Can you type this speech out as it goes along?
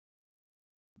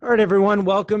All right, everyone.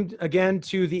 Welcome again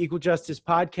to the Equal Justice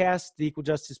Podcast. The Equal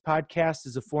Justice Podcast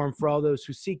is a forum for all those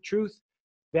who seek truth,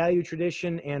 value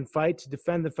tradition, and fight to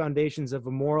defend the foundations of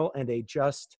a moral and a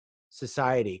just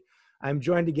society. I'm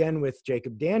joined again with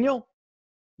Jacob Daniel,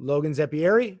 Logan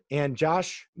Zeppieri, and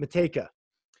Josh Matejka.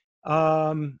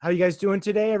 How you guys doing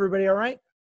today? Everybody all right?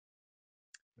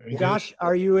 Very Josh, good.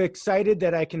 are you excited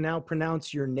that I can now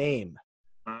pronounce your name?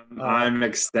 I'm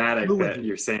ecstatic fluidly. that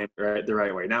you're saying it the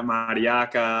right way. Not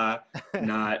Mariaka,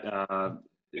 not.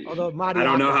 Although I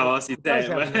don't know how else you say does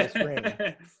it. have a nice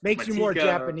ring. Makes you more Matika,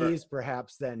 Japanese,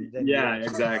 perhaps, than yeah, you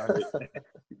exactly.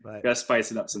 But, Gotta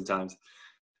spice it up sometimes.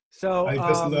 so I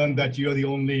just learned that you're the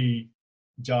only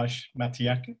Josh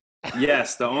Matejka.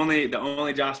 Yes, the only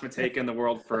Josh Matejka in the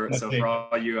world. So for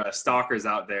all you stalkers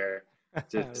out there,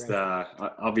 just right.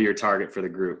 I'll be your target for the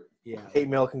group. Yeah, Hate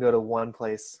mail can go to one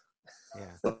place.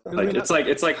 yeah.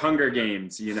 It's like Hunger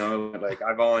Games, you know. Like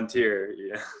I volunteer.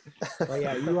 Yeah. Well,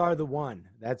 yeah, you are the one.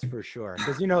 That's for sure.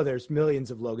 Because there's millions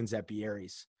of Logan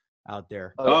Zeppieris out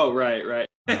there. Oh, right.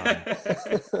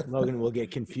 Logan will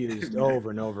get confused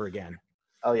over and over again.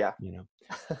 Oh yeah.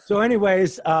 So,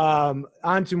 anyways,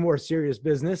 on to more serious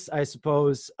business, I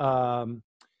suppose.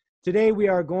 Today we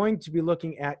are going to be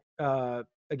looking at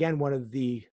again one of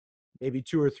the maybe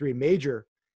two or three major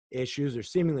issues or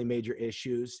seemingly major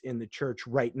issues in the church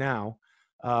right now,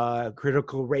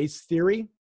 critical race theory,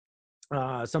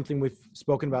 something we've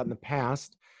spoken about in the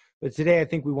past. But today I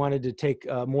think we wanted to take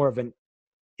more of an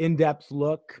in-depth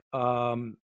look at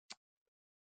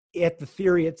the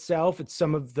theory itself, at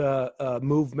some of the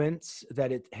movements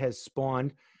that it has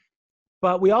spawned.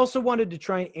 But we also wanted to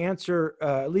try and answer,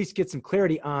 at least get some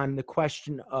clarity on the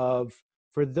question of,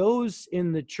 for those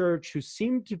in the church who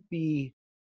seem to be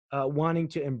wanting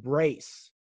to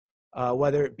embrace,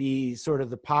 whether it be sort of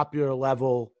the popular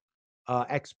level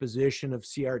exposition of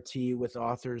CRT with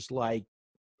authors like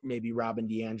maybe Robin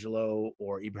DiAngelo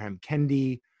or Ibrahim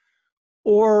Kendi,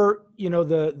 or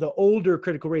the older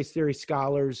critical race theory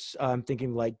scholars, I'm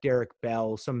thinking like Derek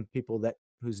Bell, some people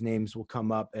whose names will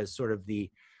come up as sort of the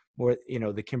more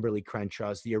the Kimberly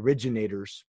Crenshaws, the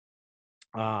originators,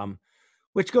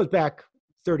 which goes back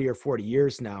 30 or 40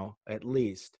 years now at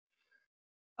least.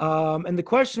 And the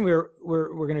question we're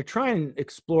going to try and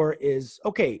explore is,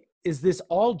 okay, is this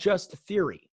all just a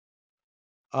theory?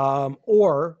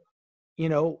 Or,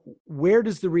 where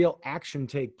does the real action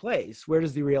take place? Where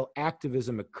does the real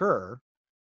activism occur?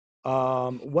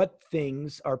 What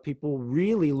things are people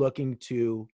really looking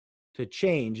to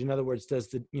change? In other words, does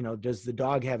the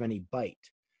dog have any bite?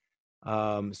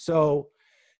 So,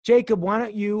 Jacob, why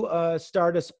don't you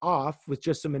start us off with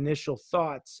just some initial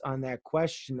thoughts on that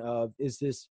question of, is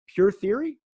this pure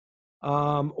theory?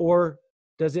 Or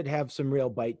does it have some real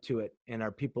bite to it? And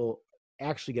are people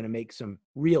actually going to make some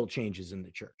real changes in the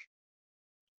church?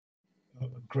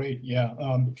 Great, yeah.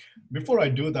 Before I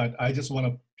do that, I just want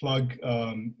to plug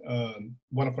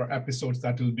one of our episodes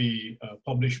that will be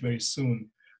published very soon.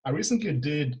 I recently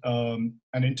did an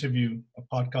interview, a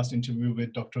podcast interview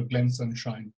with Dr. Glenn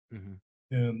Sunshine. Mm-hmm.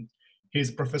 He's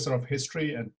a professor of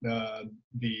history at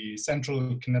the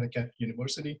Central Connecticut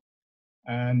University.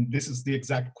 And this is the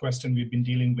exact question we've been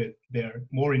dealing with there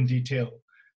more in detail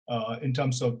in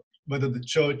terms of whether the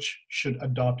church should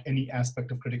adopt any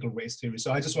aspect of critical race theory.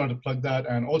 So I just wanted to plug that,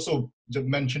 and also to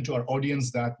mention to our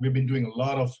audience that we've been doing a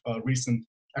lot of recent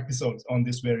episodes on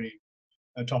this very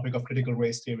topic of critical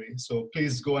race theory. So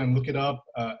please go and look it up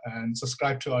and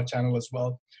subscribe to our channel as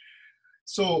well.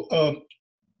 So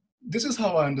this is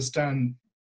how I understand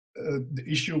the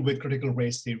issue with critical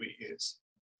race theory is.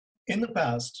 In the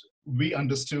past, we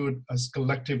understood as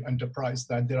collective enterprise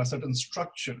that there are certain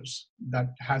structures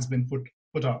that has been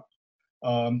put up.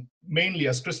 Mainly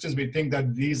as Christians, we think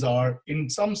that these are, in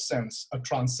some sense, a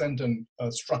transcendent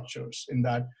structures in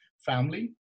that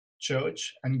family,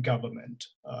 church, and government.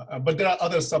 But there are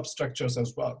other substructures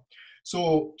as well.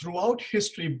 So throughout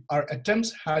history, our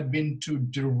attempts had been to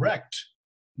direct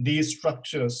these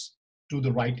structures to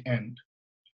the right end.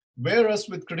 Whereas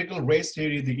with critical race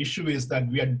theory, the issue is that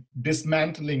we are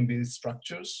dismantling these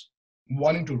structures,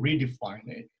 wanting to redefine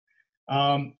it,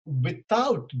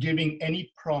 without giving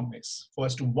any promise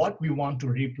as to what we want to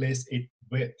replace it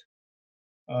with.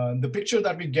 The picture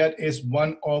that we get is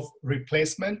one of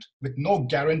replacement with no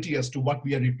guarantee as to what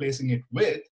we are replacing it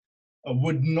with,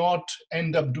 would not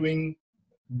end up doing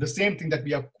the same thing that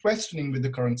we are questioning with the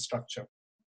current structure.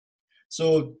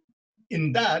 So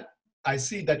in that, I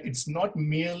see that it's not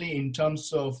merely in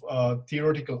terms of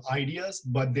theoretical ideas,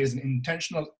 but there's an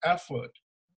intentional effort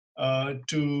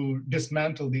to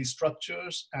dismantle these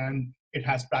structures, and it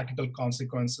has practical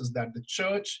consequences that the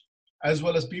church as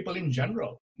well as people in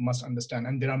general must understand.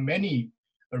 And there are many,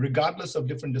 regardless of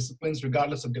different disciplines,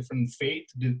 regardless of different faith,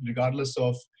 regardless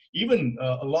of even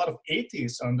a lot of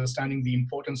atheists understanding the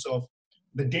importance of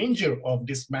the danger of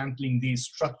dismantling these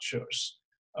structures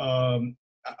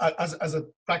as a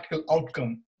practical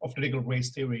outcome of critical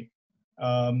race theory.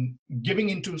 Giving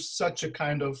into such a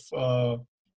kind of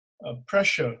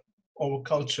pressure over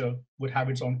culture would have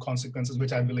its own consequences,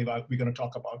 which I believe we're going to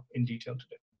talk about in detail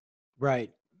today.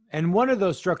 Right. And one of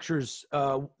those structures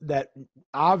that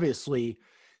obviously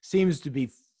seems to be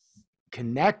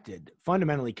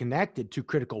fundamentally connected to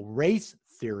critical race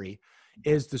theory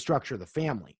is the structure of the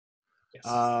family. Yes.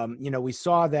 We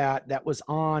saw that was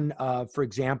on, for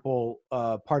example,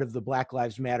 part of the Black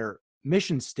Lives Matter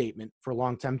mission statement for a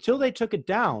long time until they took it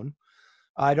down.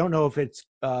 I don't know if it's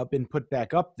been put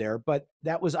back up there, but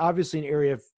that was obviously an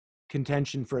area of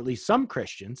contention for at least some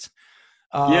Christians.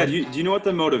 Do you know what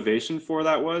the motivation for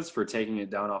that was, for taking it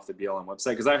down off the BLM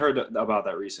website? Because I heard about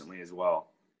that recently as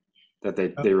well, that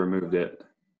they removed it.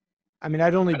 I mean,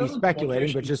 I'd only be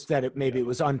speculating, but just that it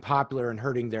was unpopular and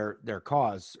hurting their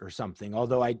cause or something.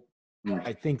 Although I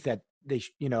think that they,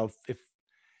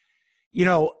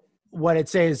 what it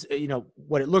says,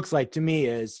 what it looks like to me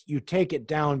is you take it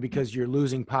down because you're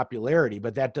losing popularity,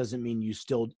 but that doesn't mean you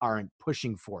still aren't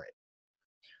pushing for it.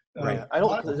 Right. My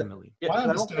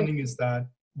understanding is that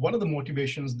one of the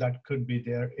motivations that could be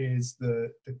there is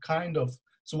the kind of,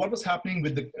 so what was happening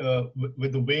with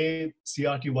the way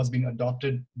CRT was being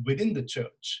adopted within the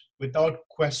church without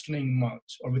questioning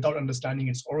much, or without understanding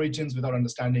its origins, without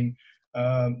understanding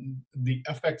the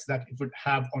effects that it would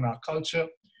have on our culture.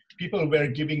 People were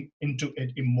giving into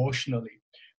it emotionally.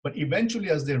 But eventually,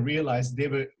 as they realized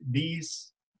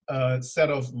these set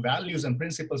of values and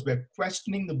principles were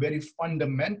questioning the very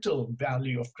fundamental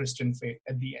value of Christian faith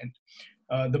at the end,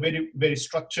 the very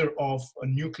structure of a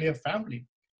nuclear family.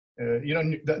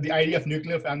 The idea of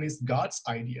nuclear family is God's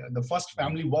idea. The first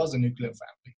family was a nuclear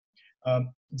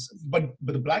family. But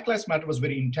the Black Lives Matter was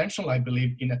very intentional, I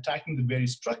believe, in attacking the very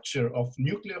structure of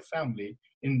nuclear family,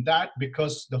 in that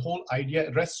because the whole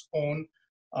idea rests on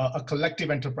a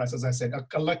collective enterprise, as I said, a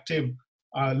collective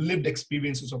lived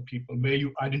experiences of people where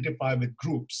you identify with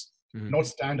groups, not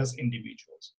stand as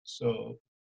individuals. So,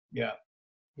 yeah.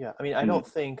 Yeah, I mean, I don't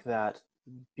think that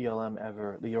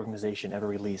BLM the organization ever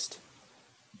released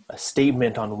a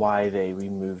statement on why they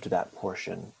removed that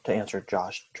portion. To answer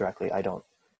Josh directly, I don't.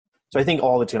 So I think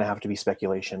all of it's going to have to be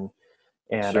speculation.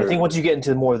 And I think once you get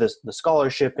into more of the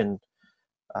scholarship and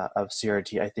of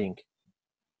CRT, I think,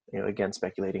 again,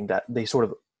 speculating that they sort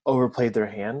of overplayed their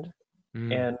hand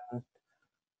and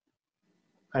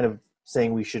kind of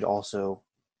saying we should also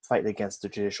fight against the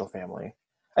judicial family.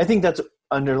 I think that's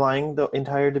underlying the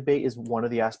entire debate, is one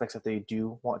of the aspects that they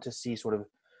do want to see, sort of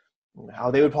how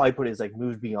they would probably put it is like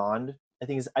moved beyond. I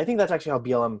think that's actually how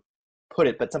BLM put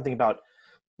it, but something about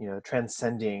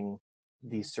transcending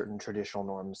these certain traditional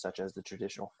norms, such as the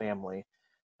traditional family.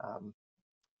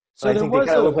 So I think they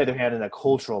kind of overplay their hand in a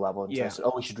cultural level and say,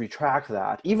 we should retract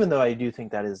that, even though I do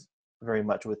think that is very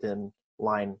much within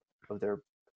line of their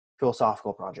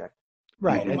philosophical project.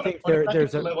 Right. I think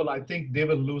there's a level. I think they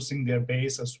were losing their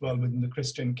base as well within the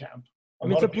Christian camp.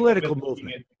 It's a political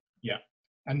movement.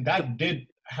 And that did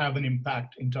have an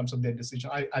impact in terms of their decision.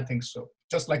 I think so.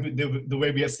 Just like the way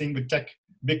we are seeing with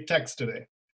big techs today.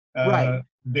 Right.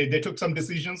 They took some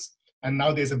decisions, and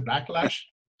now there's a backlash.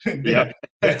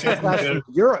 Backlash from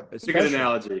Europe. It's a good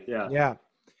analogy. Yeah.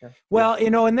 Well,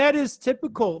 and that is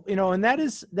typical. And that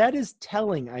is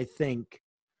telling, I think,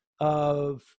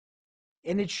 of.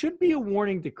 And it should be a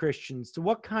warning to Christians to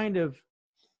what kind of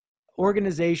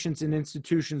organizations and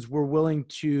institutions we're willing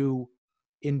to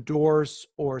endorse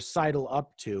or sidle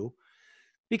up to,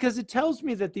 because it tells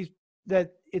me that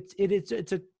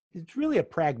it's really a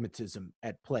pragmatism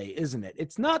at play, isn't it?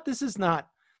 This is not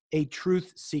a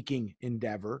truth-seeking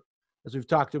endeavor, as we've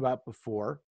talked about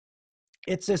before.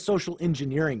 It's a social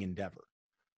engineering endeavor.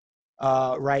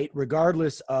 Right,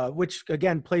 regardless of which,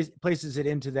 again, places it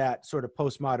into that sort of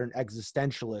postmodern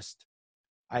existentialist,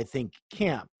 I think,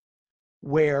 camp,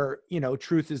 where,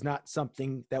 truth is not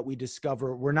something that we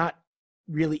discover. We're not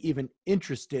really even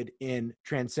interested in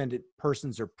transcendent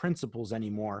persons or principles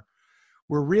anymore.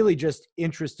 We're really just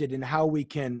interested in how we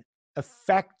can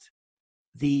affect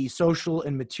the social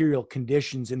and material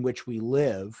conditions in which we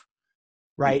live,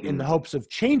 right, in the hopes of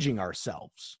changing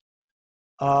ourselves.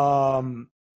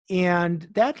 And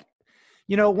that,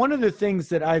 one of the things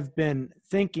that I've been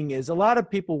thinking is a lot of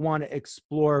people want to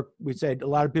explore,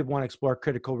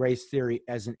 critical race theory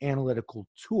as an analytical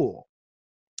tool.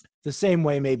 The same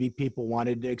way maybe people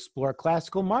wanted to explore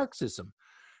classical Marxism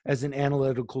as an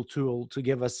analytical tool to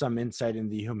give us some insight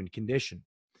into the human condition.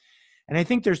 And I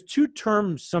think there's two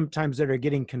terms sometimes that are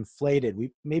getting conflated.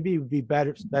 Maybe it would be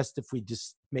best if we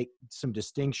just make some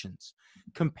distinctions.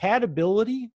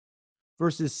 Compatibility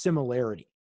versus similarity.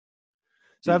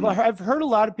 So I've heard a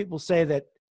lot of people say that,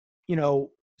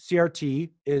 CRT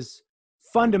is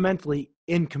fundamentally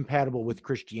incompatible with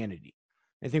Christianity.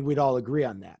 I think we'd all agree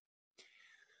on that.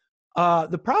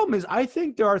 The problem is, I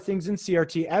think there are things in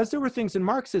CRT, as there were things in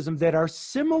Marxism, that are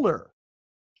similar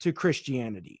to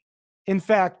Christianity. In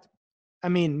fact,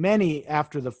 many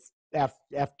after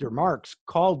Marx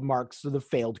called Marx the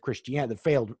failed Christianity, the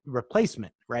failed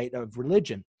replacement, right, of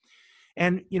religion.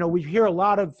 And, we hear a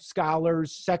lot of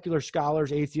scholars, secular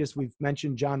scholars, atheists. We've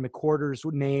mentioned John McWhorter's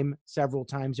name several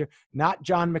times here. Not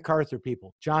John MacArthur,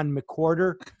 people. John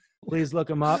McWhorter, please look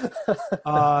him up.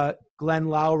 Glenn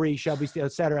Lowry, Shelby Steele,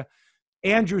 et cetera.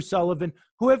 Andrew Sullivan,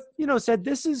 who have, said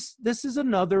this is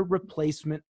another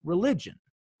replacement religion,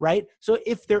 right? So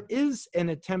if there is an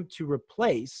attempt to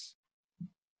replace,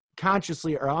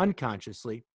 consciously or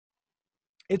unconsciously,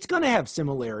 it's going to have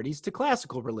similarities to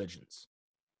classical religions,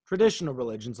 traditional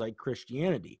religions like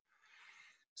Christianity.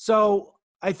 So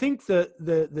I think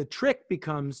the trick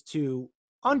becomes to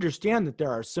understand that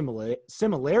there are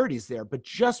similarities there, but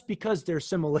just because there's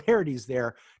similarities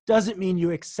there doesn't mean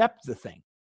you accept the thing.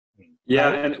 Yeah,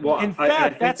 right? and well, in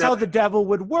fact, that's how the devil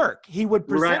would work. He would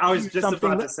present right. I was just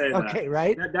something about to say that. Okay,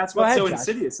 right. That's what's so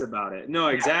insidious about it. No,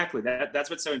 exactly. That's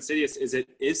what's so insidious is it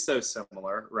is so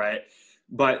similar, right?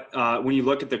 But when you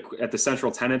look at the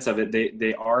central tenets of it,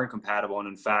 they are incompatible and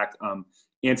in fact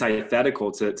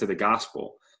antithetical to the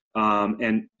gospel.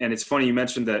 And it's funny you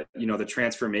mentioned that the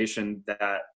transformation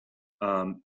that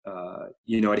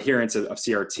adherents of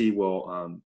CRT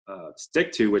will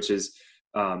stick to, which is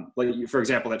for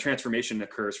example, that transformation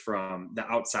occurs from the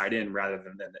outside in rather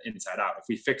than the inside out. If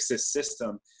we fix this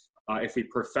system, if we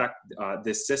perfect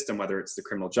this system, whether it's the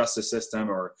criminal justice system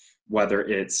or whether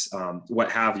it's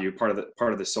what have you, part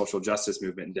of the social justice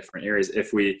movement in different areas,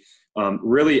 if we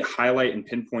really highlight and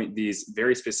pinpoint these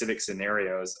very specific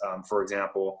scenarios, for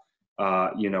example,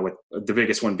 with the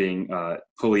biggest one being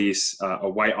police, a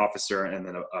white officer, and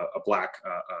then a black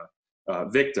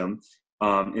victim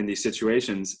in these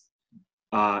situations.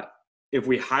 If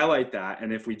we highlight that,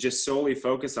 and if we just solely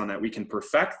focus on that, we can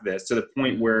perfect this to the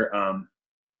point where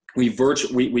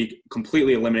we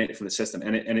completely eliminate it from the system,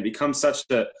 and it becomes such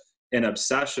an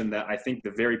obsession that I think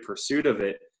the very pursuit of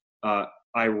it,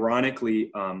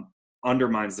 ironically,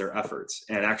 undermines their efforts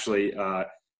and actually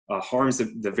harms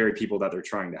the very people that they're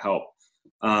trying to help.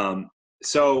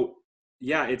 So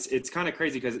yeah, it's kind of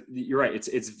crazy because you're right.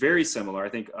 It's very similar. I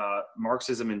think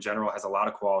Marxism in general has a lot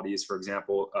of qualities. For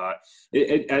example,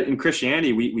 in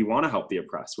Christianity, we want to help the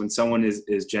oppressed. When someone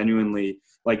is genuinely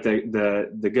like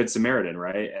the Good Samaritan,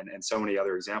 right, and so many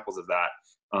other examples of that,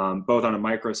 both on a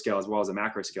micro scale as well as a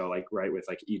macro scale, like right with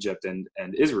like Egypt and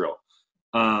Israel.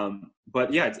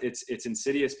 But yeah, it's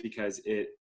insidious because it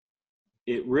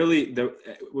really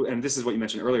and this is what you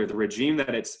mentioned earlier, the regime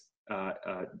that it's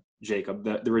Jacob,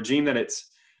 the regime that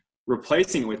it's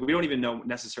replacing it with, we don't even know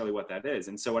necessarily what that is.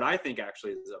 And so what I think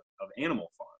actually is of Animal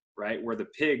Farm, right, where the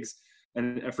pigs,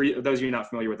 and for those of you not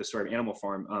familiar with the story of Animal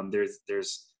Farm, there's a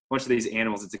bunch of these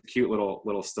animals. It's a cute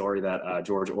little story that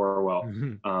George Orwell.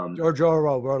 George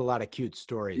Orwell wrote a lot of cute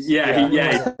stories.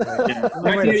 Yeah.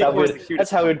 That's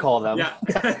how we'd call them. Yeah.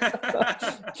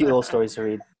 Cute little stories to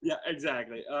read. Yeah,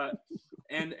 exactly.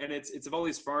 And it's of all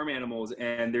these farm animals,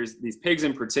 and there's these pigs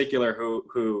in particular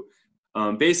who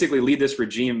basically lead this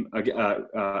regime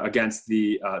against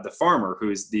the farmer,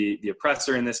 who's the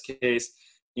oppressor in this case,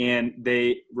 and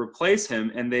they replace him.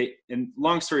 And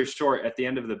long story short, at the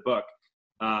end of the book,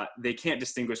 they can't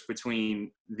distinguish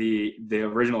between the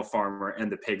original farmer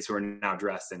and the pigs who are now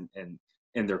dressed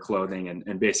in their clothing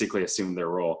and basically assume their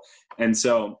role. And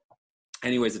so,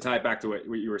 anyways, to tie it back to what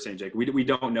you were saying, Jake, we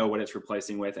don't know what it's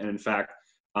replacing with, and in fact,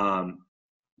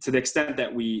 to the extent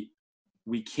that we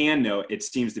can know, it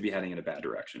seems to be heading in a bad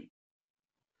direction.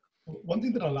 One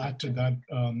thing that I'll add to that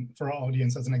for our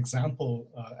audience as an example,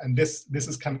 and this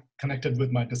is connected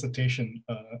with my dissertation,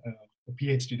 a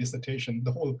PhD dissertation,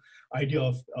 the whole idea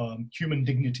of human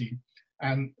dignity.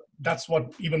 And that's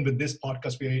what, even with this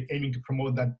podcast, we're aiming to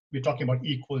promote, that we're talking about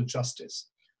equal justice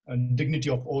and dignity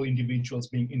of all individuals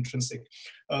being intrinsic.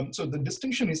 So the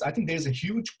distinction is, I think there's a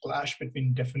huge clash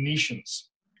between definitions,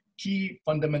 key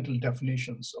fundamental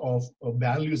definitions of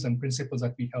values and principles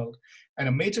that we held. And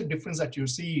a major difference that you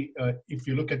see if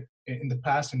you look at in the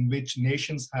past in which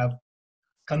nations have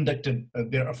conducted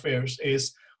their affairs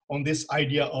is on this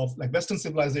idea of, like, Western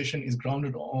civilization is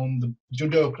grounded on the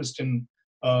Judeo-Christian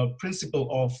principle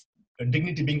of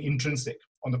dignity being intrinsic,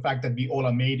 on the fact that we all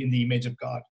are made in the image of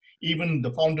God. Even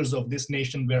the founders of this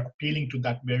nation were appealing to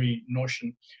that very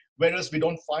notion, whereas we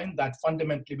don't find that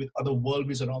fundamentally with other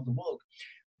worldviews around the world.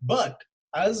 But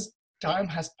as time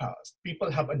has passed, people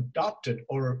have adopted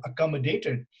or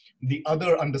accommodated the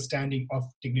other understanding of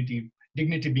dignity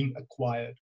being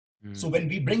acquired. So when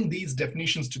we bring these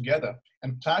definitions together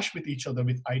and clash with each other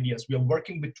with ideas, we are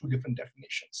working with two different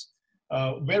definitions.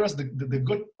 Whereas the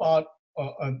good part,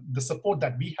 the support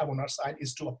that we have on our side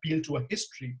is to appeal to a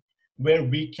history where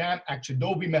we can actually,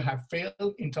 though we may have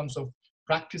failed in terms of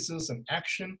practices and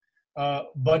action,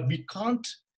 but we can't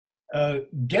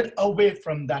get away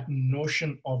from that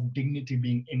notion of dignity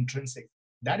being intrinsic.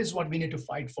 That is what we need to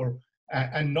fight for,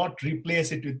 and not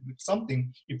replace it with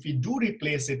something. If we do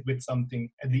replace it with something,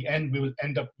 at the end we will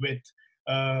end up with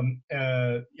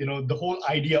the whole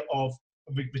idea of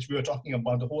which we were talking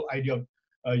about, the whole idea of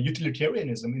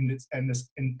utilitarianism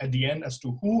at the end, as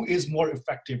to who is more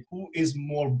effective, who is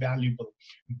more valuable,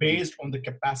 based on the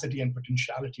capacity and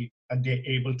potentiality that they're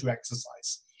able to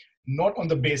exercise, not on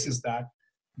the basis that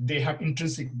they have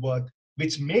intrinsic worth,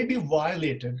 which may be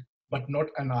violated but not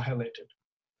annihilated.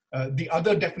 The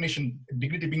other definition,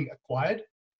 dignity being acquired,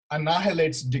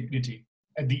 annihilates dignity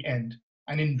at the end.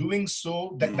 And in doing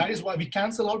so, that is why we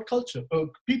cancel out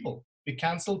people. We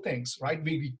cancel things, right?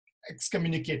 We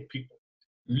excommunicate people,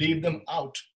 leave them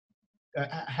out,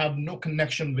 have no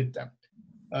connection with them,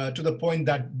 to the point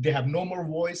that they have no more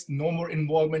voice, no more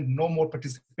involvement, no more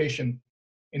participation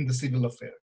in the civil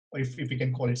affair, or if we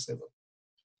can call it civil.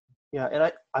 Yeah,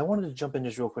 and I wanted to jump in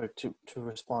just real quick to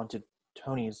respond to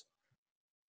Tony's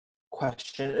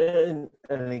question.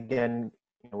 And again,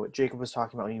 what Jacob was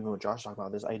talking about, and even what Josh was talking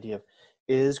about, this idea of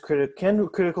can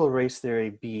critical race theory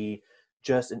be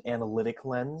just an analytic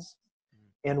lens?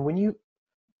 And when you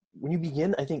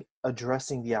begin, I think,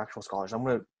 addressing the actual scholars, I'm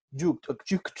going to do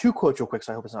two quotes real quick,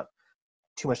 so I hope it's not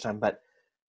too much time. But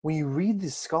when you read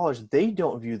these scholars, they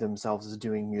don't view themselves as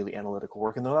doing merely analytical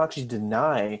work, and they'll actually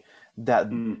deny that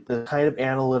the kind of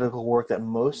analytical work that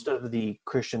most of the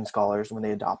Christian scholars, when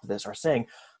they adopt this, are saying,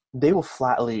 they will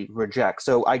flatly reject.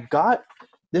 So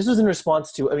this was in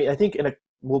response to, I think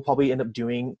we'll probably end up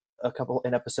doing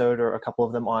an episode or a couple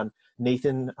of them on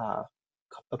Nathan,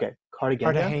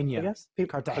 Cartagena, I guess?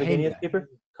 Cartagena's paper.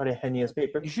 Cartagena's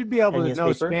paper. You should be able to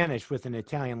know paper. Spanish with an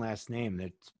Italian last name.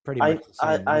 That's pretty much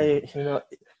the same.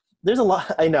 There's a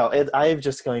lot. I know. I'm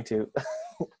just going to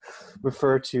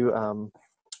refer to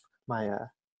my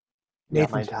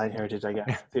Italian heritage, I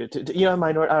guess.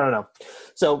 Minority. I don't know.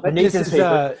 So but Nathan's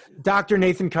paper. Dr.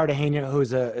 Nathan Cartagena,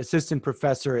 who's an assistant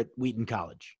professor at Wheaton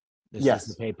College. This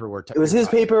is the paper we're talking about. It was his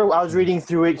paper. I was reading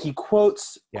through it. He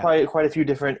quotes quite a few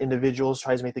different individuals,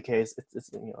 tries to make the case.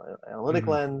 It's an analytic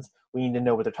lens. We need to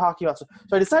know what they're talking about. So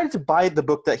I decided to buy the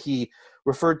book that he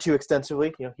referred to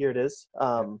extensively. Here it is.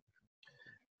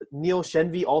 Neil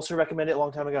Shenvi also recommended it a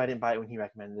long time ago. I didn't buy it when he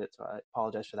recommended it, so I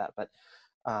apologize for that. But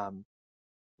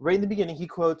right in the beginning, he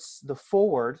quotes the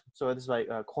foreword. So this is by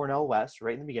Cornell West,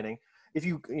 right in the beginning.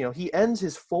 He ends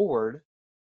his foreword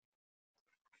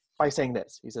by saying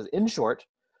this. He says, in short,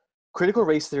 critical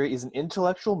race theory is an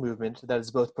intellectual movement that is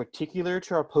both particular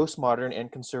to our postmodern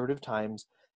and conservative times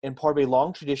and part of a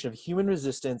long tradition of human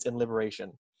resistance and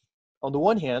liberation. On the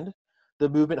one hand, the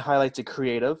movement highlights a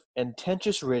creative and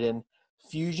tension-ridden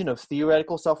fusion of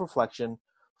theoretical self-reflection,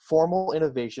 formal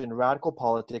innovation, radical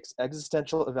politics,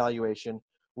 existential evaluation,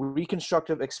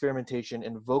 reconstructive experimentation,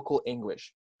 and vocal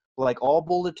anguish. Like all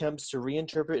bold attempts to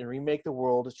reinterpret and remake the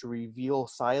world, to reveal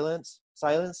silenced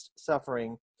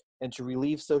suffering, and to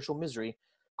relieve social misery,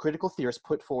 critical theorists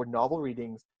put forward novel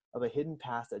readings of a hidden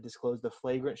past that disclose the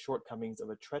flagrant shortcomings of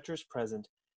a treacherous present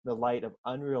in the light of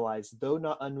unrealized, though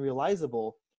not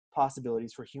unrealizable,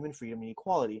 possibilities for human freedom and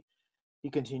equality. He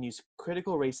continues,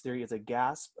 critical race theory is a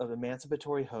gasp of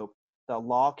emancipatory hope that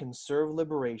law can serve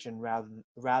liberation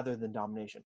rather than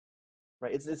domination.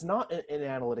 Right? It's not an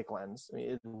analytic lens.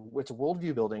 It's a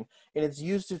worldview building, and it's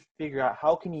used to figure out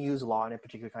how can you use law in a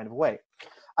particular kind of way.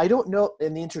 I don't know,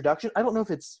 in the introduction, I don't know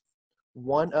if it's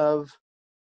one of,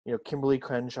 Kimberly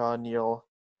Crenshaw, Neil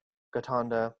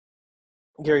Gatanda,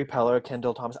 Gary Peller,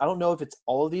 Kendall Thomas. I don't know if it's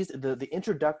all of these. The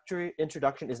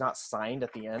introduction is not signed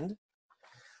at the end,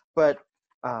 but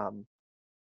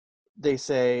they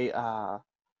say,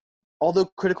 although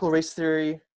critical race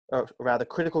theory, or rather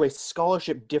critical race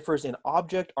scholarship, differs in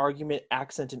object, argument,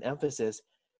 accent, and emphasis,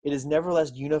 it is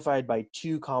nevertheless unified by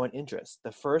two common interests.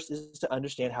 The first is to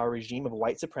understand how a regime of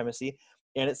white supremacy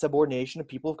and its subordination of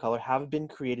people of color have been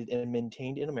created and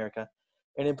maintained in America,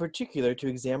 and in particular to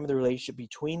examine the relationship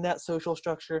between that social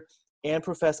structure and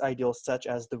profess ideals such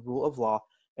as the rule of law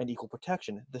and equal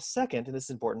protection. The second, and this is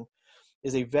important,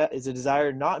 is a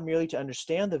desire not merely to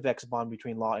understand the vexed bond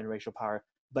between law and racial power,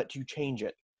 but to change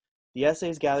it. The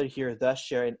essays gathered here thus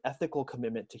share an ethical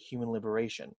commitment to human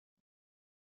liberation.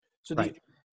 So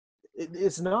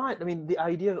it's not, I mean, the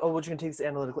idea of, oh, we're going to take this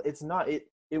analytical, it's not, it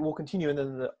will continue. And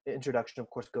then the introduction, of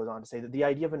course, goes on to say that the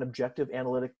idea of an objective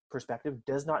analytic perspective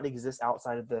does not exist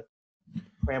outside of the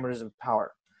parameters of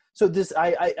power. So this,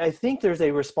 I think there's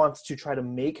a response to try to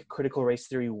make critical race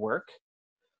theory work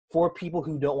for people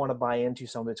who don't want to buy into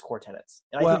some of its core tenets.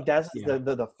 And I think that's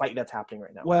the fight that's happening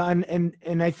right now. Well,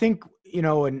 and I think, you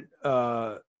know, in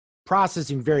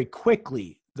processing very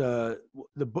quickly the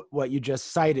what you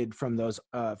just cited from those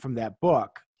from that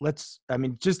book,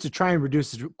 just to try and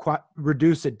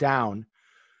reduce it down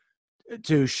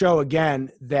to show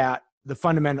again that the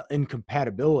fundamental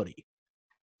incompatibility,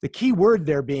 the key word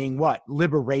there being what?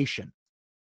 Liberation.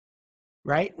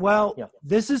 Right? Well,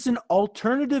 this is an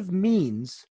alternative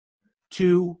means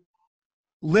to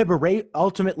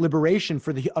ultimate liberation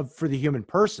for the human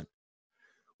person.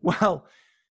 Well,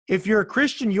 if you're a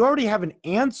Christian, you already have an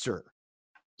answer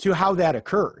to how that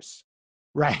occurs,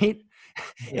 right?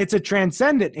 Yeah. It's a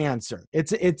transcendent answer.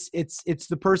 It's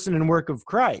the person and work of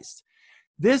Christ.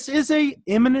 This is a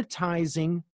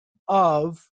immanentizing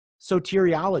of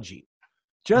soteriology.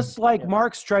 Just like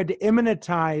Marx tried to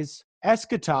immanentize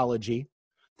eschatology,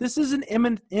 this is an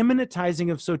immanentizing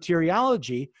of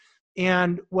soteriology.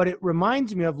 And what it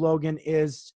reminds me of, Logan,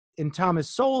 is in Thomas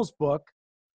Sowell's book,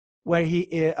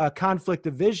 where Conflict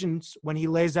of Visions, when he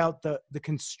lays out the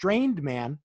constrained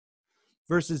man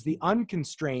versus the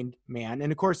unconstrained man.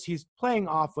 And of course, he's playing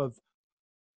off of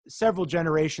several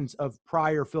generations of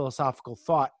prior philosophical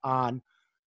thought on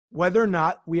whether or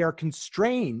not we are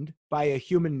constrained by a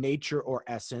human nature or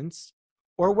essence,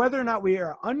 or whether or not we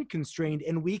are unconstrained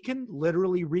and we can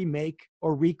literally remake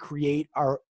or recreate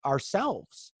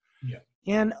ourselves. Yeah.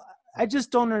 And I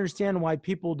just don't understand why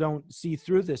people don't see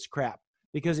through this crap,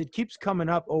 because it keeps coming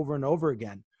up over and over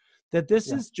again, that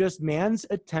this is just man's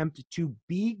attempt to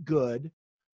be good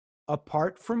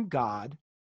apart from God,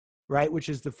 right? Which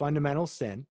is the fundamental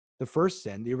sin, the first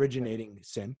sin, the originating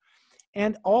sin.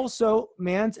 And also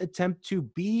man's attempt to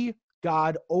be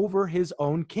God over his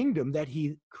own kingdom that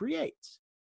he creates.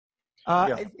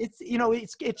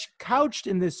 It's couched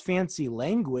in this fancy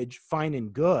language, fine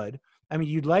and good. I mean,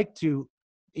 you'd like to,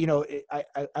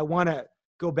 I want to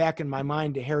go back in my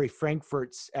mind to Harry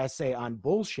Frankfurt's essay on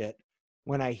bullshit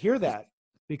when I hear that,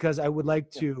 because I would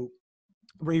like to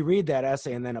reread that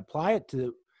essay and then apply it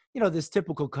to, this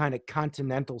typical kind of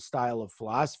continental style of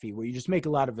philosophy where you just make a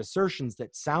lot of assertions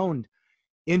that sound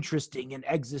interesting and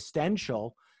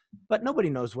existential, but nobody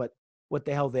knows what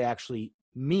the hell they actually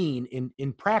mean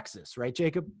in praxis, right,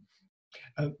 Jacob?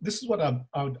 This is what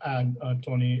I would add,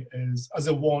 Tony, is as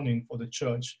a warning for the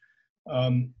church,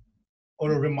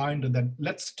 or a reminder that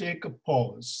let's take a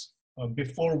pause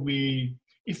before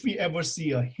if we ever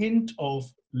see a hint of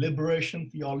liberation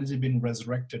theology being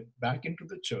resurrected back into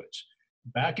the church,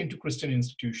 back into Christian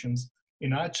institutions,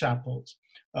 in our chapels.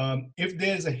 If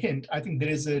there's a hint, I think there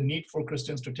is a need for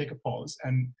Christians to take a pause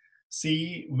and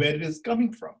see where it is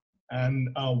coming from and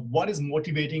what is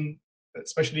motivating,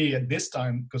 especially at this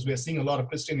time, because we are seeing a lot of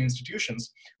Christian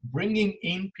institutions bringing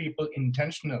in people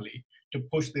intentionally to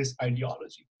push this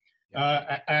ideology.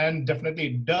 And definitely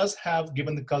it does have,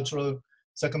 given the cultural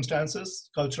circumstances,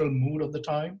 cultural mood of the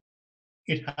time,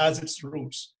 it has its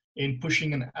roots in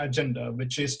pushing an agenda,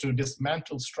 which is to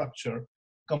dismantle structure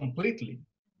completely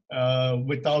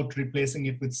without replacing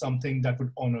it with something that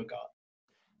would honor God.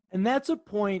 And that's a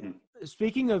point,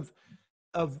 speaking of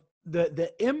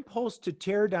the impulse to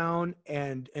tear down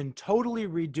and totally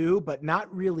redo, but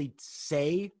not really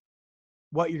say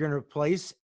what you're going to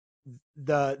replace,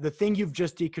 the thing you've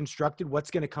just deconstructed, what's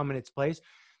going to come in its place.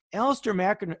 Alistair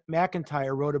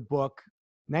McIntyre wrote a book,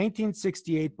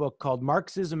 1968 book called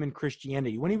Marxism and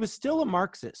Christianity, when he was still a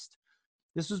Marxist.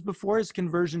 This was before his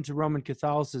conversion to Roman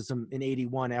Catholicism in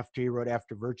 81, after he wrote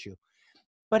After Virtue.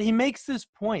 But he makes this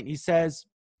point. He says,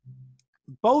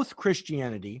 both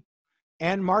Christianity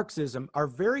and Marxism are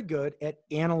very good at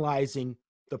analyzing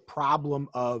the problem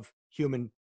of human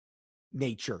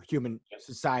nature, human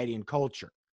society and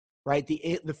culture, right?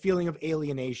 The feeling of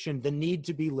alienation, the need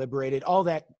to be liberated, all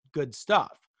that good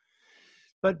stuff.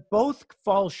 But both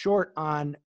fall short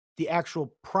on the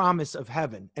actual promise of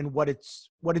heaven and what it's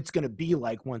going to be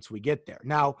like once we get there.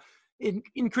 Now,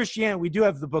 in Christianity, we do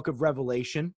have the book of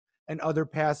Revelation and other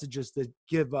passages that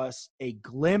give us a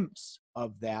glimpse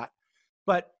of that.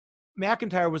 But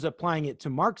McIntyre was applying it to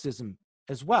Marxism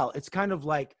as well. It's kind of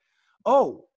like,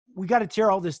 oh, we got to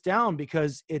tear all this down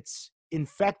because it's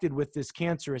infected with this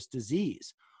cancerous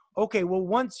disease. Okay, well,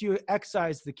 once you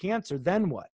excise the cancer, then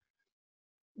what?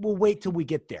 We'll wait till we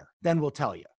get there. Then we'll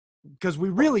tell you, because we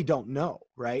really don't know,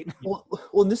 right?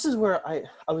 Well, this is where I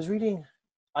was reading.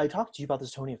 I talked to you about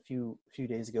this, Tony, a few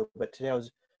days ago, but today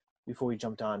before we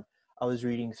jumped on, I was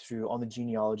reading through On the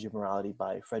Genealogy of Morality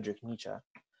by Friedrich Nietzsche.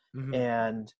 Mm-hmm.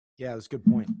 And yeah, that's a good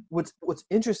point. What's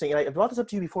interesting, and I brought this up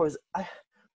to you before, is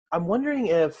I'm wondering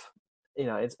if,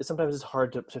 it's sometimes it's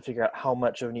hard to figure out how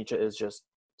much of Nietzsche is just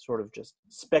sort of just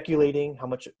speculating, how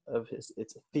much of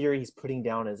it's a theory he's putting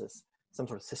down as some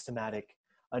sort of systematic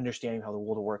understanding of how the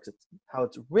world works. It's how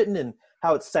it's written and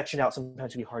how it's sectioned out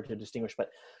sometimes can be hard to distinguish. But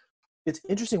it's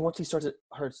interesting once he starts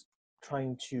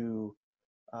trying to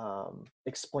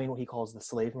explain what he calls the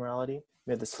slave morality.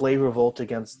 We have the slave revolt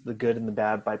against the good and the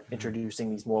bad by introducing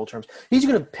these moral terms. He's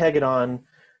going to peg it on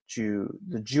to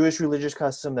the Jewish religious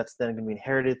custom that's then going to be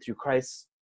inherited through Christ's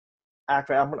act.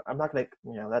 I'm not going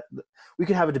to, that we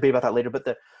could have a debate about that later.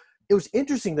 But it was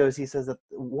interesting, though, is he says that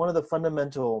one of the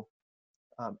fundamental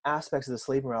aspects of the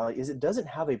slave morality is it doesn't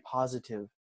have a positive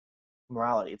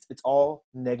morality. It's all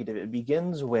negative. It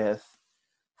begins with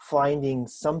finding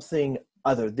something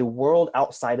other. The world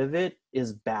outside of it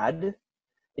is bad,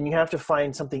 and you have to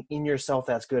find something in yourself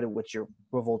that's good, at which you're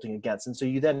revolting against. And so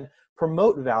you then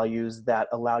promote values that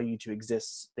allow you to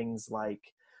exist. Things like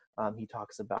he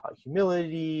talks about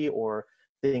humility, or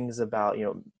things about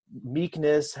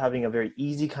meekness. Having a very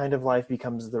easy kind of life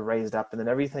becomes the raised up, and then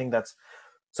everything that's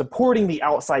supporting the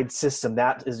outside system,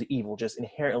 that is evil, just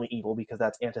inherently evil, because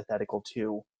that's antithetical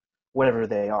to whatever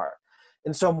they are.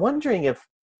 And so I'm wondering if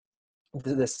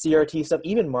the CRT stuff,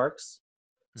 even Marx,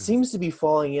 seems to be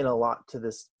falling in a lot to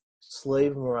this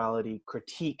slave morality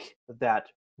critique that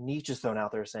Nietzsche's thrown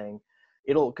out there, saying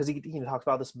because he talks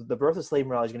about this, the birth of slave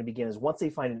morality is going to begin is once they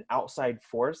find an outside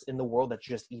force in the world that's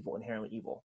just evil, inherently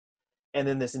evil. And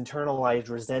then this internalized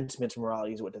resentment to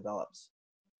morality is what develops.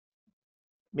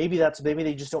 Maybe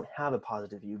they just don't have a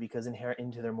positive view, because inherent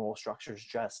into their moral structure is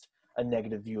just a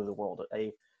negative view of the world.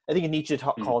 I think Nietzsche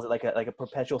calls it like a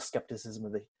perpetual skepticism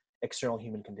of the external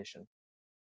human condition.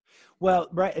 Well,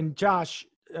 right. And Josh,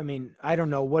 I mean, I don't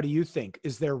know. What do you think?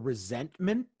 Is there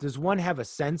resentment? Does one have a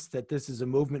sense that this is a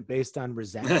movement based on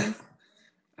resentment?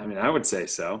 I mean, I would say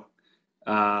so.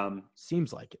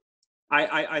 Seems like it.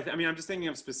 I mean, I'm just thinking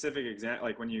of specific examples.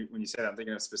 Like when you say that, I'm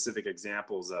thinking of specific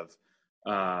examples of,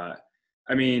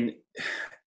 I mean,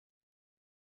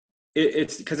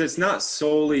 it's because it's not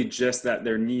solely just that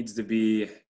there needs to be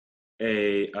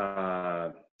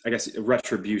I guess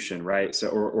retribution, right? So,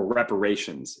 or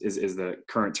reparations is the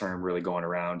current term really going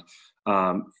around,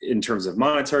 in terms of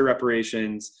monetary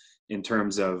reparations, in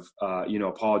terms of,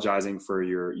 apologizing for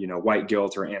your, white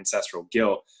guilt or ancestral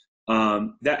guilt.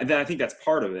 That I think that's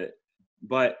part of it.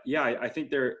 But yeah, I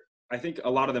think a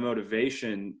lot of the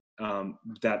motivation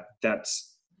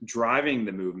that's driving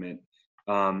the movement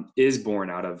is born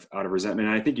out of resentment.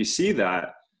 And I think you see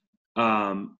that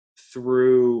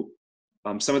through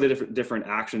some of the different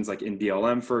actions, like in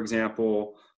BLM, for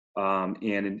example, and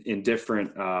in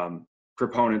different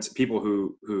proponents, people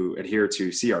who adhere to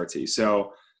CRT.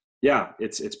 So yeah,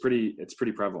 it's pretty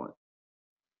prevalent.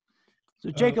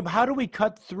 So Jacob, how do we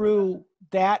cut through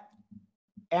that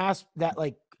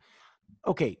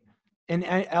okay, and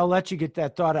I'll let you get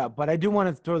that thought out, but I do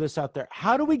want to throw this out there.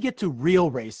 How do we get to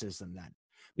real racism then?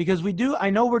 Because I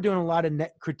know we're doing a lot of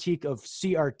net critique of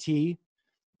CRT,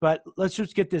 but let's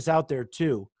just get this out there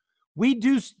too.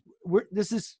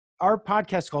 This is our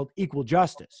podcast called Equal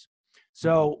Justice.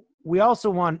 So we also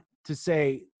want to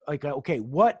say, like, okay,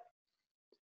 what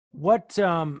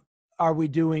are we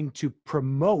doing to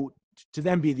promote, to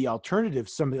then be the alternative,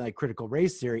 something like critical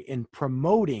race theory, in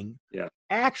promoting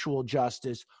actual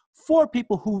justice for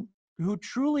people who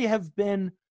truly have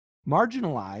been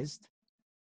marginalized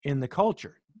in the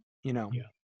culture, Yeah.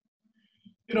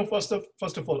 First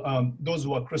of all, those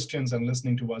who are Christians and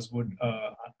listening to us would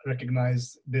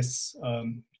recognize this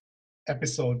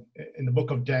episode in the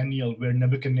book of Daniel, where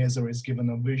Nebuchadnezzar is given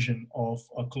a vision of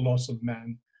a colossal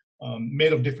man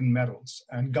made of different metals.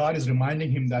 And God is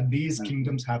reminding him that these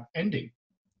kingdoms have ending.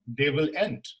 They will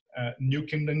end. New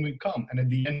kingdom will come. And at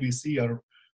the end, we see a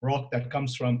rock that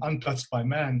comes from untouched by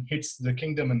man, hits the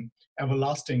kingdom, and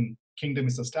everlasting kingdom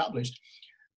is established.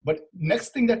 But next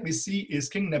thing that we see is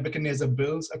King Nebuchadnezzar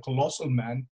builds a colossal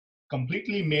man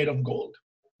completely made of gold.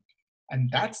 And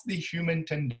that's the human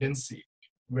tendency,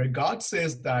 where God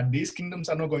says that these kingdoms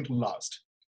are not going to last.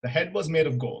 The head was made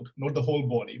of gold, not the whole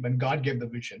body, when God gave the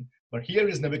vision. But here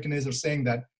is Nebuchadnezzar saying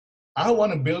that I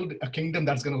want to build a kingdom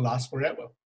that's going to last forever.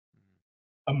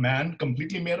 A man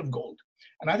completely made of gold.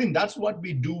 And I think that's what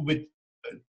we do with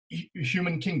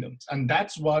human kingdoms. And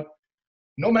that's what,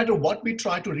 no matter what we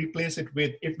try to replace it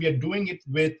with, if we are doing it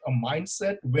with a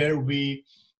mindset where we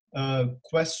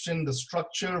question the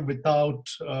structure without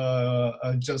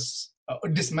just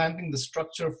dismantling the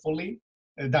structure fully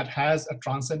that has a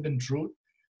transcendent truth,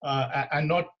 and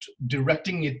not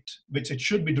directing it, which it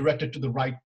should be directed to the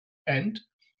right end.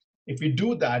 If we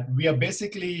do that, we are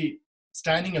basically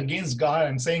standing against God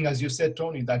and saying, as you said,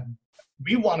 Tony, that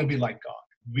we want to be like God.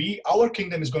 Our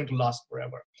kingdom is going to last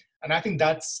forever. And I think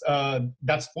that's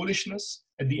foolishness.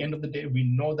 At the end of the day, we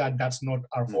know that that's not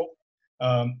our hope.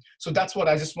 So that's what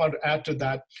I just want to add to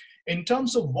that. In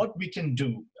terms of what we can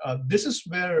do, this is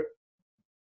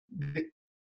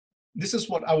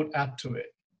what I would add to it.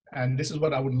 And this is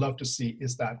what I would love to see,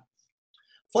 is that,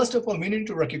 first of all, we need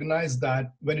to recognize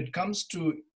that when it comes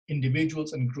to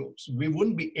individuals and groups, we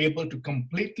wouldn't be able to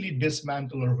completely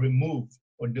dismantle or remove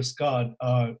or discard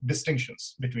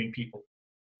distinctions between people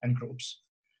and groups.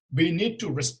 We need to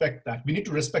respect that. We need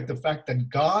to respect the fact that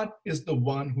God is the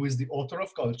one who is the author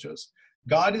of cultures.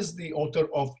 God is the author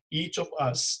of each of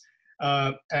us.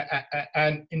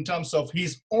 And in terms of,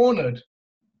 he's honored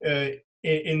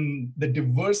in the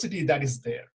diversity that is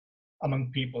there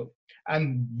among people.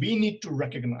 And we need to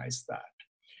recognize that.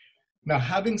 Now,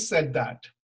 having said that,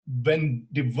 when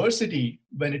diversity,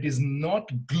 when it is not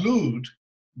glued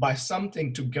by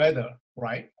something together,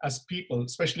 right, as people,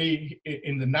 especially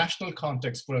in the national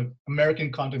context, for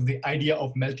American context, the idea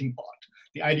of melting pot,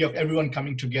 the idea of everyone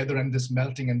coming together and this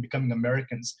melting and becoming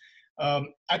Americans,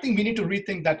 I think we need to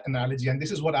rethink that analogy. And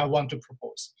this is what I want to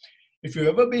propose. If you've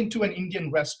ever been to an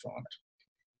Indian restaurant,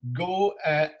 go,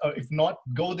 if not,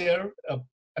 go there,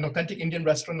 an authentic Indian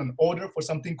restaurant, and order for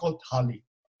something called thali.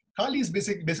 Thali is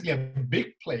basically a big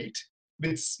plate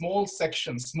with small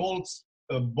sections, small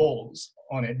bowls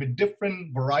on it with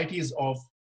different varieties of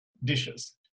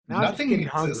dishes. Now I'm getting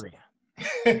hungry.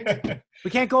 We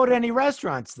can't go to any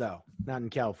restaurants, though. Not in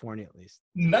California, at least.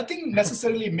 Nothing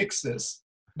necessarily mixes,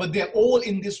 but they're all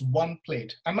in this one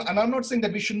plate. And I'm not saying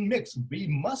that we shouldn't mix.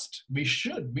 We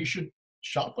should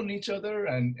sharpen each other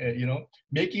and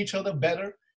make each other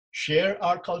better, share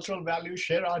our cultural values,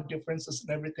 share our differences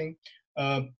and everything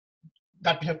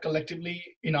that we have collectively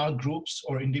in our groups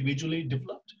or individually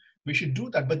developed. We should do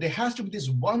that, but there has to be this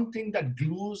one thing that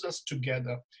glues us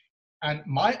together. And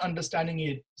my understanding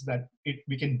is that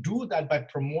we can do that by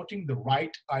promoting the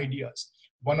right ideas.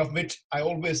 One of which I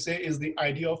always say is the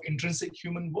idea of intrinsic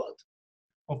human worth,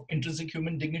 of intrinsic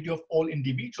human dignity of all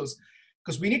individuals.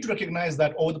 Because we need to recognize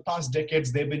that over the past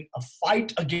decades, there's been a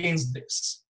fight against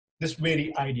this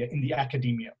very idea in the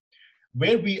academia.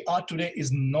 Where we are today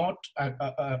is not,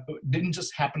 didn't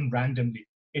just happen randomly.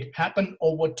 It happened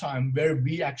over time, where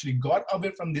we actually got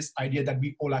away from this idea that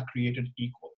we all are created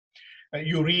equal.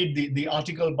 You read the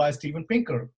article by Steven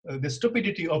Pinker, The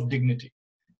Stupidity of Dignity,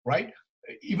 right?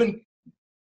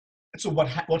 So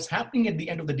what's happening at the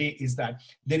end of the day is that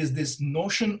there is this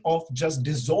notion of just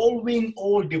dissolving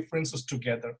all differences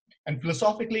together. And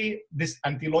philosophically,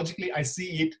 and theologically, I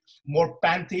see it more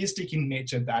pantheistic in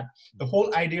nature, that the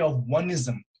whole idea of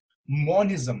oneism,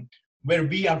 monism, where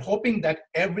we are hoping that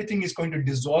everything is going to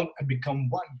dissolve and become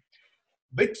one,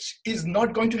 which is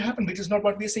not going to happen, which is not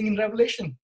what we're seeing in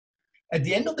Revelation. At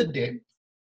the end of the day,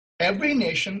 every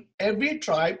nation, every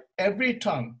tribe, every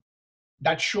tongue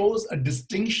that shows a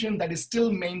distinction that is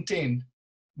still maintained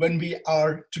when we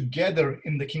are together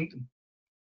in the kingdom.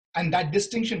 And that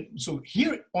distinction, so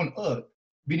here on earth,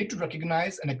 we need to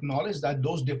recognize and acknowledge that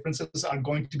those differences are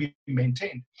going to be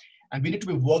maintained. And we need to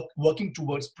be working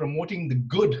towards promoting the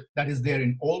good that is there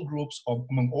in all groups or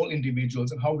among all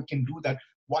individuals, and how we can do that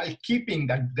while keeping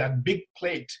that big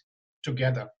plate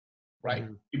together, right?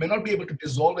 Mm-hmm. You may not be able to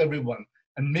dissolve everyone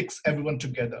and mix everyone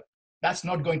together. That's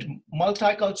not going to,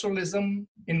 multiculturalism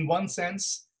in one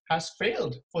sense has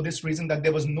failed for this reason, that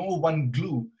there was no one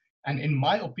glue. And in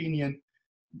my opinion,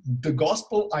 the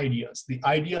gospel ideas, the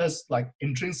ideas like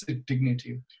intrinsic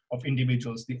dignity of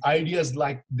individuals, the ideas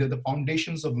like the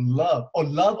foundations of love, or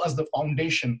love as the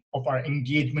foundation of our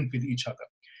engagement with each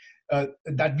other,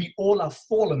 that we all are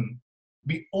fallen.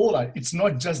 We all are. It's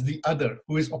not just the other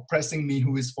who is oppressing me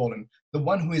who is fallen. The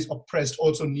one who is oppressed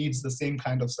also needs the same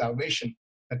kind of salvation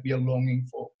that we are longing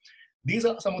for. These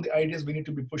are some of the ideas we need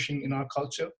to be pushing in our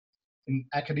culture, in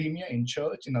academia, in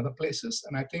church, in other places.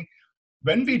 And I think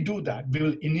when we do that, we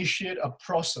will initiate a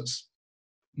process.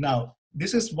 Now,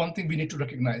 this is one thing we need to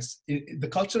recognize. The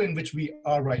culture in which we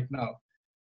are right now,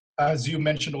 as you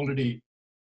mentioned already,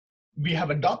 we have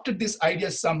adopted this idea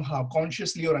somehow,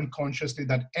 consciously or unconsciously,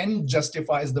 that end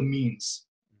justifies the means.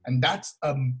 And that's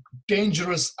a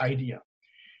dangerous idea.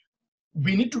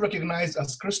 we need to recognize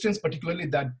as Christians, particularly,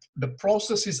 that the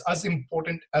process is as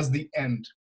important as the end,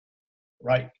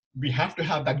 right? We have to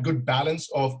have that good balance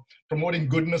of promoting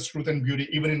goodness, truth, and beauty,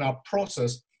 even in our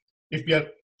process, if we are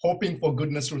hoping for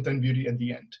goodness, truth, and beauty at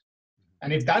the end.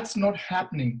 And if that's not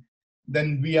happening,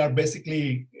 then we are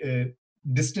basically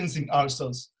distancing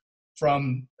ourselves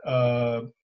from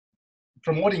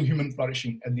promoting human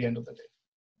flourishing at the end of the day.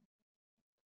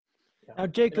 Now,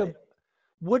 Jacob,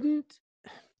 wouldn't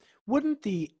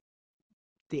the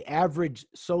average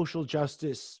social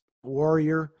justice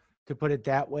warrior, to put it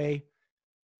that way,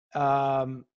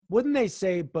 wouldn't they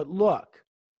say, but look,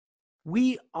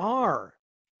 we are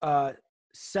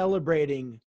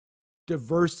celebrating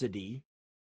diversity,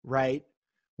 right?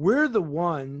 We're the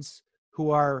ones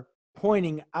who are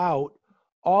pointing out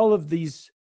all of these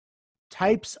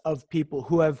types of people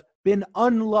who have been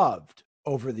unloved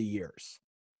over the years.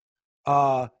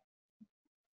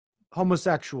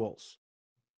 Homosexuals,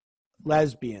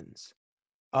 lesbians,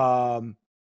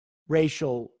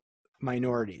 racial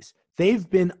minorities. They've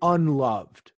been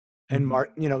unloved. And,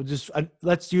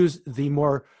 let's use the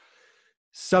more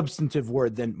substantive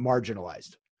word than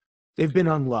marginalized. They've been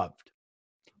unloved.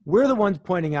 We're the ones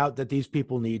pointing out that these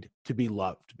people need to be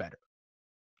loved better,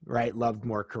 right? Loved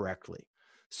more correctly.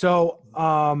 So,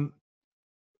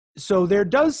 so there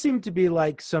does seem to be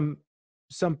like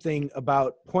something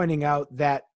about pointing out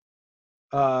that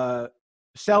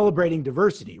celebrating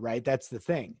diversity, right? That's the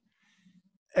thing.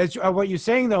 As what you're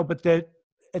saying, though, but that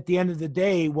at the end of the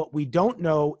day, what we don't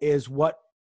know is what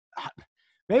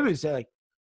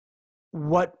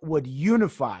would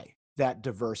unify that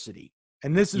diversity.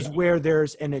 And this is where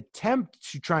there's an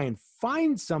attempt to try and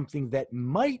find something that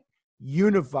might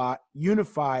unify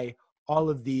all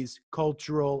of these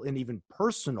cultural and even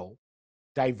personal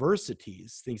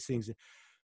diversities, these things.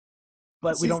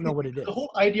 But we don't know what it is. The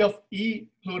whole idea of e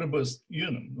pluribus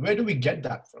unum, where do we get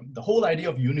that from? The whole idea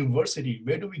of university,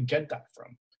 where do we get that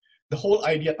from? The whole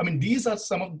idea, these are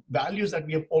some of the values that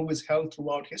we have always held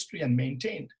throughout history and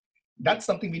maintained. That's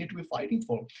something we need to be fighting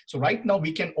for. So right now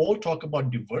we can all talk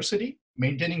about diversity,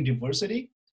 maintaining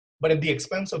diversity, but at the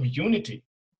expense of unity,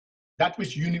 that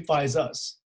which unifies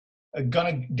us,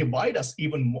 gonna divide us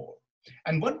even more.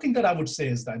 And one thing that I would say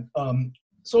is that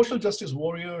social justice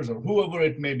warriors, or whoever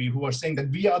it may be, who are saying that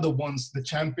we are the ones, the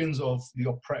champions of the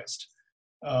oppressed,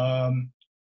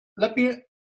 let me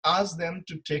ask them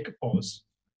to take a pause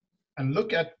and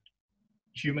look at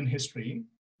human history,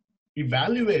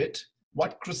 evaluate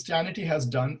what Christianity has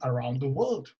done around the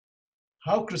world,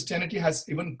 how Christianity has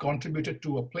even contributed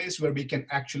to a place where we can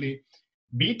actually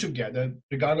be together,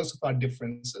 regardless of our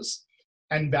differences,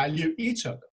 and value each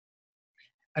other.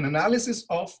 An analysis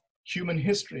of human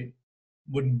history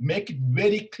would make it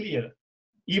very clear,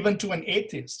 even to an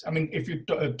atheist. If you,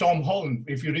 Tom Holland,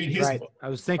 if you read his book. I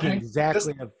was thinking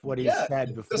exactly of what he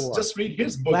said before. Just read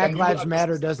his book. Black Lives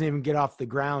Matter doesn't even get off the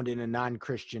ground in a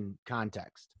non-Christian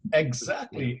context.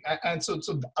 Exactly. And so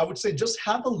I would say just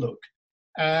have a look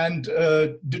and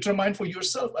determine for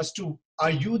yourself as to,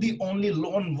 are you the only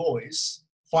lone voice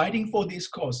fighting for these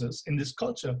causes in this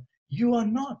culture? You are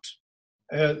not.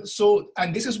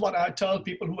 And this is what I tell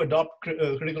people who adopt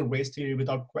critical race theory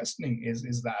without questioning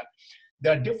is that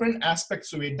there are different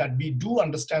aspects to it that we do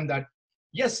understand that,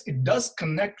 yes, it does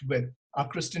connect with our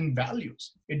Christian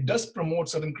values. It does promote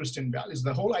certain Christian values.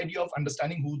 The whole idea of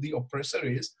understanding who the oppressor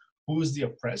is, who is the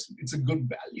oppressed, it's a good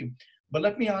value. But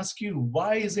let me ask you,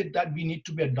 why is it that we need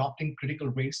to be adopting critical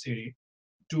race theory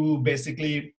to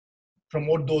basically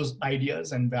promote those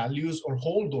ideas and values, or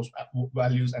hold those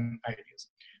values and ideas?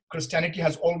 Christianity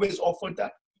has always offered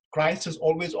that. Christ has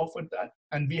always offered that.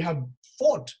 And we have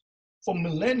fought for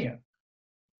millennia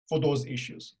for those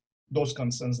issues, those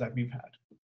concerns that we've had.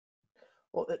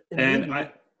 Well,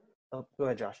 go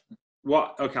ahead, Josh.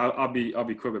 Well, okay, I'll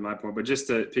be quick with my point, but just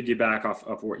to piggyback off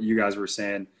of what you guys were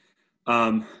saying,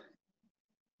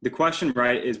 the question,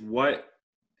 right, is what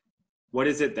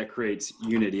is it that creates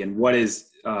unity, and what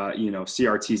is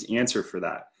CRT's answer for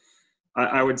that?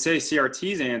 I would say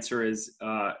CRT's answer is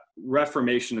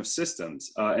reformation of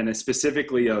systems, and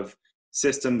specifically of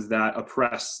systems that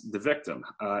oppress the victim.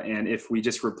 And if we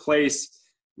just replace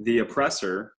the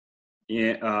oppressor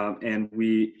and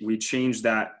we change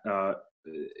that,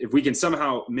 if we can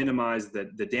somehow minimize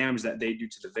the damage that they do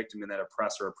to the victim in that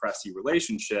oppressor-oppressee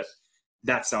relationship,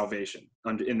 that's salvation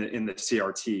in the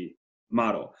CRT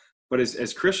model. But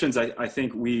as Christians, I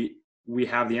think we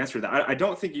have the answer to that. I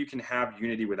don't think you can have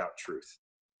unity without truth.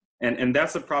 And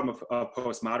that's the problem of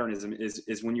postmodernism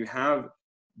is when you have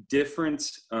different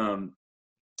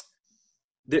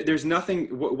there's nothing.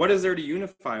 What is there to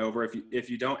unify over if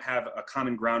you don't have a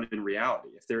common ground in reality?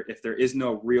 If there is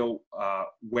no real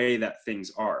way that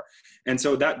things are, and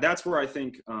so that's where I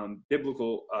think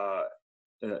biblical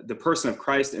the person of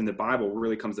Christ in the Bible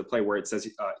really comes to play, where it says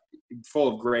full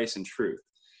of grace and truth.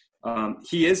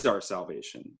 He is our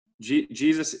salvation.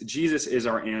 Jesus is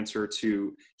our answer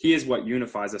to. He is what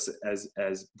unifies us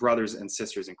as brothers and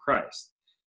sisters in Christ.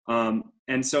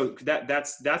 And so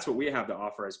that's what we have to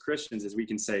offer as Christians, is we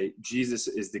can say Jesus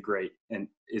is the great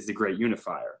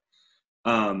unifier.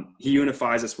 He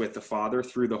unifies us with the Father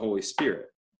through the Holy Spirit.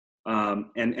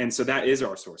 And so that is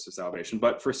our source of salvation.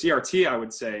 But for CRT, I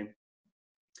would say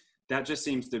that just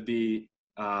seems to be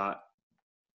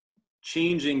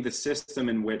changing the system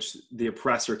in which the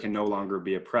oppressor can no longer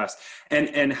be oppressed,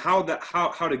 and how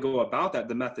to go about that,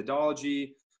 the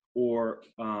methodology, or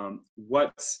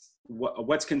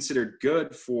what's considered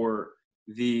good for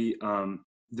the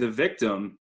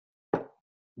victim,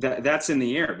 that's in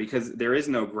the air, because there is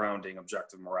no grounding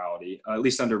objective morality, at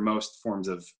least under most forms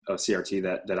of CRT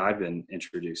that I've been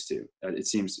introduced to. It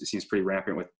seems pretty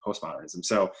rampant with postmodernism.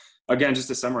 So again, just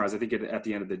to summarize, I think at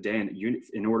the end of the day,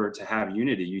 in order to have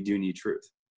unity, you do need truth.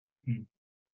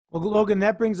 Well, Logan,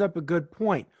 that brings up a good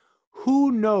point.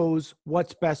 Who knows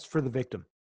what's best for the victim?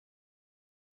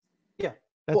 Yeah.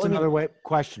 That's another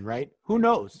question, right? Who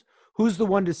knows? Who's the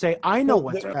one to say, I know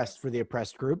what's best for the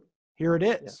oppressed group? Here it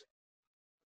is.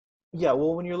 Yeah,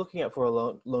 well, when you're looking at for a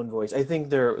lone voice, I think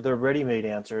their ready-made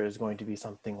answer is going to be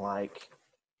something like,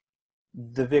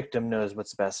 the victim knows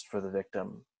what's best for the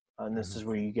victim. And this is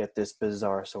where you get this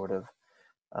bizarre sort of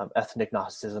ethnic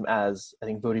Gnosticism, as I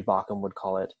think Bodhi Bakum would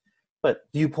call it. But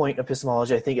viewpoint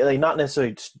epistemology, I think, like, not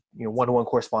necessarily just, one-to-one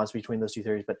correspondence between those two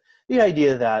theories, but the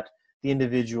idea that the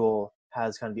individual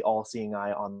has kind of the all-seeing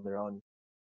eye on their own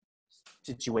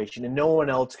situation, and no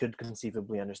one else could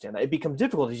conceivably understand that. It becomes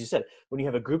difficult, as you said, when you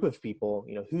have a group of people.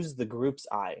 Who's the group's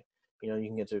eye? You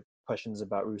can get to questions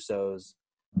about Rousseau's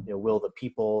will the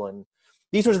people, and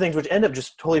these sorts of things, which end up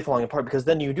just totally falling apart, because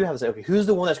then you do have to say, okay, who's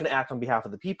the one that's going to act on behalf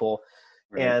of the people?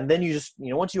 Right. And then you just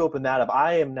once you open that up,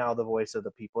 I am now the voice of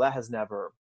the people. That has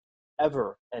never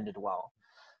ever ended well.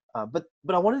 But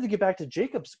I wanted to get back to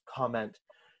Jacob's comment,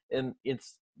 and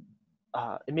it's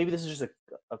and maybe this is just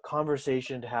a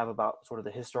conversation to have about sort of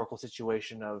the historical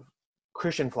situation of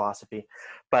Christian philosophy.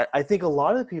 But I think a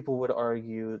lot of people would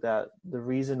argue that the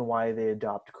reason why they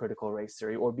adopt critical race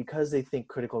theory, or because they think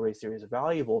critical race theory is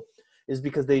valuable, is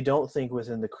because they don't think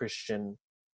within the Christian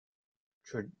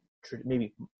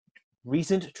maybe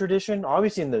recent tradition.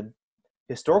 Obviously in the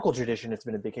historical tradition, it's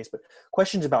been a big case, but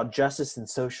questions about justice and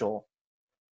social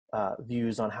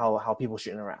views on how people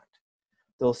should interact.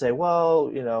 They'll say,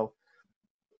 well,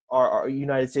 our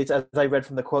United States, as I read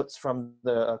from the quotes from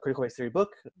the critical race theory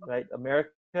book, right?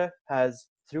 America has,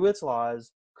 through its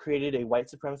laws, created a white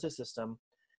supremacist system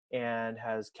and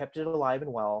has kept it alive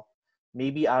and well,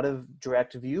 maybe out of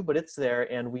direct view, but it's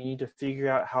there, and we need to figure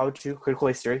out critical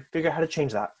race theory, figure out how to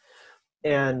change that.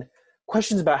 And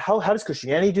questions about how does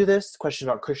Christianity do this, questions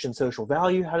about Christian social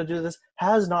value, how to do this,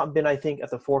 has not been, I think,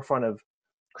 at the forefront of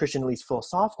Christian, at least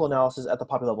philosophical analysis at the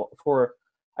popular level. For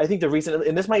I think the recent,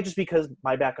 and this might just because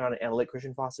my background in analytic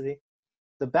Christian philosophy,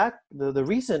 the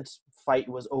recent fight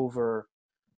was over,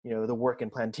 the work in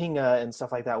Plantinga and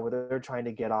stuff like that, where they're trying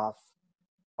to get off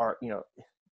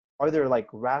are there like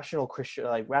rational Christian,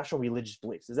 like rational religious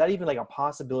beliefs? Is that even like a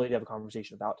possibility to have a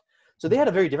conversation about? So they had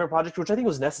a very different project, which I think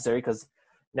was necessary, because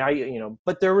now,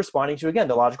 but they're responding to, again,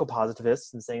 the logical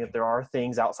positivists and saying that there are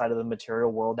things outside of the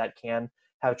material world that can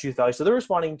have truth value. So they're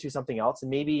responding to something else,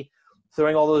 and maybe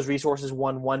throwing all those resources,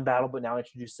 won one battle, but now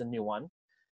introduce a new one.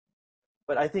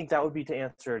 But I think that would be, to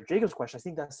answer Jacob's question, I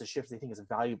think that's the shift they think is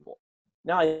valuable.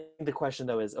 Now I think the question,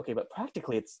 though, is, okay, but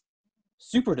practically it's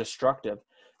super destructive.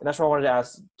 And that's why I wanted to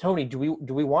ask Tony, do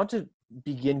we want to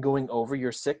begin going over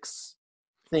your 6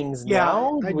 things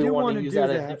now? Do we want to use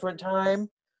that at a different time?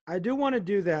 I do want to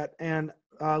do that. And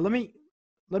let me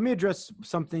address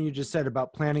something you just said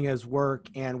about Plantinga's work,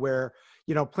 and where,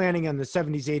 Plantinga in the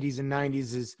 70s, 80s, and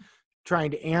 90s is trying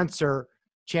to answer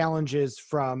challenges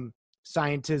from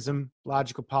scientism,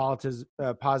 logical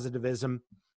positivism,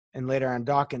 and later on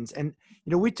Dawkins. And,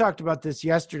 we talked about this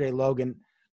yesterday, Logan,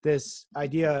 this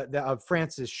idea of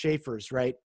Francis Schaeffer's,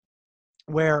 right?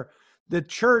 Where the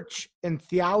church and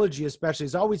theology especially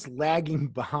is always lagging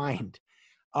behind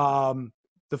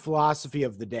the philosophy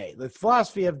of the day. The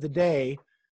philosophy of the day,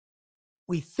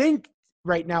 we think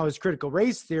right now, is critical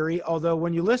race theory, although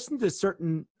when you listen to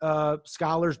certain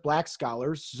scholars, black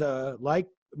scholars, like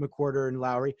McWhorter and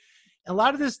Lowry, a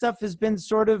lot of this stuff has been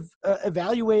sort of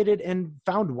evaluated and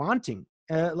found wanting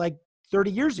like 30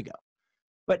 years ago.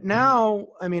 But now,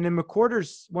 I mean, in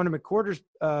one of McWhorter's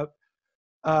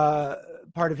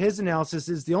part of his analysis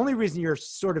is the only reason you're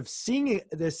sort of seeing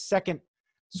this second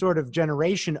sort of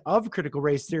generation of critical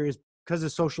race theory is because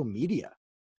of social media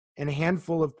and a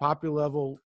handful of popular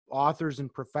level authors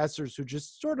and professors who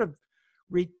just sort of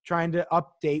trying to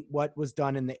update what was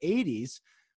done in the 80s.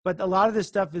 But a lot of this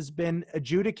stuff has been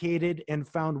adjudicated and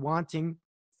found wanting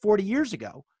 40 years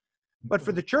ago. But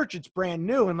for the church, it's brand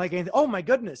new. And like, oh my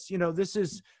goodness, this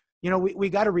is, we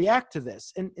got to react to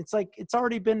this. And it's like, it's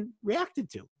already been reacted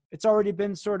to. It's already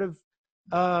been sort of,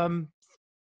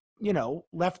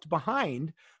 left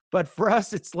behind. But for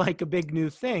us, it's like a big new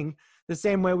thing. The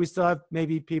same way we still have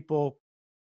maybe people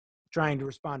trying to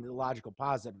respond to the logical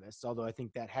positivists, although I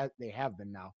think that they have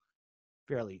been now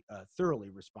fairly thoroughly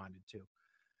responded to.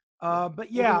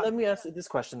 But yeah. Let me ask this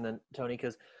question then, Tony,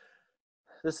 because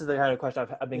this is the kind of question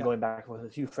I've been going back with a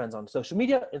few friends on social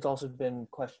media. It's also been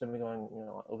questions I've been going,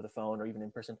 over the phone or even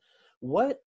in person.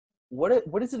 What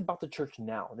is it about the church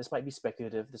now? This might be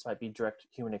speculative. This might be direct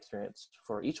human experience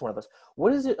for each one of us.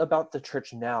 What is it about the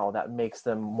church now that makes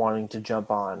them wanting to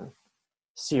jump on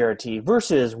CRT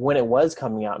versus when it was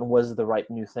coming out and was the right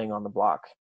new thing on the block?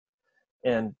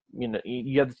 And,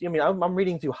 I'm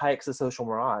reading through Hayek's The Social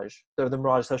Mirage, the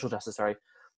Mirage of Social Justice, sorry.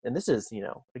 And this is,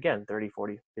 again, 30,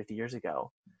 40, 50 years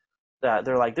ago, that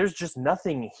they're like, there's just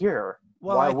nothing here.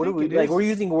 Well, why? What do we like? We're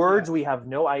using words. We have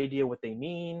no idea what they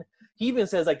mean. He even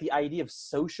says like the idea of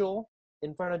social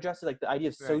in front of justice, like the idea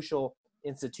of social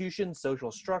institution,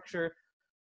 social structure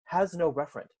has no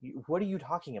referent. What are you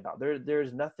talking about?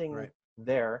 There's nothing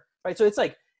there. Right. So it's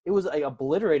like, it was like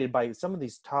obliterated by some of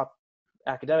these top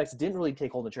academics. It didn't really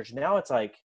take hold in the church. Now it's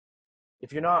like,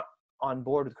 if you're not on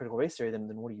board with critical race theory, then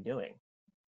what are you doing?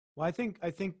 Well, I think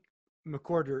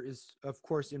McWhorter is, of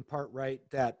course, in part right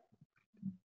that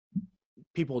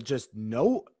people just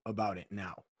know about it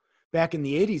now. Back in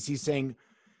the 80s, he's saying,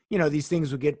 these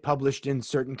things would get published in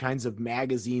certain kinds of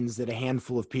magazines that a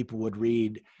handful of people would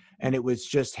read, and it was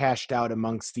just hashed out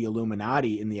amongst the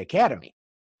Illuminati in the academy.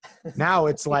 Now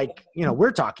it's like,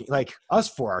 we're talking, like us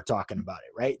four are talking about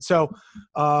it, right? So,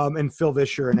 and Phil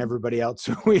Vischer and everybody else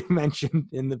who we mentioned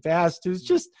in the past, who's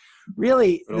just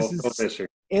really, Phil Vischer.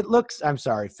 It looks, I'm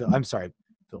sorry, Phil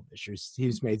Vischer.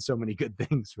 He's made so many good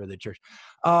things for the church.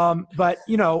 But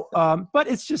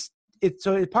it's just,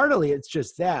 partly it's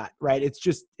just that, right? It's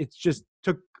just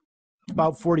took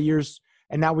about 40 years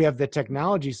and now we have the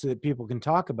technology so that people can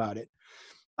talk about it.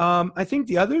 I think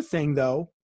the other thing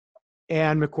though,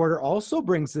 and McWhorter also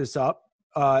brings this up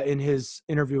in his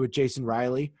interview with Jason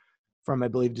Riley from, I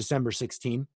believe, December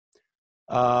 16.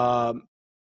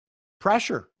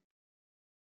 Pressure,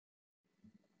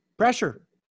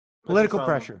 political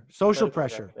pressure, social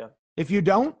pressure. Yeah. If you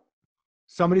don't,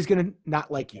 somebody's going to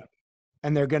not like you,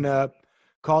 and they're going to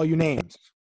call you names.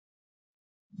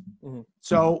 Mm-hmm.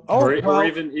 So, or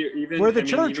even we're the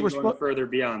church. We're going further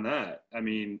beyond that. I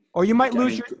mean, or you might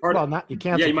lose you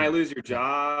can't. Yeah, you might lose your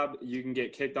job. You can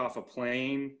get kicked off a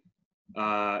plane.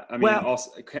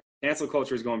 Also, cancel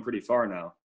culture is going pretty far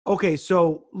now. Okay,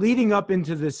 so leading up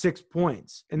into the 6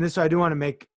 points, and this I do want to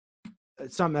make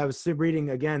something. I was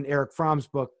reading again Erich Fromm's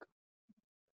book,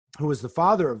 who was the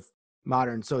father of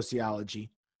modern sociology.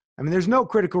 I mean, there's no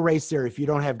critical race theory if you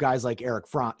don't have guys like Erich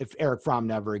Fromm. If Erich Fromm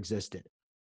never existed,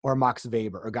 or Max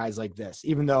Weber, or guys like this,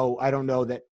 even though I don't know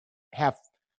that half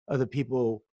of the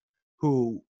people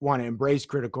who want to embrace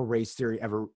critical race theory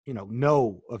ever,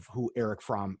 know of who Erich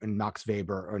Fromm and Max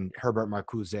Weber and Herbert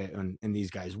Marcuse and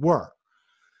these guys were.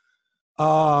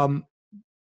 But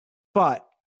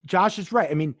Josh is right.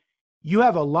 I mean, you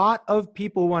have a lot of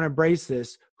people who want to embrace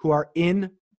this who are in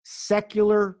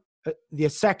the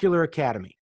secular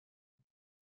academy.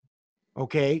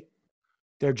 Okay.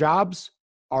 Their jobs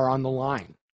are on the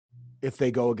line if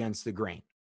they go against the grain.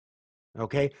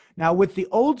 Okay. Now with the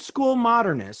old school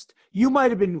modernist, you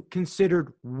might have been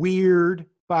considered weird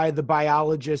by the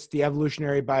biologist, the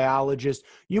evolutionary biologist.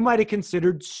 You might have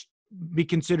be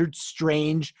considered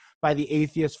strange by the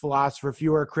atheist philosopher if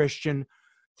you were a Christian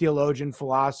theologian,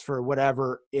 philosopher,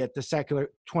 whatever, at the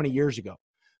secular 20 years ago.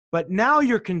 But now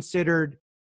you're considered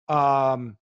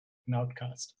an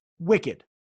outcast, wicked.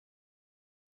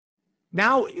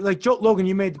 Now, like Joe Logan,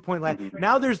 you made the point.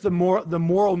 Now there's the moral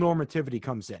normativity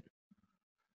comes in,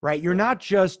 right? You're not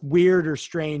just weird or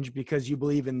strange because you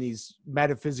believe in these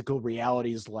metaphysical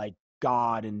realities like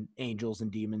God and angels and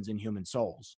demons and human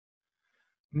souls.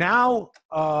 Now,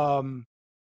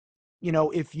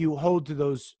 if you hold to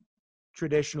that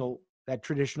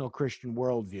traditional Christian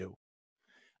worldview,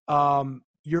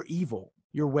 you're evil,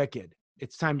 you're wicked.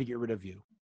 It's time to get rid of you.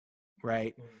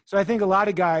 right? So I think a lot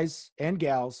of guys and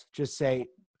gals just say,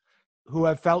 who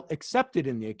have felt accepted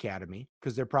in the academy,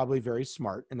 because they're probably very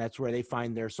smart and that's where they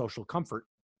find their social comfort,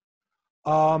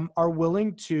 are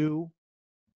willing to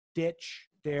ditch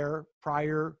their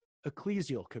prior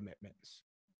ecclesial commitments,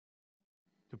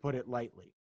 to put it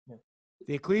lightly. Yeah.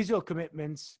 The ecclesial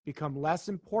commitments become less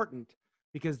important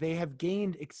because they have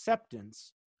gained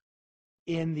acceptance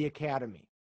in the academy.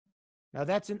 Now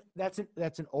that's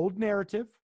an old narrative.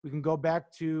 We can go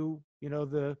back to,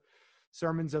 the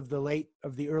sermons of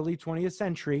the early 20th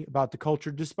century about the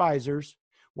culture despisers,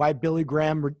 why Billy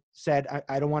Graham said,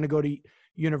 I don't want to go to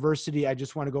university, I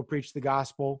just want to go preach the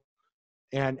gospel,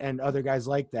 and other guys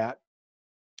like that,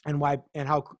 and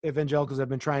how evangelicals have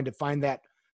been trying to find that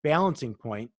balancing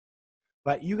point.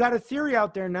 But you got a theory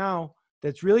out there now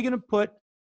that's really going to put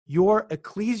your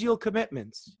ecclesial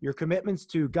commitments, your commitments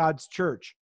to God's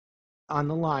church, on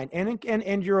the line,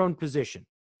 and your own position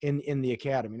in the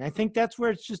academy. And I think that's where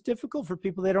it's just difficult for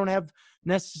people. They don't have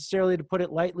necessarily, to put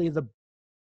it lightly, the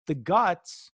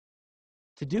guts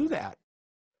to do that.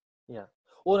 Yeah.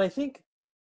 Well, and I think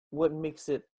what makes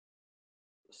it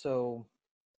so,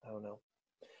 I don't know,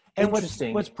 and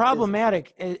interesting. What's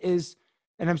problematic is,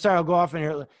 and I'm sorry, I'll go off in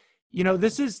here.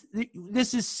 This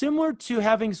is similar to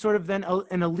having sort of then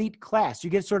an elite class. You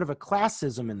get sort of a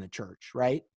classism in the church,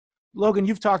 right? Logan,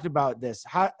 you've talked about this.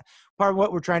 Part of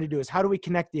what we're trying to do is, how do we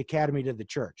connect the academy to the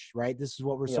church, right? This is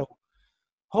what we're so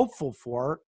hopeful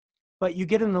for. But you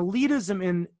get an elitism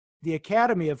in the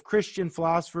academy of Christian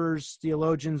philosophers,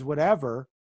 theologians, whatever,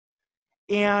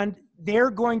 and they're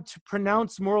going to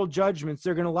pronounce moral judgments.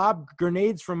 They're going to lob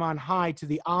grenades from on high to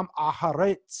the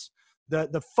Aharitz,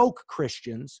 the folk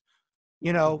Christians,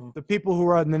 the people who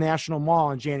were in the National Mall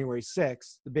on January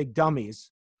 6th, the big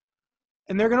dummies.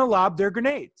 And they're going to lob their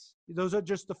grenades. Those are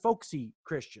just the folksy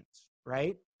Christians,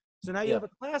 right? So now you have a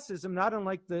classism, not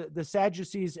unlike the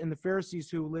Sadducees and the Pharisees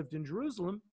who lived in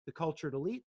Jerusalem, the cultured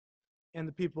elite, and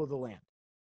the people of the land,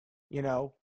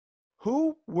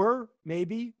 who were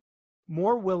maybe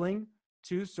more willing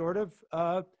to sort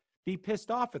of be pissed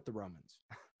off at the Romans,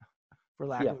 for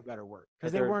lack of a better word,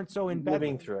 because they weren't so embedded.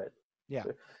 Living through it. Yeah.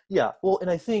 Yeah. Well, and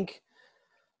I think,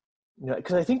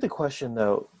 because I think the question,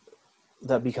 though,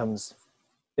 that becomes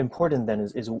important then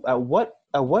is at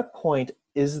what point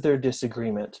is there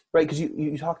disagreement, right? Because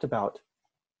you talked about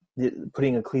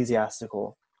putting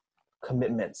ecclesial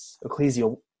commitments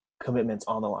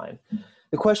on the line.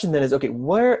 The question then is, okay,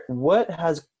 what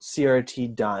has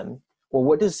CRT done, or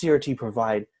what does CRT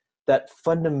provide that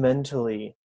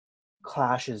fundamentally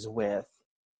clashes with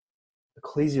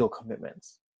ecclesial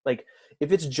commitments? Like,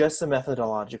 if it's just a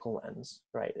methodological lens,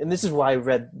 right? And this is why I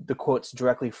read the quotes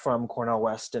directly from Cornel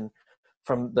West and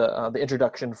from the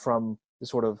introduction from the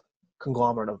sort of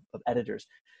conglomerate of editors,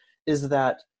 is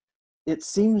that it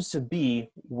seems to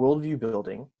be worldview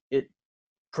building. It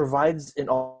provides an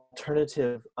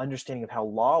alternative understanding of how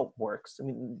law works. I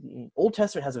mean, the Old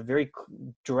Testament has a very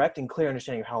direct and clear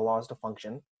understanding of how law is to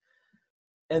function.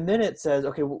 And then it says,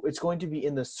 okay, well, it's going to be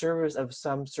in the service of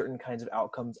some certain kinds of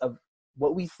outcomes of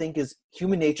what we think is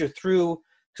human nature through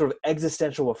sort of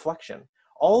existential reflection.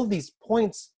 All of these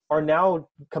points are now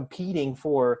competing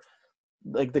for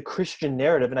like the Christian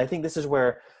narrative. And I think this is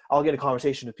where I'll get a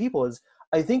conversation with people is,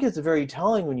 I think it's very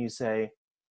telling when you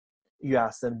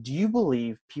ask them, do you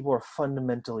believe people are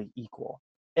fundamentally equal?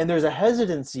 And there's a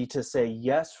hesitancy to say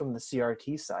yes from the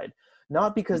CRT side,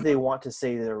 not because they want to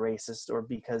say they're racist or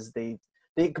because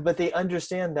but they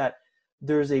understand that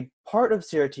there's a part of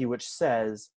CRT which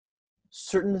says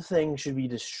certain things should be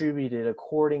distributed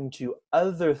according to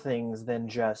other things than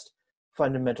just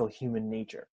fundamental human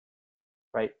nature,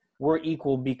 right? We're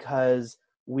equal because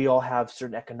we all have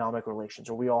certain economic relations,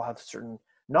 or we all have certain,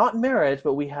 not merit,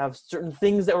 but we have certain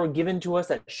things that were given to us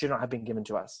that should not have been given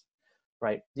to us,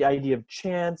 right? The idea of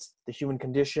chance, the human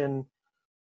condition,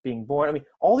 being born. I mean,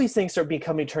 all these things start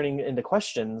turning into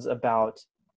questions about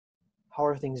how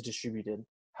are things distributed?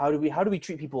 How do we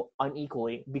treat people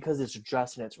unequally because it's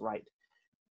just and it's right?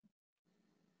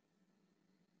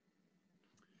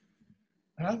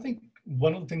 And I think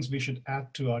one of the things we should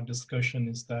add to our discussion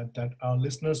is that our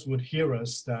listeners would hear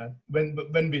us, that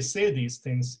when we say these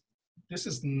things, this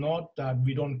is not that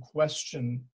we don't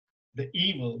question the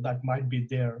evil that might be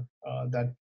there,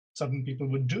 that certain people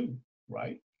would do,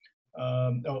 right?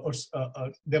 Or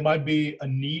there might be a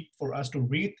need for us to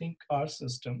rethink our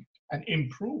system and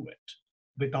improve it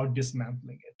without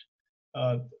dismantling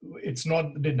it. It's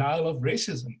not denial of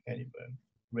racism anywhere.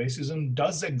 Racism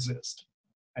does exist,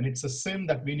 and it's a sin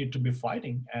that we need to be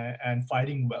fighting, and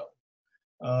fighting well.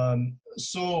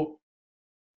 So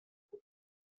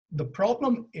the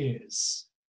problem is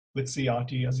with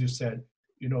CRT, as you said,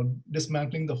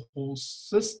 dismantling the whole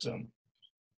system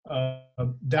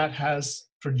that has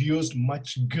produced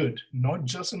much good, not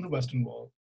just in the Western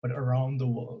world, but around the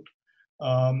world,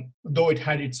 though it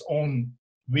had its own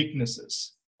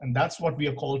weaknesses. And that's what we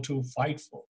are called to fight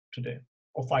for today,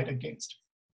 or fight against.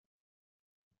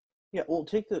 Yeah, well,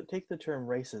 take the term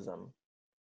racism,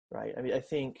 right? I mean, I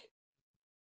think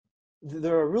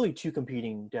there are really two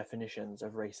competing definitions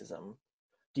of racism.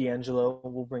 D'Angelo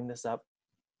will bring this up.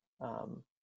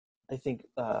 I think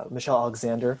Michelle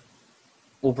Alexander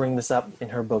will bring this up in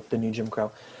her book, The New Jim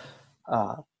Crow.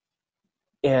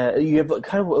 And you have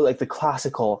kind of like the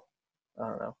classical,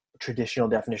 traditional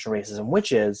definition of racism,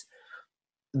 which is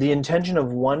the intention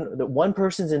of one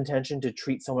person's intention to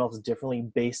treat someone else differently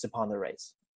based upon their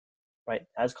race, right?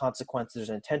 As consequences, there's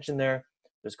an intention there,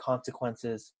 there's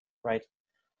consequences, right?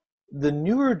 The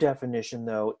newer definition,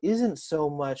 though, isn't so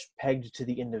much pegged to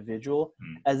the individual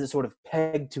as it's sort of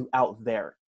pegged to out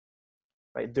there,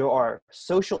 right? There are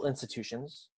social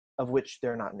institutions, of which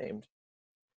they're not named.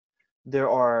 There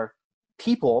are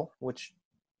people, which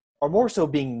are more so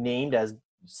being named as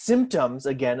symptoms,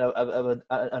 again, of an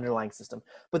underlying system.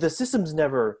 But the system's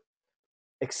never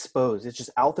exposed. It's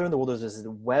just out there in the world. There's this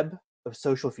web of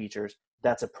social features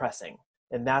that's oppressing.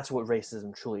 And that's what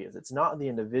racism truly is. It's not the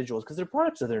individuals, because they're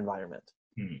products of their environment,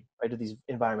 right? Of these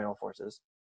environmental forces.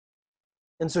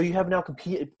 And so you have now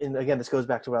and again, this goes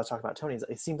back to what I was talking about, Tony.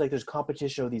 It seems like there's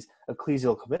competition of these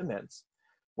ecclesial commitments.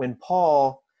 When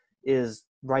Paul is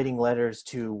writing letters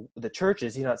to the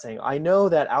churches, he's not saying, I know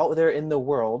that out there in the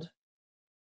world,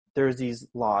 there's these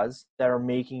laws that are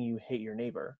making you hate your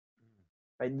neighbor,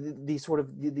 right? These sort of,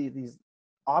 these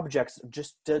objects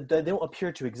just, they don't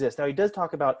appear to exist. Now he does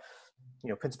talk about,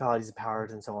 principalities and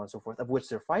powers and so on and so forth, of which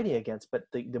they're fighting against, but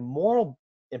the moral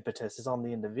impetus is on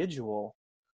the individual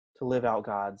to live out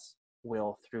God's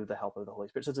will through the help of the Holy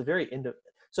Spirit. So it's a very,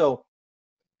 what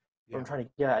I'm trying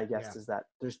to get at, I guess, is that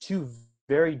there's two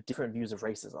very different views of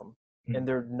racism, and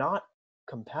they're not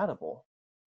compatible.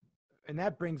 And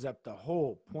that brings up the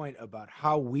whole point about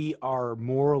how we are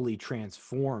morally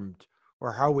transformed,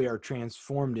 or how we are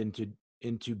transformed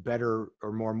into better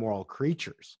or more moral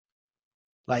creatures.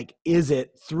 Like, is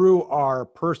it through our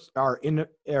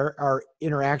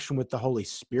interaction with the Holy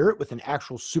Spirit, with an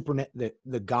actual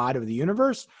the God of the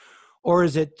universe, or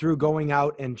is it through going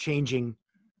out and changing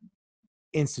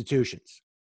institutions?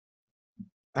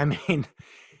 I mean,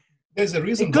 there's a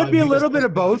reason. It could be a little bit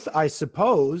of both, I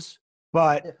suppose.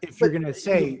 But if you're going to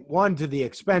say one to the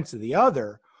expense of the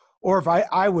other, or if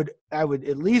I would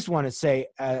at least want to say,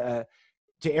 to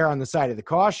err on the side of the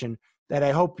caution, that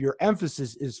I hope your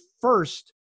emphasis is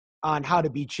first on how to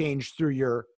be changed through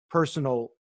your personal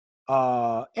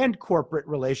and corporate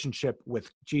relationship with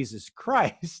Jesus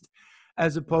Christ,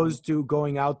 as opposed to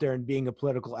going out there and being a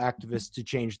political activist to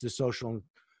change the social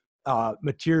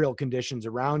material conditions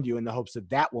around you in the hopes that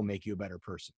that will make you a better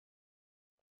person.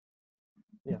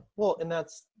 Yeah. Well, and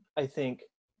that's, I think,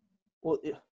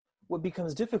 what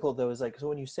becomes difficult though is like, so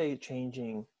when you say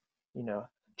changing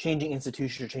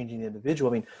institution or changing the individual,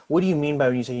 I mean, what do you mean by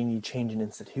when you say you need to change an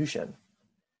institution?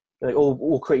 You're like, oh,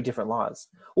 we'll create different laws.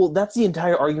 Well, that's the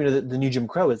entire argument of the new Jim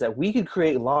Crow, is that we could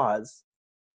create laws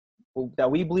that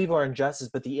we believe are injustice,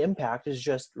 but the impact is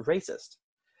just racist.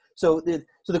 So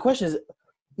the question is,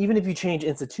 even if you change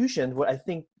institutions, what I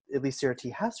think at least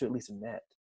CRT has to at least admit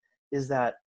is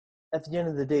that at the end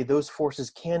of the day, those forces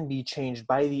can be changed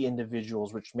by the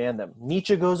individuals which man them.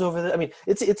 Nietzsche goes over that. I mean,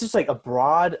 it's just like a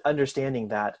broad understanding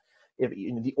that if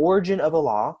the origin of a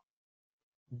law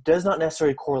does not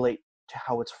necessarily correlate to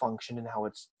how it's functioned and how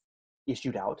it's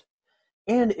issued out,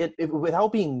 and it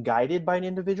without being guided by an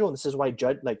individual. And this is why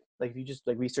if you just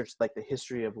research the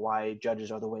history of why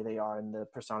judges are the way they are and the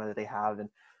persona that they have, and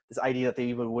this idea that they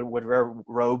even would wear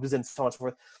robes and so on and so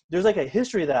forth. There's a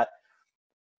history that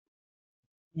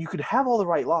you could have all the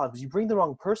right laws, but you bring the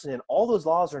wrong person in, all those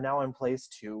laws are now in place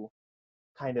to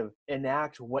kind of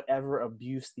enact whatever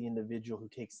abuse the individual who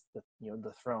takes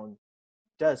the throne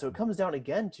does. So it comes down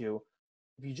again to,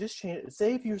 if you just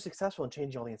if you're successful in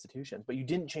changing all the institutions, but you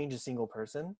didn't change a single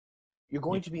person, you're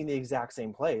going to be in the exact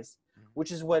same place,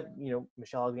 which is what,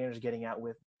 Michelle Alexander is getting at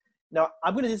with. Now,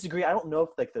 I'm going to disagree. I don't know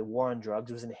if the war on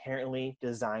drugs was inherently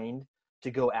designed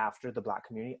to go after the Black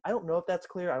community. I don't know if that's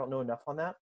clear. I don't know enough on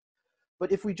that.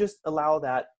 But if we just allow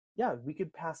that, we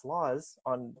could pass laws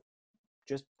on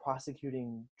just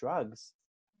prosecuting drugs,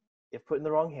 if put in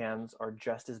the wrong hands, are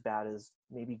just as bad as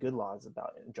maybe good laws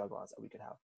about drug laws that we could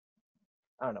have.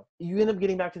 I don't know. You end up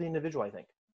getting back to the individual, I think,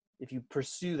 if you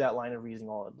pursue that line of reasoning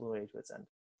all the way to its end.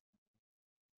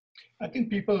 I think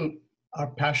people are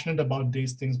passionate about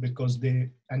these things because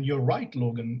and you're right,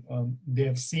 Logan, they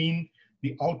have seen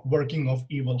the outworking of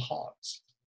evil hearts,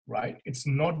 right? It's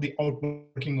not the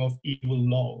outworking of evil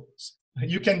laws.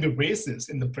 You can be racist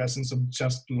in the presence of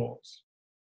just laws.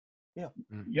 Yeah.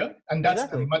 Yeah, and that's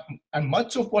Exactly. and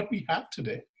much of what we have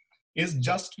today is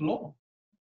just law.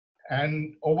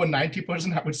 And over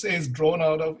 90%, I would say, is drawn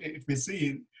out of, if we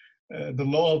see the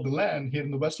law of the land here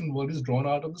in the Western world, is drawn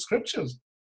out of the scriptures.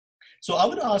 So I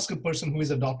would ask a person who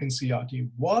is adopting CRT,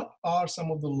 what are some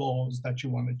of the laws that you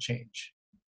want to change,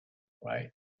 right?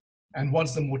 And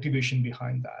what's the motivation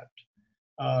behind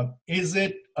that? Is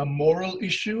it a moral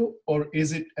issue, or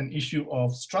is it an issue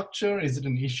of structure? Is it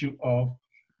an issue of,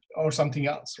 or something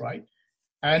else, right?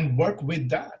 And work with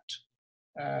that.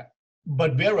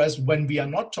 But whereas when we are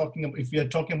not talking about, if we are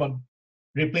talking about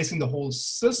replacing the whole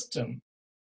system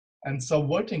and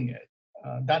subverting it,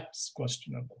 that's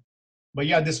questionable. But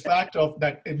yeah, this fact of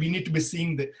that we need to be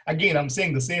seeing again, I'm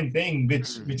saying the same thing,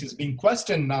 which is being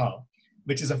questioned now,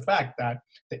 which is a fact that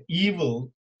the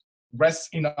evil rests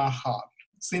in our heart.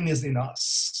 Sin is in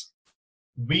us.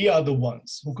 We are the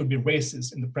ones who could be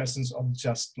racist in the presence of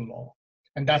just law.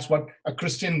 And that's what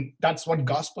that's what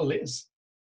gospel is.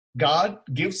 God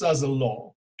gives us a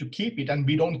law to keep it, and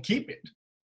we don't keep it.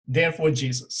 Therefore,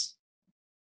 Jesus.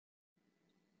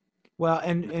 Well,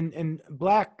 and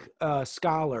Black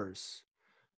scholars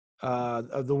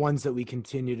are the ones that we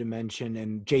continue to mention,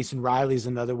 and Jason Riley's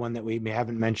another one that we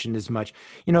haven't mentioned as much.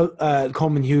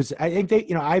 Coleman Hughes. I think they,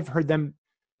 I've heard them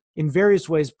in various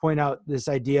ways point out this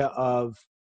idea of,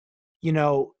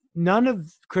 none of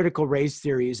critical race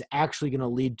theory is actually going to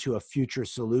lead to a future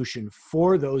solution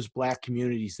for those Black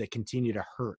communities that continue to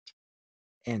hurt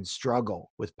and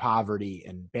struggle with poverty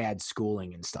and bad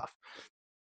schooling and stuff.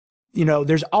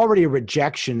 There's already a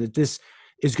rejection that this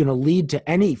is going to lead to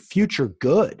any future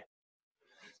good.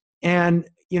 And,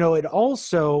 it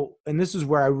also, and this is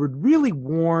where I would really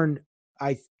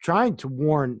trying to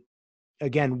warn,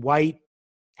 again, white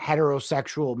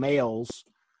heterosexual males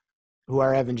who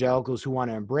are evangelicals who want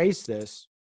to embrace this.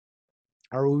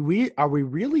 Are we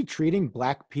really treating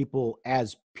Black people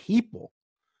as people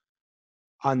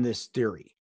on this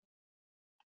theory?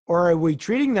 Or are we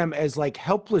treating them as like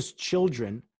helpless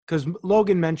children? Because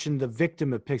Logan mentioned the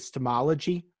victim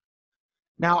epistemology.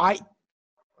 Now, I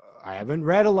haven't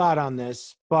read a lot on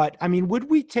this, but I mean, would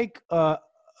we take a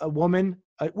woman,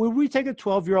 would we take a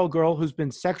 12-year-old girl who's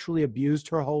been sexually abused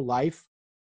her whole life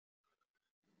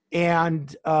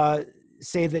and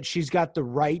say that she's got the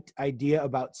right idea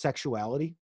about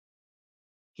sexuality?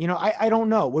 I don't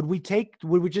know. Would we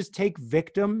just take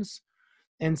victims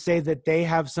and say that they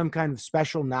have some kind of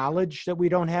special knowledge that we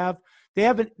don't have? They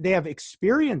have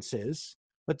experiences,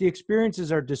 but the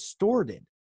experiences are distorted.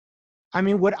 I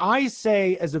mean, would I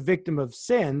say as a victim of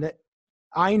sin that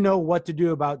I know what to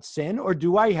do about sin, or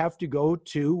do I have to go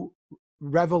to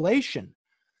Revelation?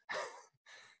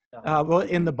 Well,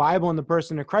 in the Bible and the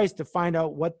person of Christ to find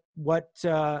out what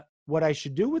I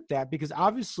should do with that, because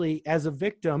obviously as a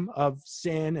victim of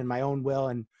sin and my own will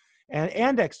and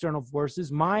external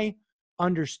forces, my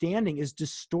understanding is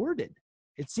distorted.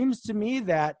 It seems to me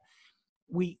that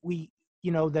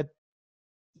that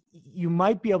you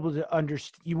might be able to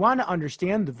understand, you want to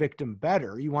understand the victim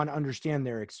better, you want to understand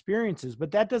their experiences,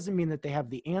 but that doesn't mean that they have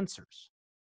the answers.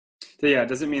 Yeah, it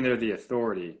doesn't mean they're the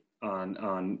authority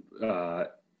on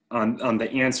the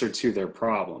answer to their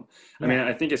problem. Yeah. I mean,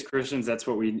 I think as Christians, that's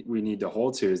what we need to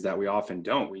hold to, is that we often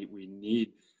don't. We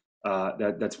need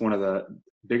that's one of the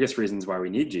biggest reasons why we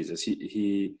need Jesus.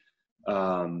 He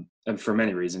and for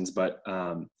many reasons, but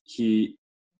he's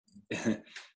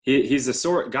the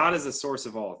source. God is the source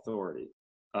of all authority.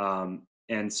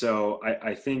 And so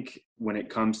I think when it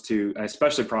comes to,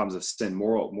 especially problems of sin,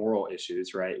 moral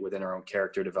issues, right, within our own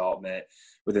character development,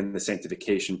 within the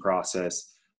sanctification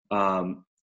process,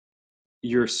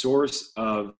 your source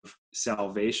of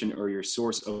salvation or your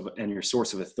source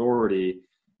of authority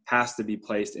has to be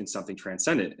placed in something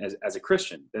transcendent as a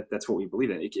Christian. That's what we believe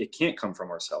in. It can't come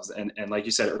from ourselves. And like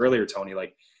you said earlier, Tony,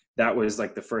 like that was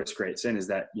like the first great sin, is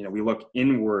that, we look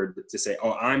inward to say,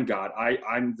 oh, I'm God.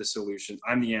 I'm the solution.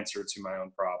 I'm the answer to my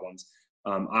own problems.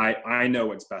 I know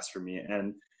what's best for me.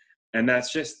 And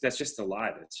that's just a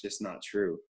lie. That's just not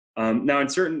true. Now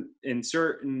in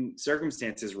certain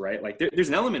circumstances, right, like there's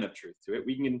an element of truth to it.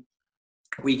 We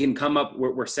can come up,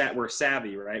 we're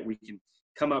savvy, right? We can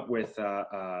come up with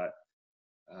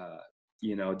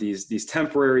these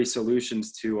temporary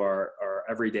solutions to our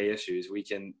everyday issues.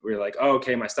 We're like, oh,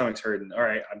 okay, my stomach's hurting. All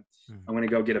right, I'm going to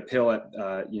go get a pill at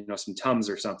some Tums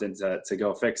or something to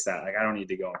go fix that. Like, I don't need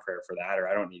to go in prayer for that, or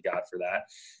I don't need God for that.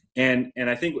 And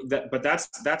I think but that's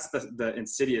the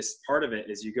insidious part of it,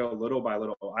 is you go little by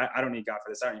little. I don't need God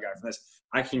for this. I don't need God for this.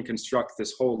 I can construct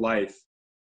this whole life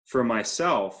for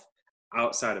myself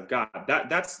outside of God.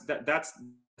 That's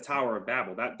the Tower of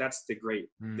Babel. That's the great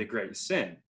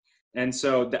sin. And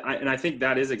so, I think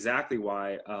that is exactly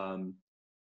why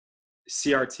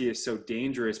CRT is so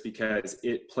dangerous, because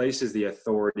it places the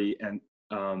authority and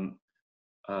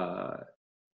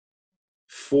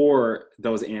for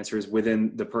those answers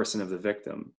within the person of the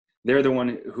victim. They're the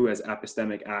one who has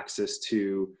epistemic access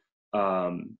to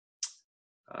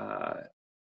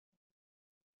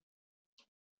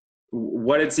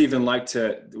what it's even like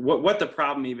to what the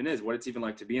problem even is, what it's even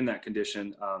like to be in that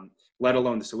condition, let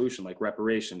alone the solution, like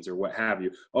reparations or what have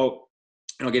you. Oh,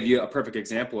 and I'll give you a perfect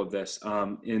example of this.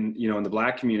 In the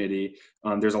Black community,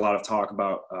 there's a lot of talk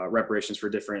about reparations for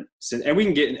different sins, and we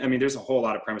can get. I mean, there's a whole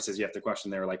lot of premises you have to question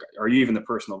there, like, are you even the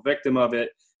personal victim of it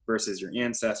versus your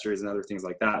ancestors and other things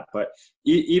like that? But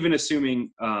even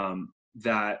assuming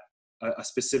that a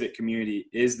specific community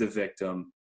is the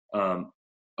victim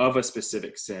of a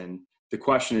specific sin, the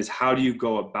question is, how do you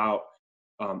go about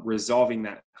resolving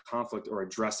that conflict or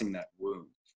addressing that wound?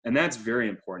 And that's very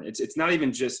important. It's not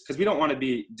even just because we don't want to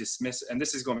be dismissive. And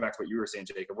this is going back to what you were saying,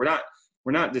 Jacob.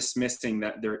 We're not dismissing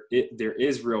that there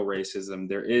is real racism.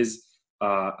 There is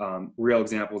real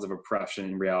examples of oppression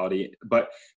in reality. But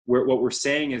what we're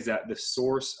saying is that the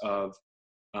source of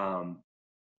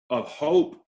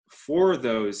hope for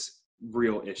those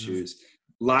real issues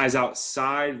lies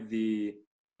outside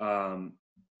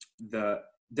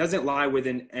doesn't lie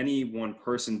within any one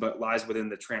person, but lies within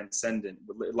the transcendent.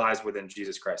 It lies within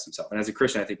Jesus Christ himself. And as a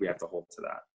Christian, I think we have to hold to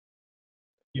that.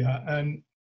 Yeah, and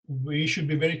we should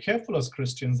be very careful as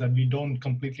Christians that we don't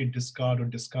completely discard or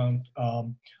discount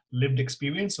lived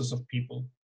experiences of people.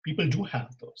 People do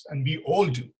have those, and we all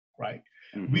do, right?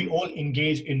 Mm-hmm. We all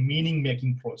engage in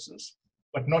meaning-making process,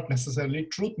 but not necessarily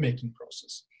truth-making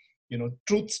process.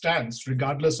 Truth stands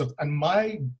regardless of, and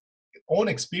my own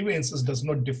experiences does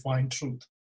not define truth.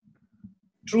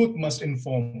 Truth must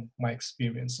inform my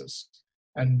experiences.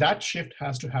 And that shift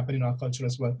has to happen in our culture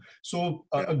as well. So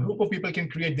a group of people can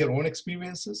create their own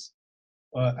experiences,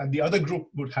 and the other group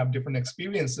would have different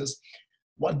experiences.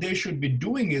 What they should be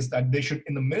doing is that they should,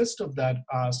 in the midst of that,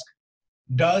 ask,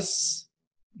 does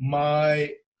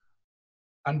my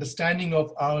understanding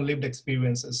of our lived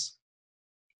experiences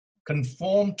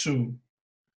conform to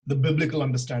the biblical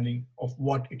understanding of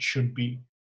what it should be?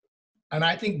 And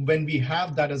I think when we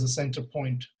have that as a center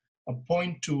point, a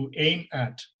point to aim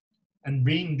at and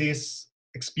bring these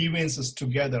experiences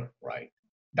together, right?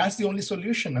 That's the only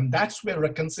solution. And that's where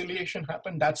reconciliation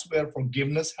happens. That's where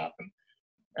forgiveness happens.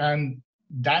 And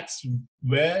that's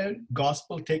where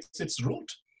gospel takes its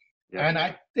root. Yeah. And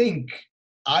I think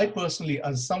I personally,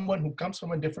 as someone who comes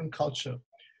from a different culture,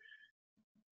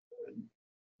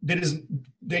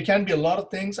 there can be a lot of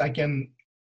things I can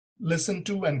listen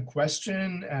to and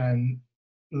question, and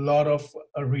a lot of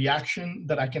a reaction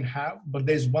that I can have. But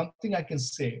there's one thing I can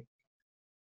say.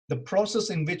 The process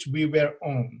in which we were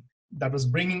on, that was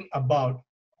bringing about,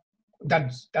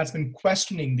 that's been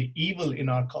questioning the evil in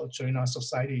our culture, in our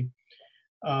society.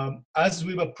 As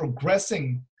we were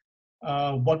progressing,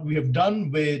 what we have done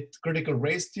with critical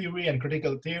race theory and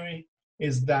critical theory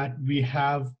is that we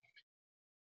have,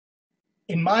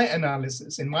 in my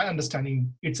analysis, in my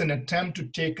understanding, it's an attempt to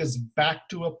take us back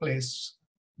to a place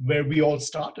where we all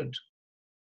started,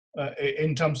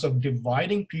 in terms of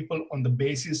dividing people on the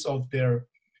basis of the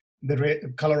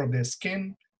color of their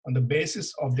skin, on the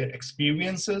basis of their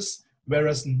experiences,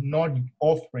 whereas not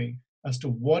offering as to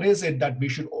what is it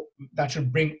that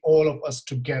should bring all of us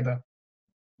together,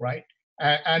 right?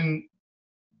 And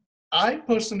I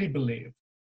personally believe,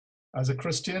 as a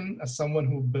Christian, as someone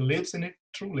who believes in it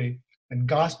truly, and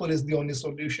gospel is the only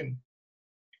solution,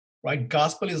 right?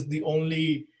 Gospel is the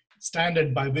only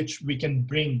standard by which we can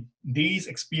bring these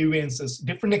experiences,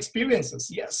 different experiences,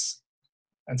 yes,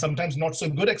 and sometimes not so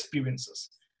good experiences,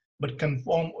 but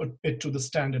conform it to the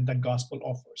standard that gospel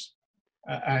offers.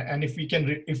 And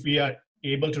if we are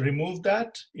able to remove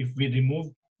that, if we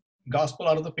remove gospel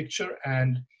out of the picture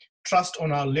and trust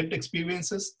on our lived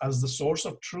experiences as the source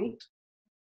of truth,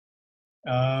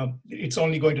 it's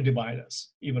only going to divide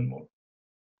us even more.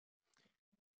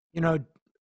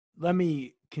 Let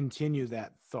me continue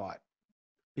that thought,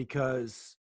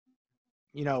 because,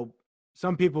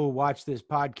 some people who watch this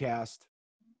podcast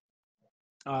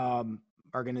are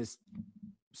going to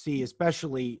see,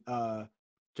 especially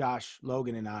Josh,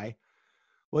 Logan, and I,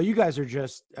 well, you guys are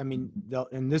just, I mean,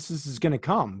 and this is going to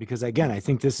come because, again, I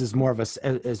think this is more of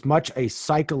as much a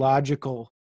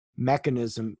psychological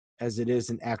mechanism as it is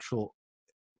an actual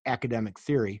academic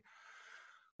theory.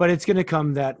 But it's going to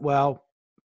come that, well,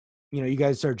 you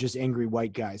guys are just angry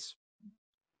white guys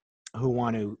who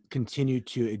want to continue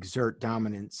to exert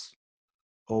dominance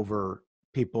over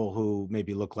people who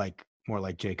maybe look more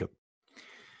like Jacob.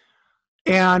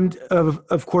 And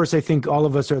of course, I think all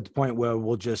of us are at the point where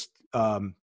we'll just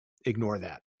ignore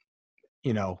that,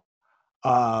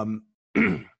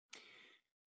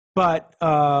 But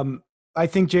I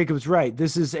think Jacob's right.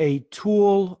 This is a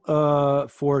tool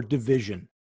for division.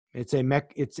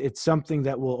 It's something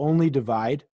that will only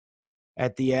divide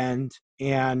at the end.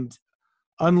 And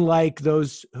unlike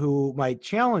those who might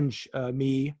challenge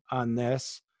me on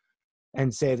this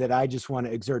and say that I just want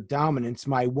to exert dominance,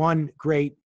 my one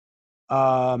great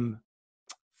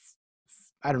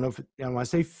I don't know if I want to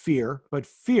say fear, but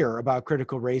fear about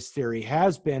critical race theory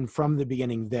has been from the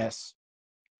beginning that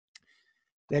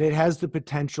it has the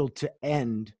potential to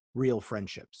end real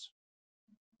friendships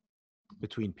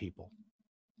between people,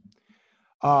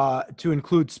 to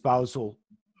include spousal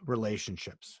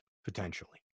relationships,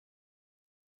 potentially.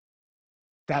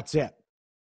 That's it.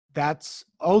 That's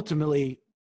ultimately,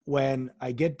 when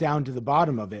I get down to the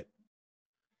bottom of it,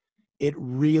 it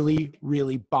really,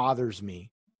 really bothers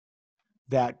me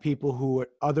that people who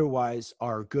otherwise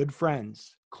are good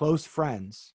friends, close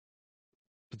friends,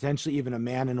 potentially even a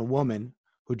man and a woman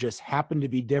who just happen to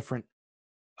be different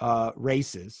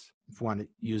races, if you want to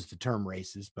use the term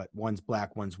races, but one's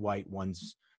black, one's white,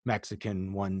 one's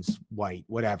Mexican, one's white,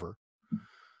 whatever,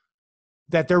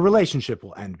 that their relationship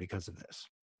will end because of this.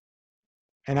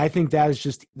 And I think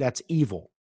that's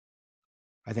evil.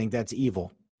 I think that's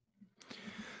evil.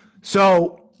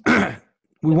 So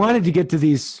we wanted to get to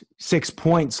these 6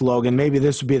 points, Logan. Maybe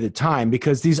this would be the time,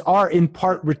 because these are in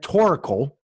part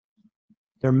rhetorical.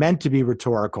 They're meant to be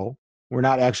rhetorical. We're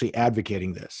not actually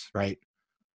advocating this, right?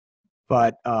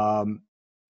 But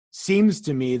seems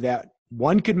to me that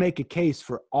one could make a case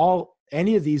for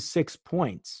any of these 6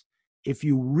 points if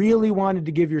you really wanted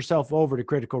to give yourself over to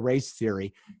critical race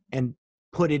theory and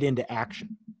put it into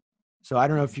action. So I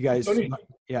don't know if you guys,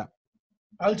 yeah.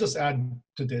 I'll just add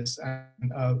to this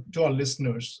and to our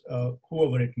listeners,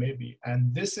 whoever it may be.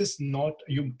 And this is not,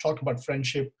 you talked about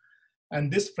friendship,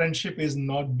 and this friendship is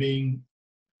not being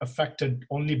affected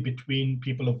only between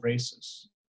people of races.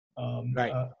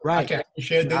 Right. I can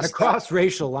share Not this. across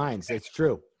racial lines. It's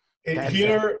true.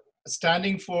 Here,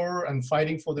 standing for and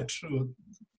fighting for the truth,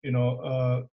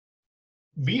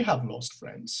 we have lost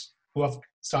friends who have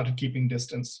started keeping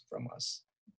distance from us,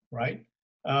 right?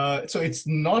 So it's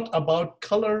not about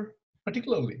color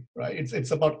particularly, right?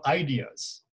 It's about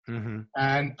ideas. Mm-hmm.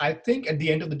 And I think at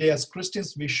the end of the day, as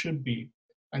Christians, we should be,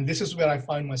 and this is where I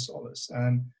find my solace,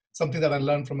 and something that I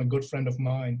learned from a good friend of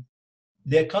mine.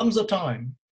 There comes a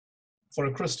time for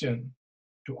a Christian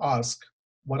to ask,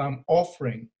 what I'm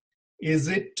offering, is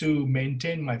it to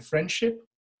maintain my friendship,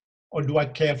 or do I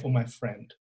care for my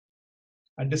friend?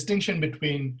 A distinction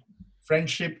between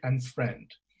friendship and friend.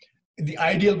 The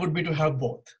ideal would be to have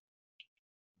both.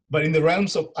 But in the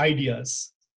realms of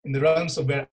ideas, in the realms of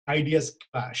where ideas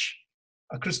clash,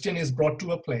 a Christian is brought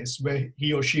to a place where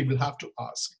he or she will have to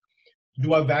ask,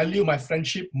 do I value my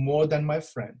friendship more than my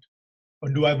friend? Or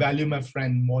do I value my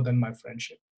friend more than my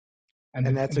friendship?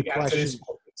 And that's a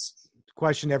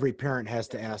question every parent has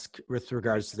to ask with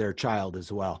regards to their child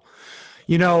as well.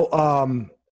 Well,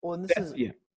 and this is,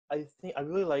 yeah. I think I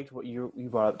really liked what you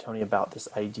brought up, Tony, about this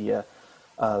idea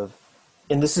of,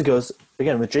 and this goes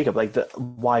again with Jacob, like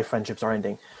why friendships are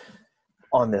ending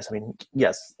on this. I mean,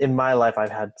 yes, in my life,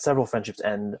 I've had several friendships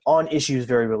end on issues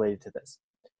very related to this.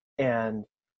 And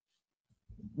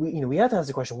we have to ask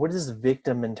the question, what is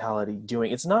victim mentality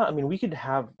doing? It's not, I mean, we could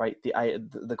have, right,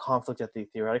 the conflict at the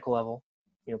theoretical level.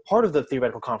 Part of the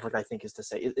theoretical conflict, I think, is to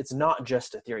say it's not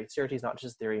just a theory. CRT is not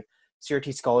just theory.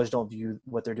 CRT scholars don't view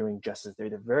what they're doing just as theory.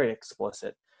 They're very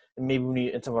explicit. And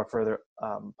maybe in some of our further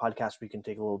podcasts, we can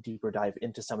take a little deeper dive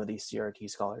into some of these CRT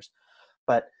scholars.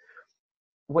 But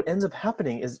what ends up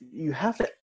happening is you have to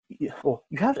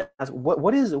ask,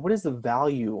 what is the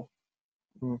value?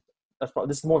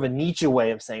 This is more of a Nietzsche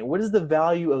way of saying, what is the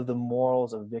value of the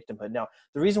morals of victimhood? Now,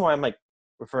 the reason why I'm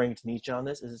referring to Nietzsche on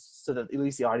this is so that at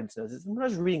least the audience knows this. I'm not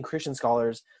just reading Christian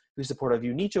scholars who support a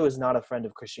view. Nietzsche is not a friend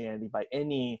of Christianity by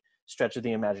any stretch of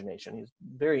the imagination. He's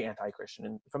very anti-Christian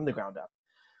and from the ground up.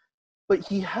 But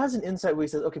he has an insight where he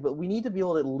says, okay, but we need to be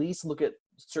able to at least look at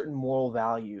certain moral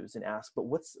values and ask, but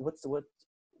what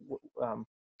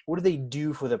do they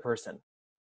do for the person?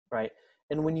 right?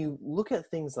 And when you look at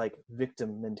things like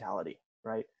victim mentality,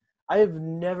 right? I have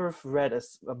never read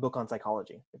a book on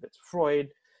psychology. If it's Freud,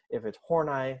 if it's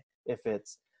Horney, if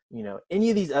it's, any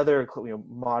of these other,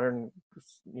 modern,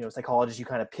 psychologists you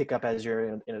kind of pick up as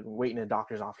you're waiting in a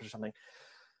doctor's office or something,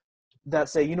 that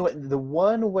say, you know what, the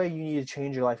one way you need to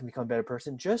change your life and become a better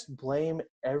person, just blame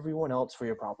everyone else for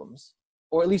your problems.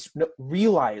 Or at least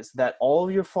realize that all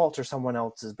of your faults are someone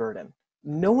else's burden.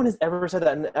 No one has ever said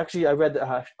that. And actually, I read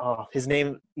his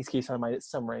name, escapes my mind, it's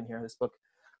somewhere in here in this book.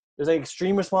 There's like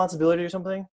Extreme Responsibility or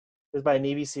something. It was by a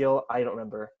Navy SEAL. I don't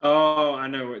remember. Oh, I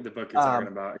know what the book you're talking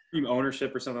about. Extreme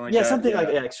Ownership or something like that. Yeah, something like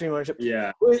Extreme Ownership.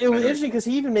 Yeah. It was interesting because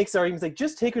he even makes the arguments like,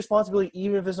 just take responsibility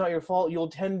even if it's not your fault. You'll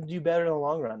tend to do better in the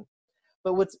long run.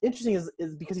 But what's interesting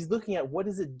is because he's looking at what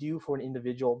does it do for an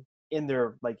individual in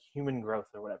their like human growth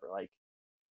or whatever, like,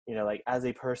 like as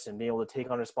a person, being able to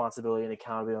take on responsibility and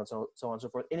accountability and so on and so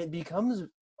forth. And it becomes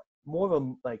more of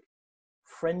a like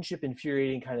friendship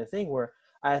infuriating kind of thing where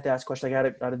I have to ask questions.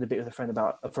 Like I had a debate with a friend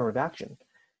about affirmative action.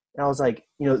 And I was like,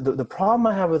 the problem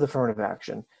I have with affirmative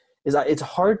action is that it's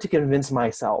hard to convince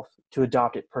myself to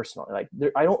adopt it personally. Like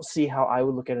I don't see how I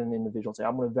would look at an individual and say,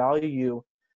 I'm going to value you,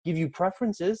 give you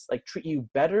preferences, like treat you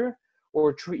better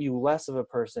or treat you less of a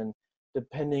person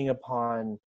depending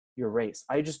upon your race.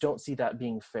 I just don't see that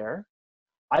being fair.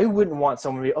 I wouldn't want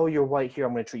someone to be, oh, you're white here,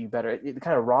 I'm going to treat you better. It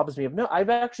kind of robs me of, no, I've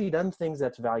actually done things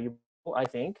that's valuable, I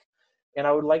think, and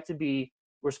I would like to be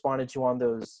responded to on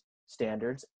those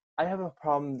standards. I have a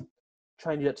problem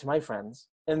trying to do that to my friends,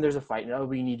 and there's a fight, and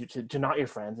we need you to not your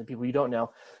friends and people you don't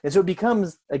know. And so it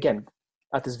becomes, again,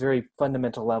 at this very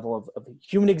fundamental level of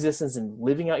human existence and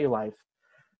living out your life,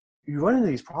 you run into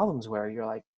these problems where you're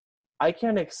like, I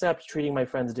can't accept treating my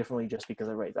friends differently just because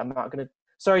of race. I'm not going to,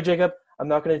 sorry, Jacob, I'm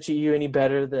not going to treat you any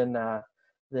better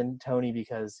than Tony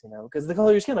because of the color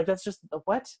of your skin. Like, that's just,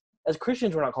 what? As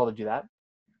Christians, we're not called to do that.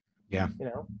 Yeah.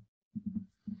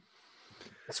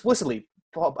 Explicitly,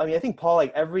 Paul, I think Paul,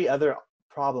 like every other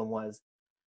problem was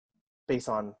based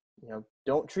on,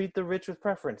 don't treat the rich with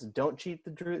preference. Don't treat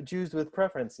the Jews with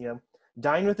preference.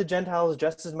 Dine with the Gentiles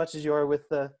just as much as you are with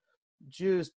the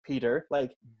Jews, Peter,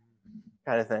 like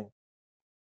kind of thing.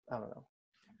 I don't know.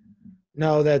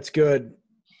 No, that's good.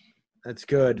 That's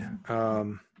good.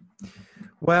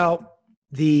 Well,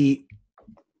 the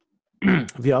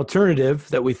alternative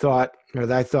that we thought, or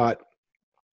that I thought,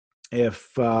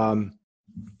 if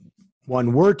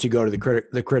one were to go to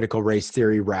the critical race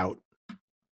theory route,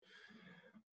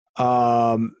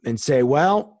 and say,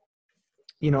 well,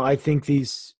 I think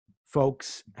these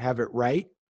folks have it right.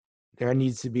 There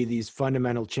needs to be these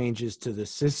fundamental changes to the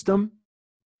system.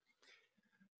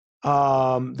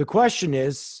 The question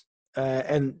is,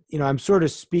 and I'm sort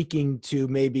of speaking to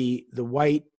maybe the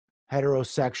white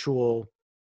heterosexual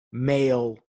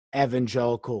male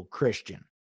evangelical Christian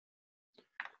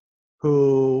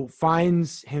who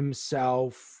finds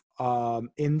himself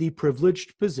in the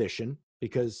privileged position,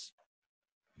 because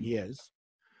he is,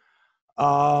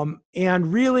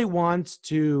 and really wants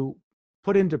to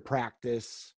put into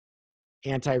practice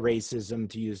anti-racism,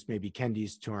 to use maybe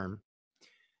Kendi's term,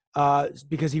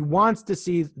 because he wants to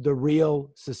see the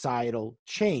real societal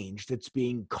change that's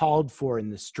being called for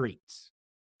in the streets.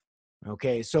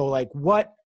 Okay, so like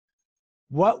what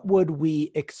would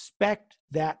we expect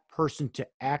that person to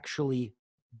actually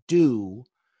do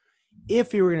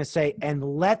if you were going to say, and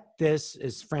let this,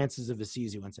 as Francis of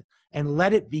Assisi once said, and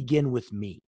let it begin with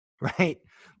me, right?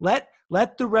 Let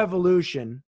the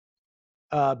revolution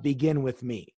begin with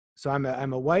me. So I'm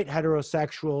a white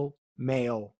heterosexual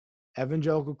male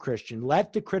evangelical Christian.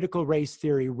 Let the critical race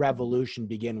theory revolution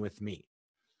begin with me.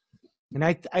 And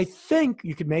I think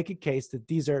you could make a case that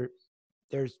these are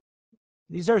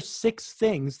 6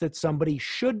 things that somebody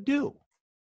should do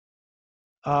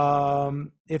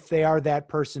if they are that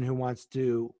person who wants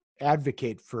to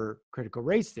advocate for critical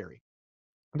race theory.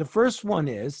 The first one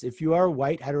is, if you are a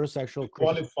white heterosexual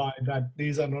Christian, qualify that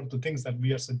these are not the things that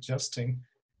we are suggesting.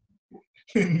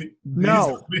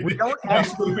 No, we don't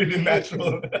actually.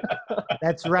 Natural.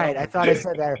 That's right. I thought I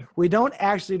said that. We don't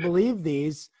actually believe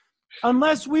these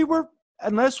unless we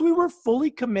were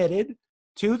fully committed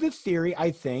to the theory,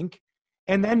 I think.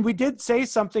 And then we did say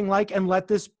something like, and let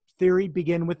this theory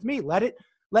begin with me. Let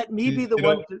me be the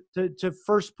one to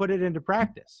first put it into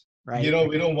practice. Right.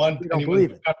 We don't want anyone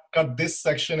to cut this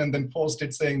section and then post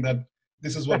it saying that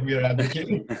this is what we are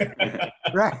advocating.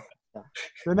 Right.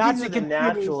 So not These to are the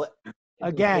natural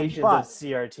again, but of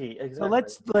CRT. Exactly. So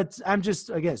let's. I'm just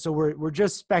again. So we're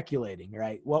just speculating,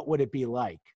 right? What would it be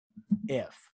like if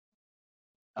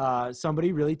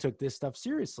somebody really took this stuff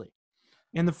seriously?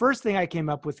 And the first thing I came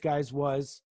up with, guys,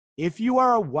 was if you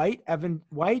are a white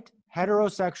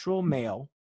heterosexual male,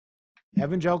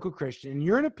 evangelical Christian, and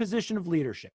you're in a position of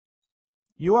leadership,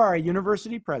 you are a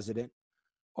university president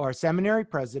or a seminary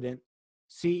president,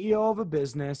 CEO of a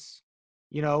business,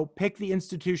 pick the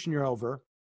institution you're over.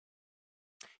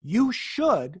 You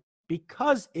should,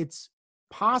 because it's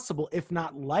possible, if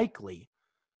not likely,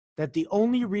 that the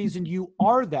only reason you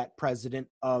are that president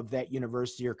of that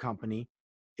university or company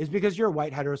is because you're a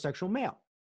white heterosexual male.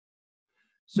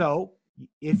 So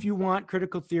if you want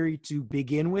critical theory to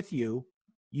begin with you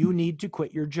need to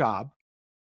quit your job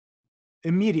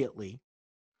immediately.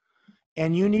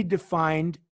 And you need to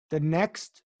find the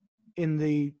next in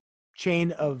the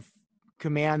chain of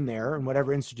command there in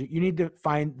whatever institute. You need to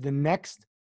find the next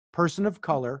person of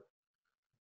color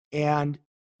and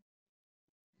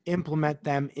implement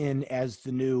them in as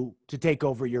to take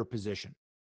over your position.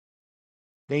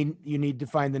 You need to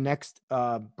find the next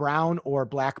brown or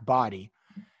black body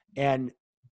and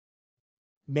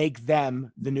make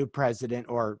them the new president,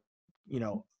 or,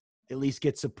 at least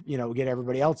get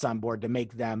everybody else on board to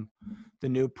make them the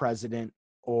new president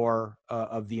or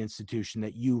of the institution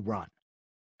that you run.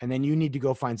 And then you need to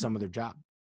go find some other job.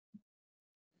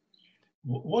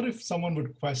 What if someone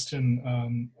would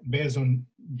question, based on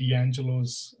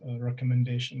D'Angelo's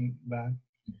recommendation, that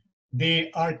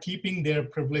they are keeping their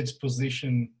privileged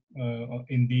position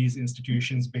in these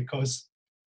institutions because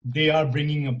they are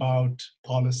bringing about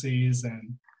policies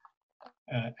and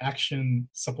action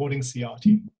supporting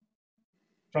CRT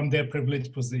from their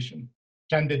privileged position?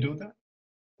 Can they do that?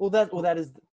 Well, that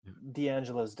is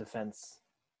D'Angelo's defense,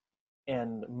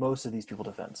 and most of these people's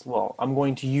defense. Well, I'm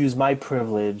going to use my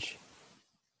privilege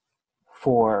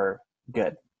for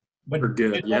good. But for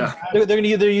good, yeah.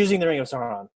 They're using the Ring of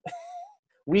Sauron.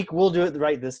 We'll do it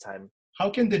right this time. How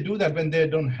can they do that when they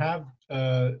don't have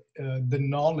the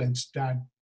knowledge that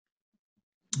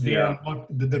they are not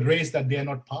the race that they are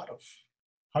not part of?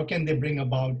 How can they bring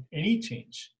about any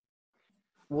change?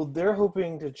 Well, they're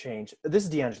hoping to change. This is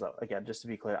D'Angelo again, just to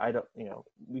be clear. I don't,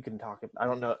 we can talk. I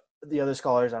don't know the other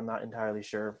scholars. I'm not entirely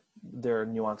sure their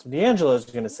nuance. D'Angelo is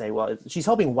going to say, well, she's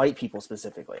helping white people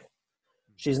specifically.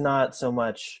 She's not so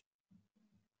much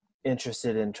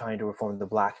interested in trying to reform the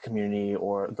black community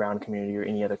or brown community or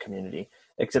any other community,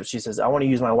 except she says, I want to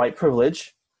use my white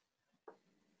privilege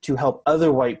to help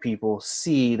other white people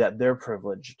see that they're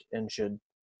privileged and should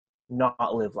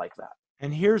not live like that.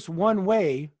 And here's one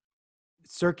way,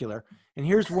 it's circular, and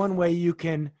here's one way you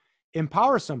can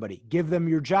empower somebody: give them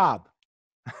your job.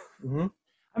 Mm-hmm.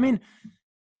 I mean,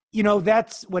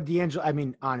 that's what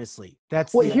D'Angelo, honestly,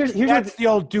 that's here's the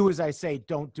old do as I say,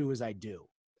 don't do as I do.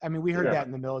 I mean, we heard that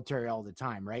in the military all the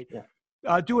time, right?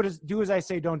 Yeah. Do as I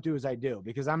say, don't do as I do,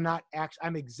 because I'm not actually,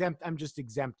 I'm exempt. I'm just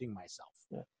exempting myself.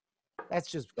 Yeah. That's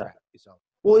just crap. So.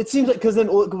 Well, it seems like, because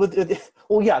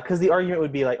the argument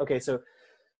would be like, okay, so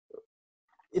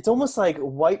it's almost like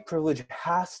white privilege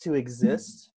has to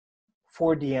exist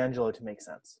for D'Angelo to make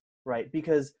sense, right?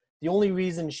 Because the only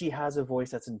reason she has a voice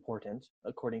that's important,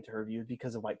 according to her view, is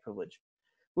because of white privilege.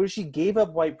 What if she gave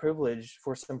up white privilege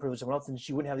for some privilege to someone else, and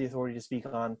she wouldn't have the authority to speak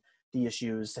on the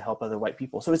issues to help other white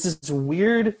people? So it's this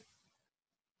weird,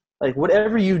 like,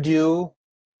 whatever you do,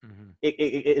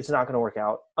 it's not going to work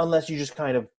out unless you just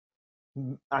kind of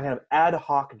ad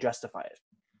hoc justify it.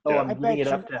 Oh, I'm bringing it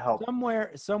up to help.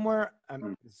 Somewhere,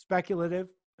 I'm speculative.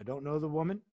 I don't know the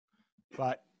woman,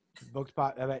 but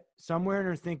somewhere in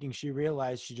her thinking, she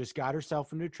realized she just got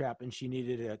herself into a trap and she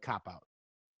needed a cop out.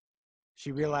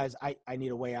 She realized I need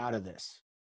a way out of this.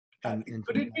 And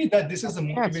could it be that this is a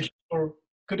motivation for?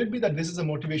 Could it be that this is a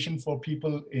motivation for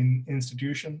people in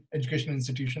education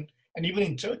institution, and even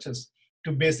in churches,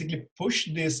 to basically push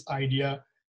this idea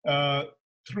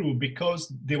through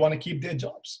because they want to keep their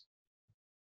jobs?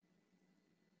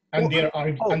 And they're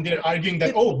arguing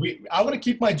that I want to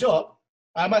keep my job,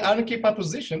 I want to keep my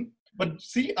position, but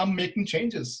see, I'm making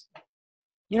changes.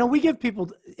 We give people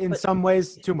in some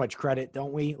ways too much credit,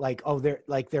 don't we? Like,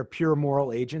 they're pure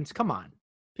moral agents. Come on.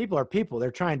 People are people.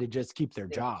 They're trying to just keep their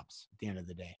jobs at the end of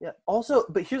the day. Yeah. Also,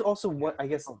 but here's also what I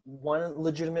guess one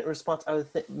legitimate response I would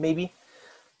think maybe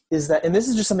is that, and this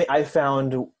is just something I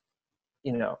found,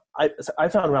 I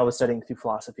found when I was studying through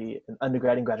philosophy in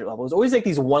undergrad and graduate level, it was always like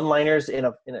these one-liners in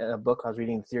a book I was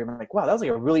reading the theory. I'm like, wow, that was like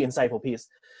a really insightful piece.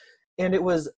 And it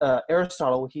was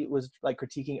Aristotle. He was like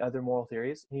critiquing other moral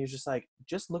theories. And he was just like,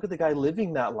 just look at the guy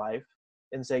living that life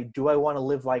and say, do I want to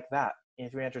live like that? And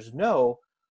if your answer is no,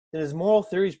 then his moral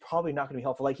theory is probably not going to be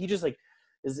helpful. Like, he just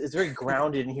is very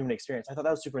grounded in human experience. I thought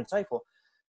that was super insightful.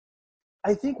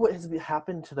 I think what has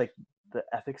happened to like the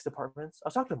ethics departments. I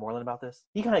was talking to Moreland about this.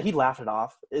 He laughed it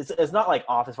off. It's not like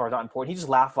off as far as not important. He just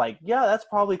laughed like, yeah, that's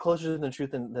probably closer to the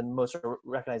truth than most are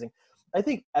recognizing. I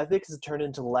think ethics has turned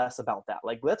into less about that.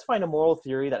 Like, let's find a moral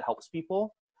theory that helps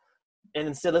people, and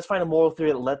instead let's find a moral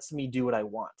theory that lets me do what I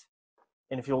want,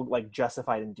 and feel like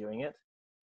justified in doing it.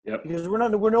 Yep. Because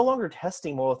we're no longer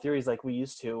testing moral theories like we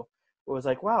used to. It was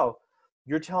like, wow,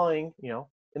 you're telling,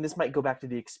 and this might go back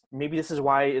to maybe this is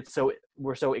why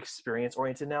we're so experience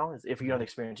oriented now. Is if you don't have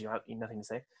experience, you have nothing to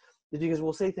say. Is because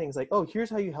we'll say things like, oh, here's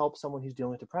how you help someone who's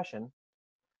dealing with depression.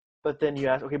 But then you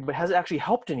ask, okay, but has it actually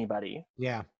helped anybody?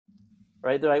 Yeah.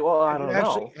 Right? They're like, well, I don't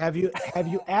know. Have you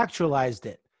actualized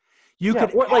it?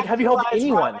 Have you helped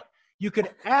anyone? You could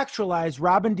actualize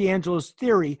Robin DiAngelo's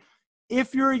theory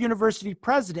if you're a university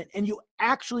president and you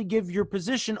actually give your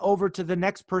position over to the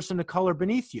next person of color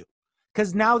beneath you.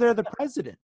 Because now they're the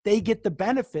president. They get the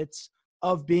benefits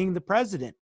of being the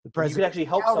president. The president you could actually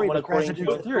help someone according to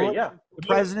your theory, yeah. The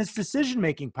president's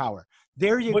decision-making power.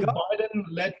 There you go. Biden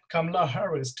let Kamala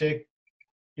Harris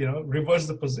reverse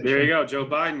the position. There you go, Joe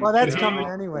Biden. Well, that's coming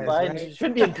anyways. Biden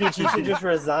shouldn't be impeached. He should just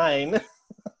resign.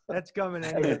 That's coming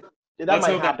anyway. That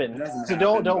might happen. So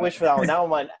don't wish for that one. That one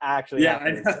might actually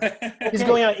happen. He's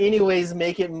going out anyways.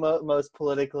 Make it most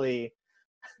politically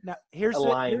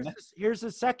aligned. Here's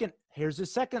a second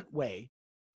way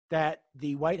that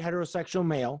the white heterosexual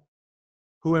male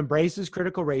who embraces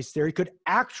critical race theory could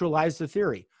actualize the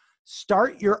theory.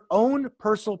 Start your own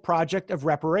personal project of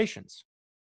reparations.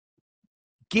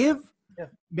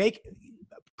 Make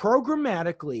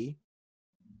programmatically,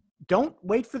 don't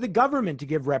wait for the government to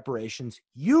give reparations.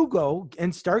 You go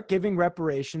and start giving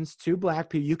reparations to Black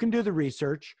people. You can do the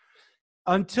research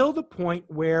until the point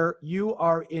where you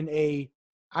are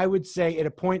I would say at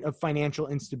a point of financial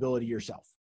instability yourself.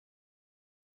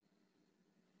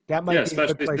 That might be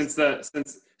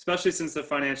especially since the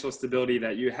financial stability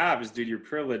that you have is due to your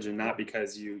privilege and not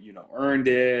because you earned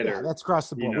it. Yeah, that's across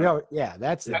the board.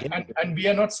 That's the game. And we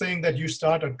are not saying that you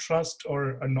start a trust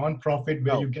or a non-profit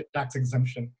where you get tax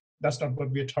exemption. That's not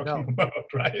what we're talking about,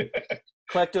 right?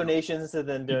 Collect donations to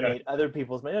then donate other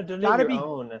people's money. Donate your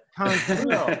own.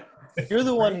 You're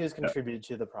the one who's contributed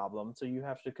to the problem, so you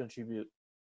have to contribute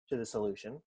to the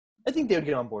solution. I think they would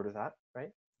get on board with that,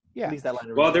 right? Yeah. At least that line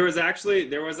of well,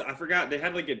 I forgot, they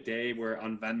had like a day where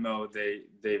on Venmo, they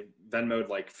Venmoed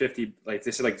like 50, like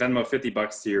they said like Venmo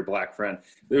 $50 to your Black friend.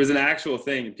 There was an actual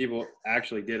thing and people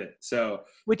actually did it. So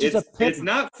it's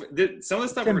not, some of the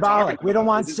stuff symbolic. We don't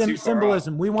want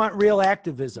symbolism. We want real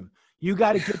activism. You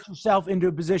got to get yourself into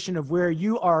a position of where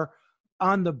you are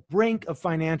on the brink of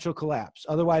financial collapse.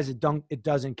 Otherwise it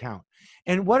doesn't count.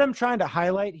 And what I'm trying to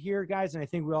highlight here, guys, and I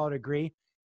think we all agree,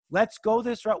 let's go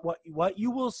this route. What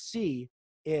you will see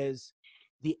is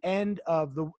the end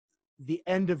of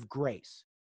grace.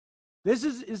 This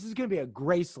is going to be a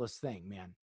graceless thing,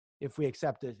 man. If we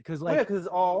accept it, because it's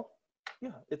all,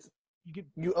 it's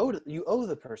you owe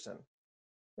the person.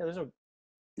 Yeah, there's no.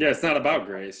 Yeah, it's not about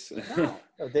grace. No,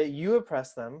 that you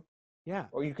oppress them. Yeah,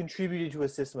 or you contributed to a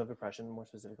system of oppression, more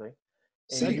specifically.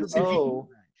 And you owe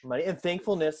money and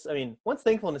thankfulness. I mean, once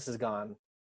thankfulness is gone,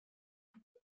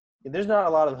 there's not a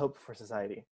lot of hope for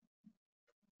society.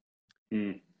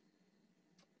 Mm.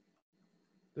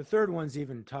 The third one's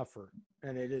even tougher,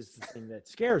 and it is the thing that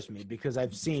scares me because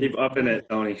I've seen. Keep upping it,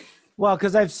 Tony. Well,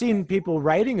 because I've seen people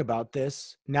writing about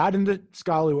this, not in the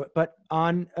scholarly way, but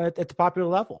at the popular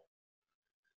level,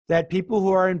 that people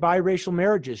who are in biracial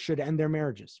marriages should end their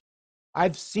marriages.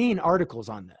 I've seen articles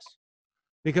on this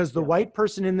because the white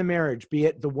person in the marriage, be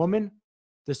it the woman,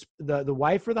 the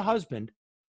wife or the husband,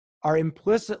 are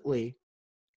implicitly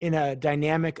in a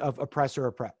dynamic of oppressor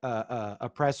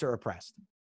oppressed.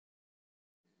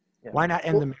 Yeah. Why not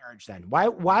end the marriage then?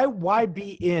 Why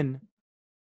be in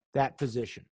that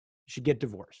position? You should get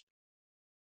divorced.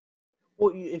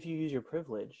 Well, if you use your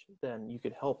privilege, then you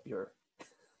could help your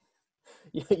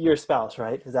spouse,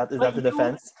 right? Is that the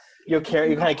defense? You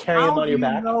kind of carry them on your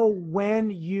back. How do you know when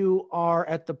you are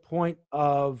at the point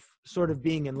of sort of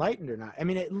being enlightened or not? I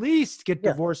mean, at least get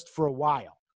divorced for a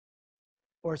while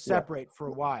or separate for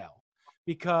a while,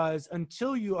 because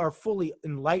until you are fully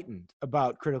enlightened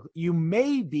about critical, you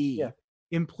may be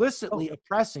implicitly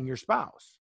oppressing your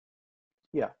spouse.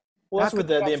 Yeah. Well, that's with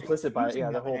the implicit bias.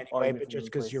 Yeah, the whole anyway, but just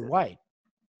because you're white,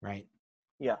 right?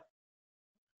 Yeah.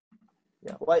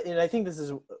 Yeah. Well, and I think this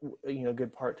is a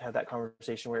good part to have that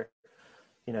conversation where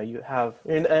you have,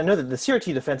 and I know that the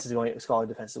CRT defense is the only scholarly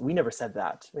defense. We never said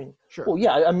that. I mean, sure. Well,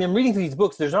 yeah. I mean, I'm reading through these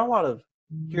books. There's not a lot of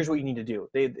here's what you need to do.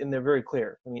 They're very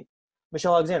clear. I mean,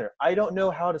 Michelle Alexander, I don't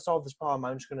know how to solve this problem.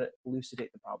 I'm just going to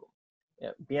elucidate the problem.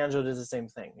 Yeah, DiAngelo does the same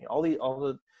thing. All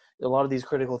the a lot of these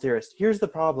critical theorists, here's the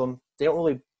problem. They don't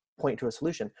really point to a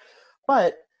solution.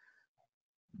 But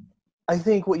I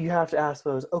think what you have to ask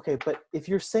though is, okay, but if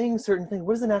you're saying certain things,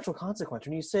 what is the natural consequence?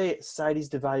 When you say society's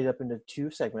divided up into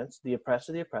two segments, the oppressed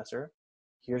or the oppressor,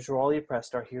 here's where all the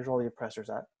oppressed are, here's where all the oppressors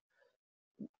at.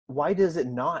 Why does it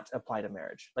not apply to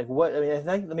marriage? Like what, I mean, I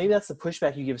think maybe that's the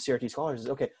pushback you give CRT scholars is,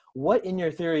 okay, what in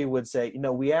your theory would say,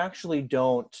 we actually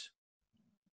don't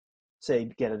say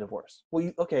get a divorce?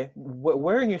 Well, okay,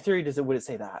 where in your theory would it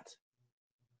say that?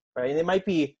 Right? And it might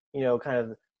be, kind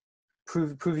of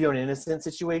prove you an innocent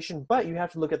situation, but you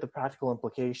have to look at the practical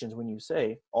implications when you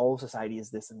say all of society is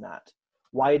this and that.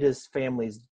 Why does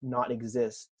families not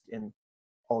exist in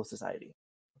all of society?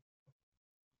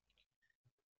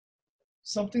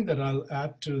 Something that I'll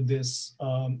add to this,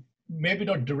 maybe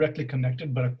not directly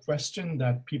connected, but a question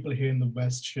that people here in the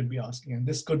West should be asking. And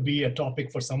this could be a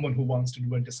topic for someone who wants to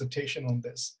do a dissertation on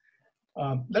this.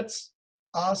 Let's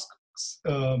ask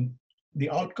the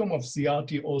outcome of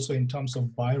CRT also in terms of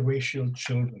biracial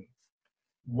children.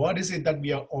 What is it that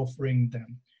we are offering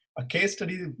them? A case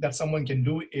study that someone can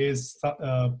do is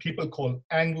people called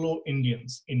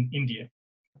Anglo-Indians in India.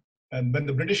 And when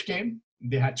the British came,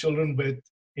 they had children with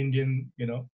Indian,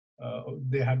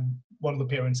 they had one of the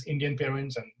parents, Indian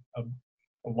parents, and a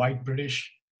white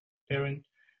British parent.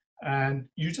 And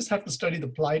you just have to study the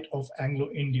plight of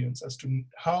Anglo-Indians as to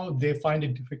how they find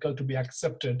it difficult to be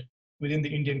accepted within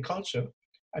the Indian culture,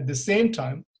 at the same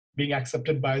time being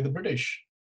accepted by the British,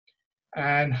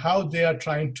 and how they are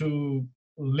trying to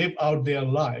live out their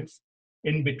life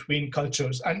in between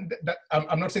cultures. And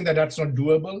I'm not saying that that's not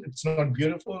doable, it's not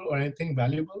beautiful or anything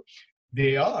valuable.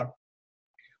 They are.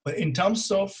 But in terms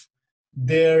of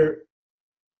their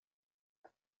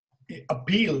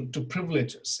appeal to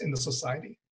privileges in the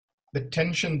society, the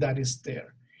tension that is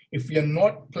there, if we are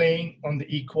not playing on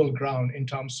the equal ground in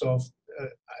terms of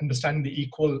understanding the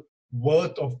equal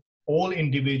worth of all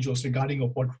individuals regarding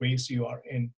of what race you are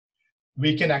in,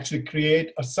 we can actually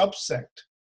create a subsect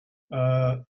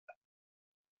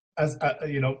as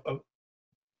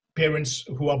parents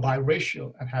who are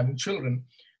biracial and having children.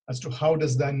 As to how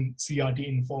does then CRT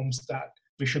informs that?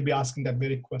 We should be asking that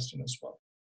very question as well,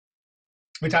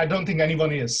 which I don't think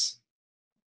anyone is.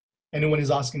 Anyone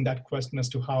is asking that question as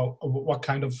to what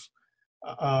kind of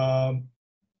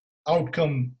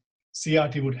outcome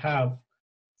CRT would have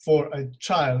for a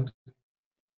child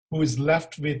who is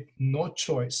left with no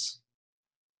choice,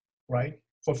 right,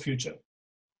 for future.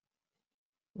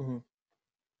 Mm-hmm.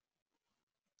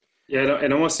 Yeah,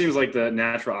 it almost seems like the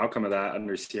natural outcome of that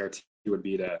under CRT would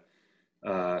be to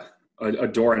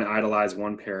adore and idolize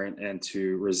one parent and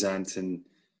to resent and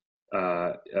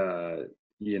the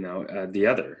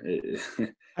other.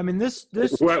 I mean, this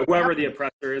whoever the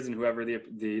oppressor is and whoever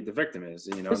the victim is,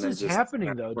 This is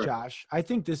happening though, Josh. I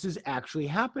think this is actually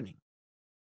happening.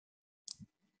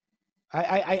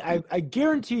 I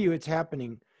guarantee you it's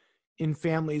happening in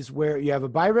families where you have a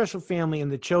biracial family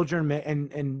and the children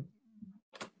and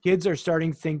kids are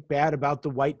starting to think bad about the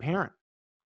white parent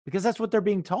because that's what they're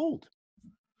being told,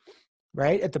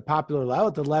 right? At the popular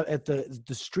level, at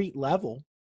the street level,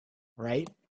 right?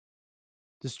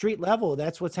 The street level,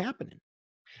 that's what's happening.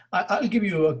 I'll give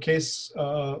you a case,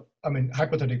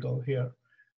 hypothetical here.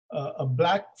 A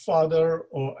black father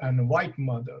and a white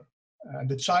mother, and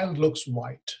the child looks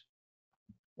white,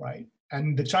 right?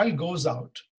 And the child goes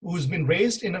out, who's been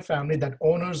raised in a family that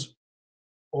honors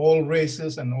all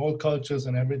races and all cultures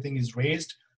and everything, is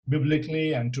raised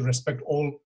biblically and to respect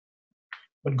all,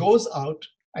 but goes out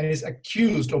and is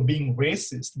accused of being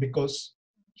racist because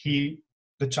the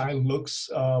child looks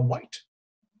white.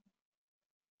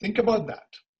 Think about that.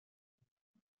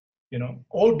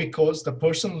 All because the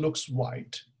person looks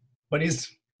white, but is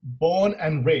born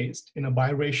and raised in a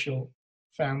biracial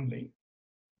family,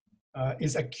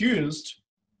 is accused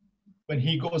when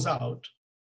he goes out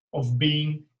of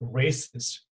being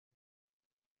racist,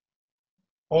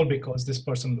 all because this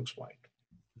person looks white.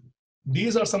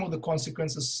 These are some of the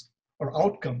consequences or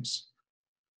outcomes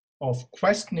of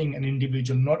questioning an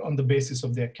individual, not on the basis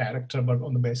of their character, but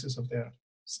on the basis of their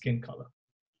skin color.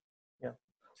 Yeah.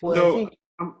 Well, so,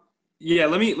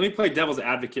 let me play devil's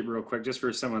advocate real quick, just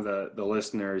for some of the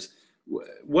listeners.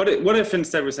 What if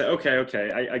instead we say,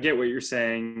 okay, I get what you're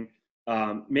saying.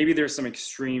 Maybe there's some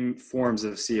extreme forms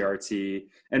of CRT,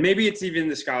 and maybe it's even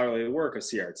the scholarly work of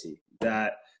CRT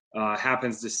that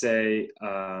happens to say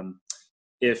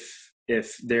if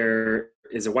there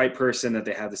is a white person that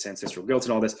they have this ancestral guilt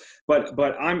and all this,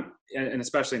 but I'm, and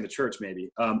especially in the church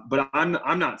maybe, but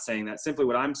I'm not saying that. Simply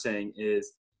what I'm saying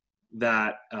is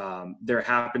that there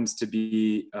happens to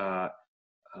be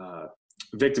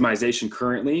victimization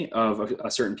currently of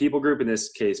a certain people group, in this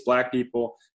case, Black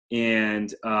people,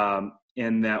 and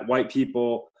that white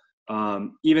people,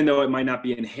 even though it might not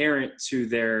be inherent to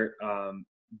their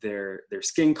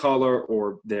skin color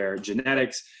or their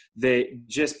genetics, they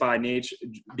just by nature,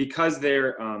 because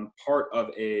they're part of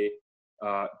a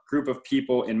group of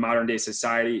people in modern day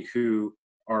society who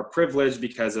are privileged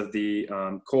because of the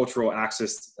cultural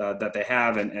access that they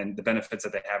have and the benefits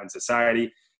that they have in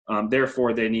society.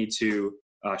 Therefore, they need to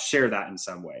share that in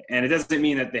some way. And it doesn't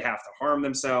mean that they have to harm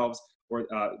themselves or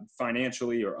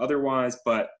financially or otherwise,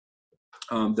 but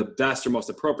the best or most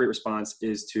appropriate response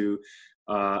is to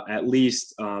at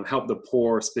least help the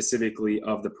poor, specifically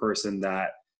of the person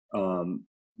that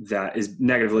that is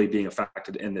negatively being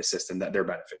affected in this system that they're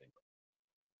benefiting.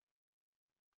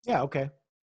 Yeah. Okay.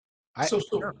 I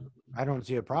don't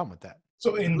see a problem with that.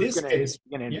 So in this case,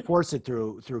 you're going to enforce it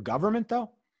through government,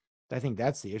 though. I think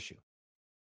that's the issue.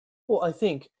 Well, I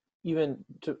think even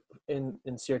in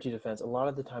CRT defense, a lot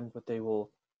of the times what they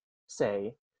will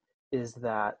say is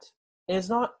that, and it's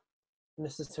not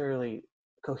necessarily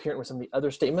coherent with some of the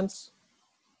other statements,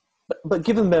 but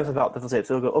give them the benefit of the doubt that they'll say it.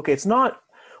 So they'll go, okay, it's not,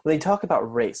 when they talk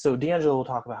about race, so D'Angelo will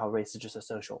talk about how race is just a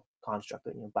social construct,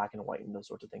 that, black and white and those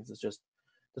sorts of things. It's just,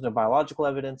 there's no biological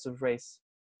evidence of race.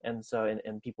 And so,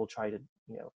 and people try to,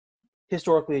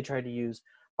 historically they try to use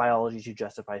biology to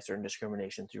justify certain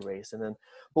discrimination through race. And then,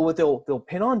 but what they'll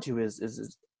pin onto is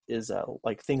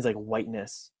like things like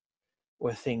whiteness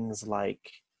or things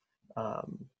like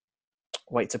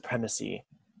white supremacy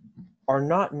are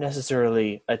not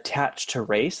necessarily attached to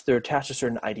race. They're attached to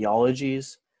certain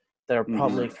ideologies that are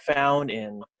probably found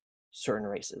in certain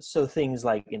races. So things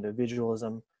like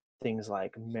individualism, things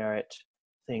like merit,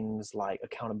 things like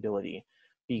accountability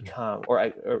become,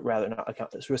 or rather not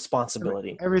account, it's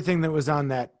responsibility. Everything that was on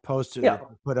that poster that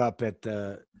put up at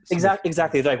the exactly. It's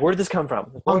like, where did this come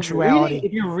from? Punctuality.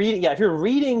 If you're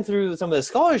reading through some of the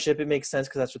scholarship, it makes sense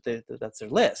because that's their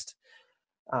list.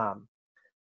 So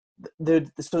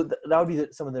that would be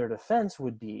some of their defense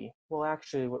would be, well,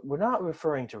 actually, we're not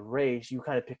referring to race. You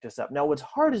kind of picked this up. Now, what's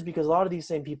hard is because a lot of these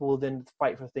same people will then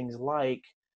fight for things like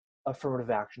affirmative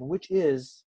action, which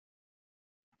is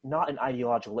not an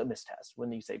ideological litmus test.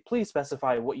 When you say, please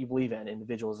specify what you believe in,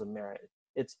 individualism, merit,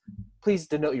 it's please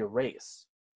denote your race,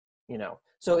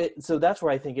 So that's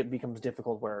where I think it becomes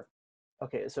difficult where,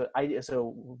 okay, so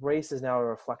race is now a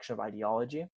reflection of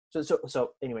ideology.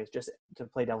 So anyways, just to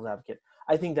play devil's advocate,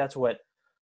 I think that's what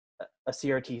a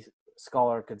CRT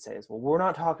scholar could say is, well, we're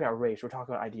not talking about race, we're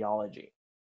talking about ideology.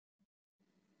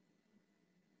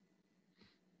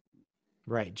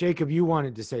 Right. Jacob, you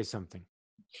wanted to say something.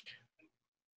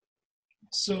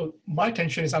 So my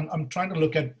tension is I'm trying to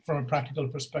look at from a practical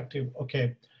perspective.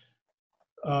 Okay,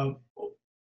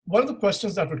 one of the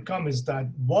questions that would come is that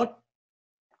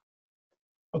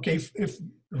if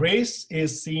race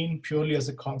is seen purely as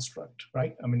a construct,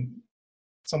 right? I mean,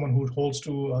 someone who holds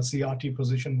to a CRT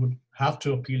position would have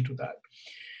to appeal to that.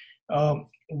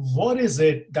 What is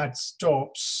it that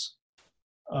stops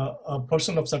a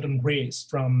person of certain race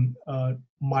from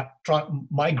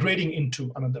migrating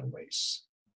into another race?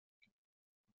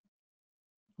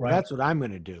 Right. That's what I'm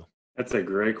going to do. That's a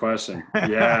great question.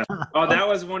 Yeah. Oh, that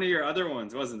was one of your other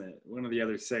ones, wasn't it? One of the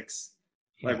other 6.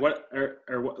 Like what, or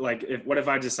like what if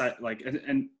I decide like,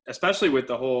 and especially with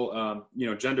the whole,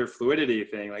 gender fluidity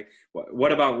thing, like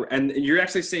what about, and you're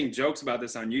actually seeing jokes about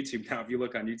this on YouTube now. If you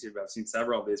look on YouTube, I've seen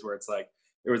several of these where it's like,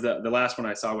 there was the last one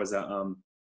I saw was a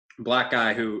Black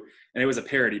guy who, and it was a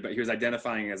parody, but he was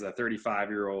identifying as a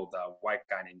 35-year-old white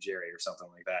guy named Jerry or something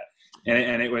like that.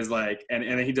 And it was like,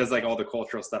 and he does like all the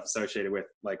cultural stuff associated with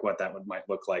like what that might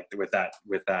look like with that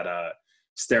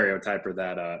stereotype or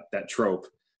that trope.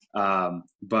 What's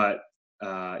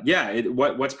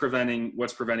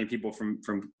preventing people from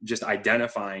just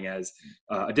identifying as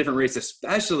a different race,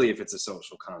 especially if it's a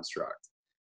social construct.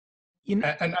 And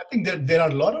I think that there are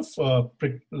a lot of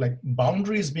like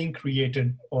boundaries being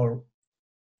created, or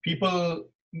people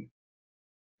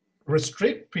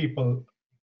restrict people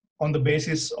on the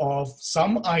basis of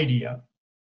some idea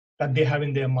that they have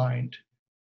in their mind,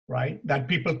 right? That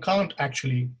people can't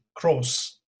actually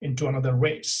cross into another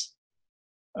race.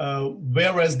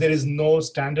 Whereas there is no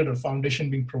standard or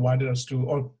foundation being provided as to,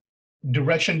 or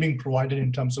direction being provided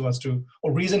in terms of as to,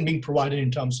 or reason being provided in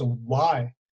terms of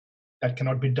why that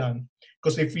cannot be done.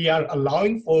 Because if we are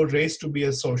allowing for race to be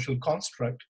a social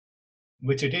construct,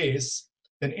 which it is,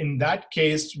 then in that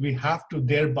case, we have to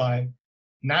thereby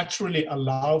naturally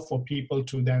allow for people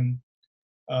to then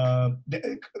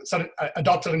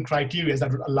adopt certain criteria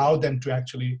that would allow them to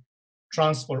actually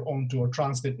transfer onto or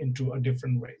translate into a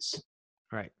different race.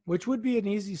 Right. Which would be an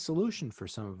easy solution for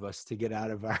some of us to get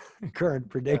out of our current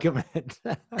predicament.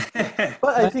 But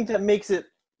I think that makes it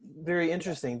very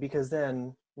interesting, because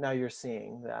then now you're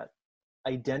seeing that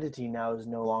identity now is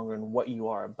no longer in what you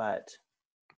are, but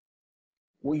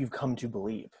what you've come to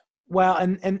believe. Well,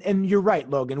 and you're right,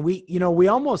 Logan. We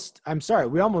almost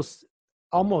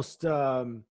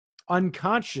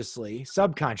unconsciously,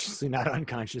 subconsciously, not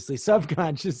unconsciously,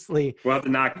 subconsciously. We'll have to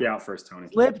knock you out first, Tony.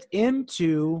 Slipped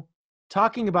into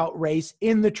talking about race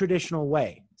in the traditional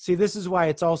way. See, this is why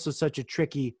it's also such a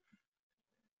tricky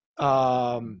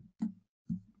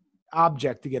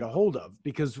object to get a hold of,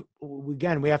 because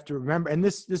again, we have to remember, and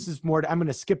this is more, I'm going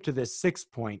to skip to this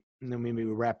 6th point, and then maybe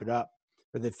we'll wrap it up,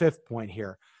 or the 5th point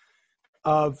here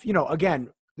of, again,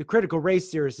 the critical race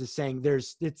theorist is saying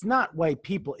it's not white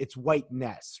people, it's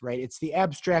whiteness, right? It's the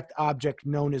abstract object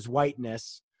known as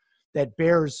whiteness that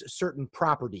bears certain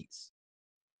properties.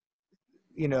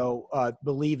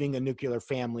 Believing a nuclear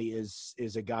family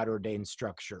is a God-ordained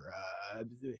structure.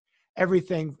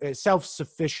 Everything,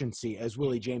 self-sufficiency, as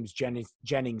Willie James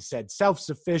Jennings said,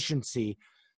 self-sufficiency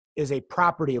is a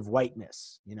property of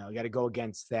whiteness. You got to go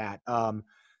against that.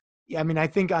 I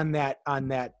think on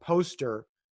that poster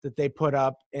that they put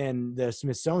up in the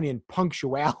Smithsonian,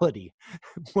 punctuality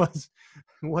was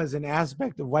an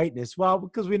aspect of whiteness. Well,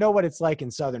 because we know what it's like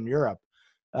in Southern Europe.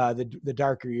 The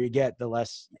darker you get, the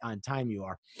less on time you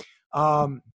are.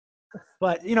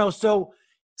 But so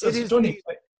it is. Tony,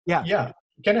 yeah.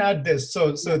 Can I add this?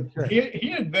 So Sure.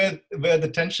 here where the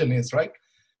tension is, right?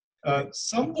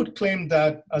 Some would claim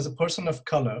that as a person of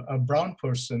color, a brown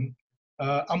person,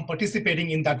 I'm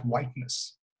participating in that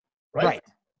whiteness, right? Right.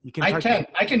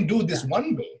 I can do this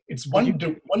one way. It's one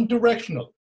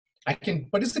directional. I can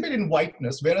participate in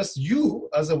whiteness, whereas you,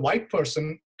 as a white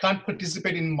person, can't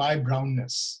participate in my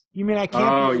brownness. You mean I can't?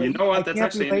 Oh, you know what? I That's can't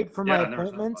actually be late for my I never thought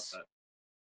about appointments.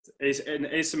 that. An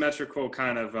asymmetrical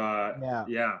kind of.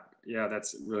 Yeah,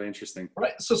 that's really interesting.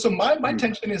 Right. So my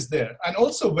tension is there, and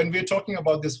also when we're talking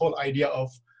about this whole idea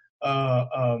of,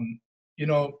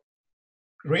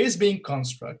 race being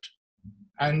construct,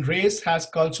 and race has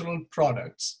cultural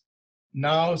products.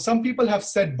 Now, some people have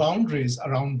set boundaries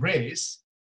around race,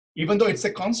 even though it's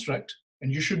a construct,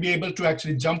 and you should be able to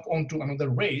actually jump onto another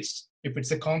race if it's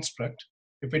a construct,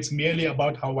 if it's merely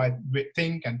about how I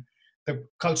think and the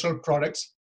cultural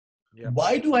products. Yeah.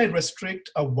 Why do I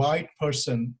restrict a white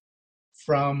person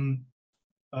from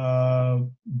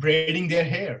braiding their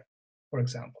hair, for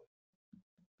example?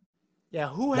 Yeah,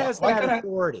 who has Why that can't I-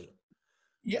 authority?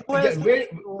 Yeah, Who has yeah, the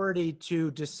authority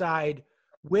to decide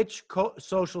which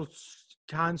social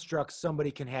constructs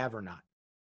somebody can have or not?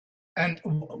 and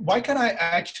why can I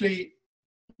actually,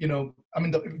 then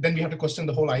we have to question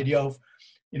the whole idea of,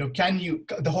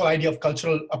 the whole idea of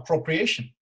cultural appropriation.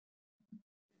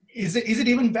 Is it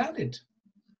even valid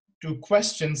to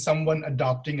question someone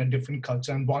adopting a different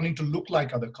culture and wanting to look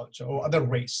like other culture or other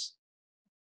race?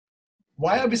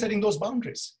 Why are we setting those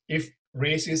boundaries if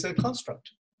race is a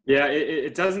construct? Yeah,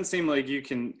 it doesn't seem like you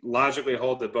can logically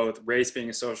hold to both race being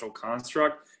a social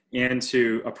construct and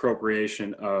to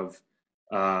appropriation of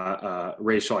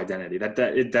racial identity.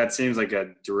 That seems like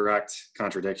a direct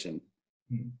contradiction.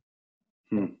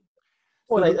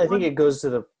 Well, I think it goes to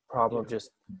the problem of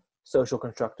just social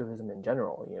constructivism in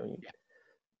general.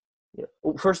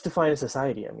 Well, first define a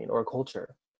society, or a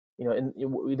culture. And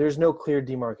there's no clear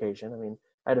demarcation.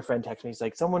 I had a friend text me. He's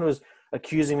like, someone was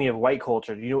accusing me of white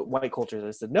culture. Do you know what white culture is?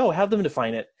 I said, no, have them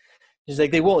define it. He's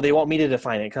like, they won't. They want me to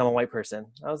define it because I'm a white person.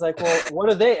 I was like, well, what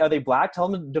are they? Are they black? Tell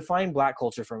them to define black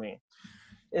culture for me.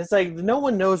 It's like, no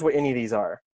one knows what any of these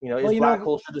are. Is black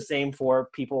culture the same for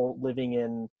people living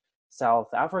in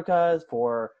South Africa,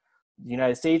 for the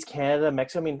United States, Canada,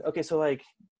 Mexico? Okay, so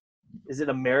is it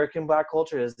American black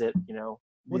culture? Is it,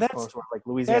 that's like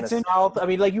Louisiana South?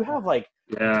 You have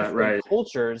different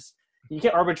cultures. You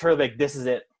can't arbitrarily this is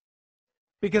it.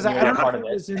 Because I don't know if it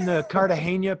was in the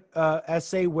Cartagena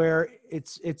essay where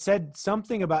it said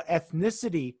something about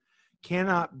ethnicity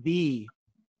cannot be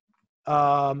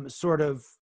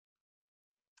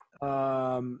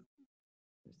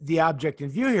the object in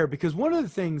view here, because one of the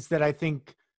things that I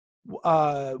think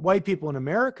white people in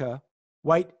America,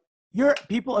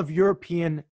 people of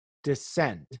European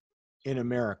descent in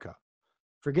America,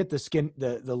 forget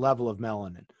the level of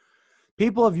melanin,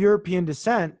 people of European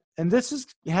descent, and this is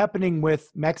happening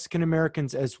with Mexican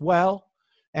Americans as well.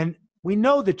 And we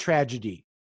know the tragedy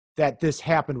that this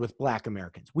happened with Black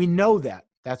Americans. We know that.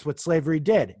 That's what slavery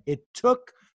did. It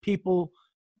took people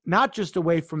not just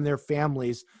away from their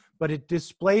families, but it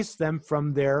displaced them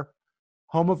from their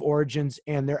home of origins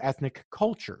and their ethnic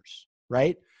cultures,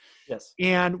 right? Yes.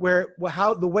 And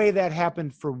how the way that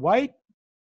happened for white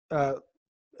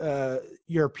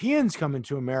Europeans coming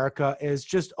to America is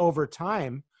just over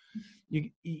time,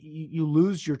 you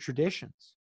lose your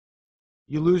traditions.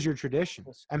 You lose your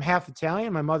traditions. I'm half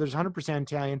Italian. My mother's 100%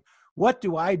 Italian. What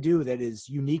do I do that is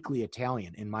uniquely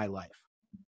Italian in my life?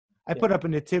 I put up a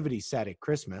nativity set at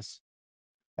Christmas.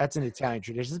 That's an Italian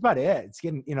tradition. That's about it. It's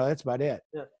getting, that's about it.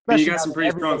 Yeah. You got some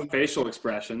pretty strong facial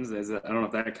expressions. I don't know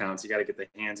if that counts. You got to get the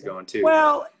hands going too.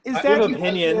 Well, is that you have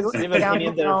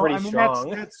opinions that are pretty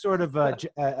strong? That's sort of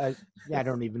I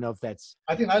don't even know if that's.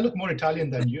 I think I look more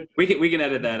Italian than you. We can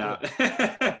edit that out.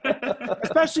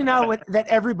 Especially now that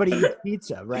everybody eats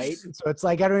pizza, right? So it's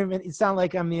like it's not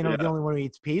like I'm the only one who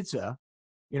eats pizza.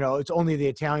 It's only the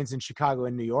Italians in Chicago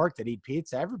and New York that eat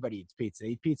pizza. Everybody eats pizza.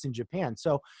 They eat pizza in Japan.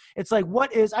 So it's like,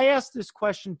 I asked this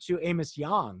question to Amos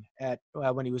Young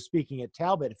when he was speaking at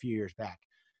Talbot a few years back.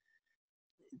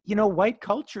 White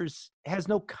cultures has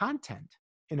no content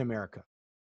in America.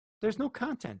 There's no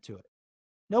content to it.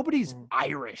 Nobody's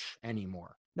Irish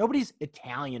anymore. Nobody's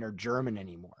Italian or German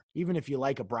anymore, even if you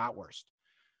like a bratwurst.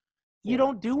 You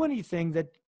don't do anything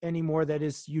anymore that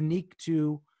is unique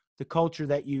to the culture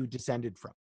that you descended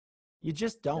from. You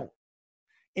just don't.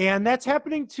 And that's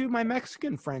happening to my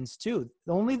Mexican friends too.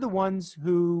 Only the ones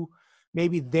who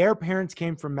maybe their parents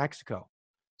came from Mexico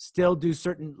still do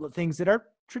certain things that are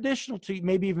traditional to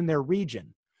maybe even their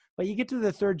region. But you get to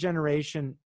the third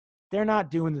generation, they're not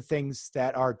doing the things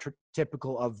that are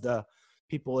typical of the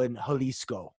people in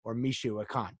Jalisco or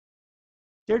Michoacan.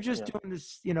 They're just doing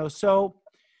this, so,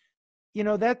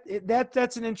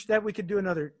 that's an inch that we could do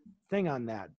another thing on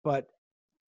that. But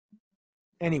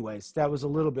anyways, that was a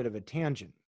little bit of a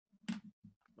tangent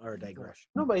or a digression.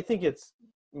 No, but I think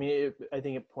I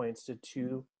think it points to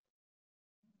two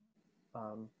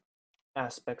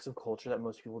aspects of culture that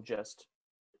most people just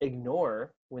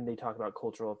ignore when they talk about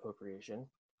cultural appropriation,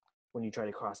 when you try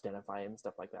to cross-identify and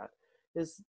stuff like that,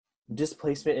 is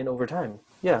displacement in over time.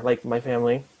 Yeah, like my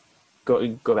family,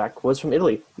 go back, was from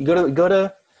Italy. You go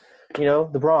to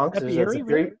the Bronx.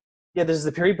 There's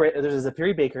the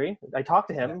Piri Bakery. I talked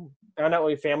to him, found out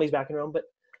my family's back in Rome, but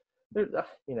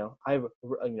I have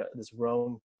this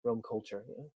Rome culture.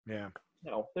 Yeah.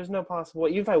 No, there's no possible way.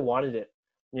 Even if I wanted it,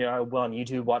 I will on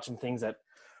YouTube watch some things that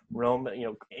Rome,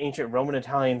 ancient Roman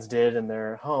Italians did in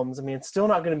their homes. I mean, it's still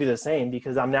not going to be the same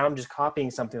because I'm just copying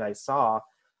something I saw.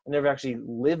 I never actually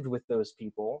lived with those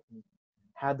people,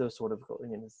 had those sort of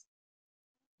opinions,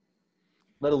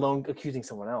 let alone accusing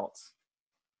someone else.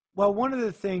 Well, one of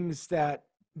the things that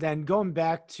then going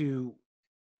back to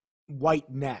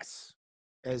whiteness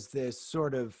as this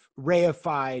sort of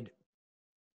reified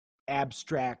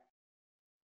abstract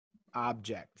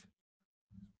object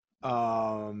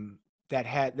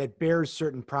that bears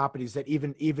certain properties that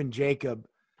even Jacob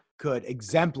could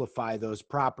exemplify those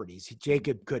properties.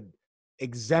 Jacob could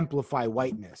exemplify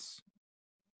whiteness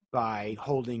by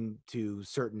holding to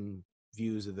certain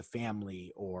views of the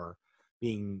family or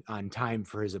being on time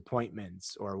for his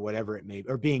appointments or whatever it may be,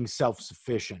 or being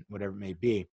self-sufficient, whatever it may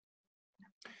be.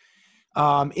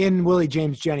 In Willie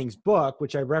James Jennings' book,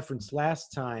 which I referenced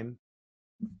last time,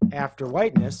 After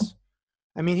Whiteness,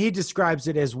 I mean, he describes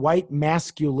it as white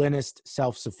masculinist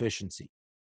self-sufficiency.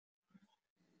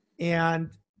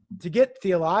 And to get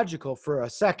theological for a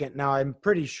second, now I'm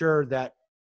pretty sure that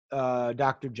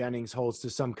Dr. Jennings holds to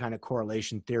some kind of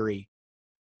correlation theory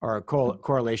or a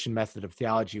correlation method of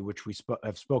theology, which we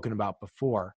have spoken about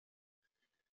before.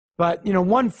 But,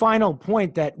 one final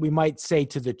point that we might say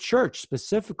to the church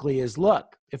specifically is,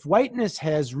 look, if whiteness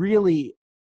has really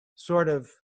sort of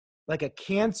like a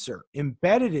cancer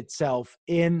embedded itself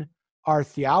in our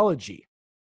theology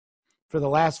for the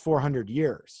last 400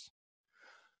 years,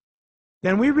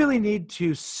 then we really need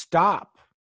to stop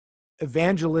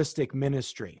evangelistic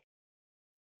ministry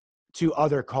to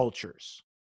other cultures.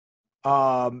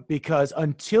 Because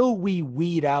until we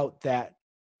weed out that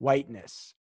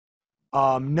whiteness,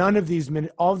 none of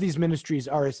all of these ministries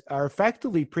are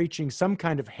effectively preaching some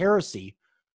kind of heresy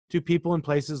to people in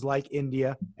places like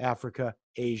India, Africa,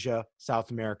 Asia,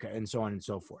 South America, and so on and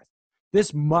so forth.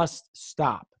 This must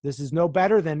stop. This is no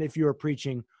better than if you were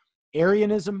preaching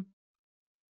Arianism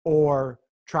or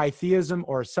tritheism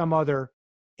or some other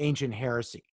ancient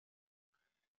heresy.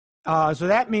 So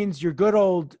that means your good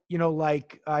old,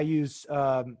 like I use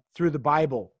Through the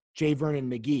Bible, J. Vernon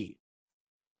McGee.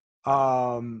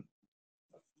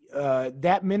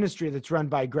 That ministry that's run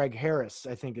by Greg Harris,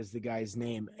 I think is the guy's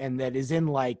name, and that is in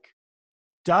like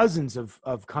dozens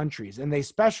of countries. And they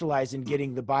specialize in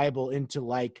getting the Bible into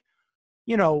like,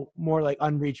 more like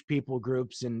unreached people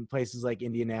groups in places like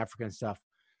India and Africa and stuff.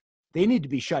 They need to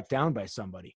be shut down by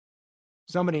somebody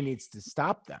Somebody needs to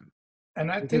stop them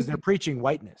And I because think they're preaching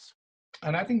whiteness.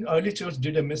 And I think early church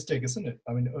did a mistake, isn't it?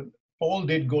 I mean, Paul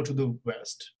did go to the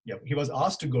west. Yeah, he was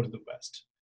asked to go to the west,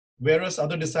 whereas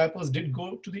other disciples did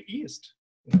go to the east.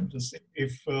 Just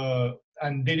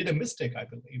and they did a mistake, I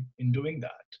believe, in doing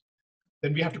that.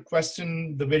 Then we have to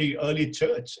question the very early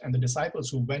church and the disciples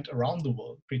who went around the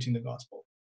world preaching the gospel.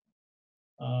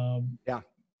 Yeah.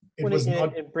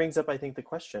 It brings up, I think, the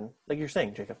question, like you're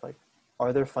saying, Jacob, like,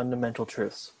 are there fundamental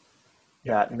truths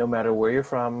that no matter where you're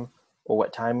from or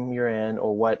what time you're in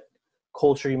or what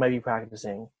culture you might be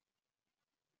practicing,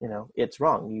 it's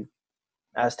wrong.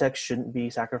 Aztecs shouldn't be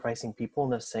sacrificing people in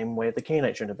the same way the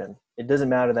Canaanites shouldn't have been. It doesn't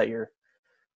matter that you're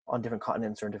on different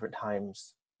continents or in different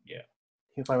times. Yeah.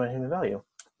 You find human value.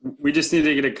 We just need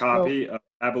to get a copy of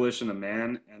Abolition of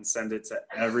Man and send it to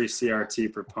every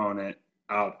CRT proponent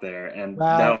out there, and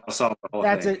that'll solve the whole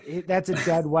thing. That's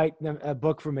a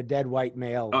book from a dead white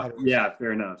male. Yeah,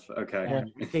 fair enough. Okay. Yeah,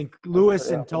 I think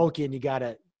Lewis and Tolkien,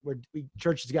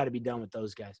 church has got to be done with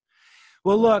those guys.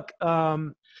 Well, look,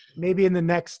 maybe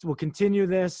we'll continue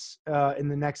this in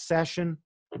the next session.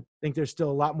 I think there's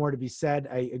still a lot more to be said.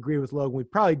 I agree with Logan. We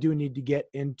probably do need to get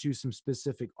into some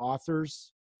specific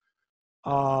authors.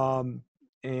 Of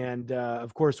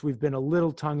course, we've been a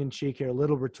little tongue-in-cheek here, a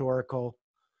little rhetorical.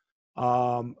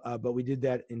 But we did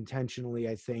that intentionally,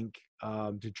 I think,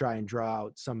 to try and draw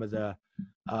out some of the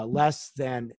less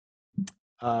than,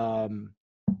 some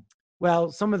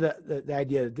of the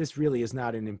idea that this really is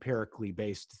not an empirically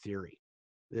based theory.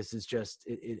 This is just,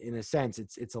 in a sense,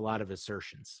 it's a lot of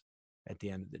assertions at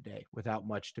the end of the day without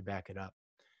much to back it up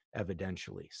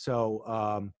evidentially. So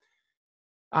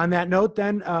on that note,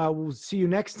 then, we'll see you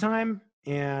next time,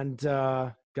 and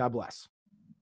God bless.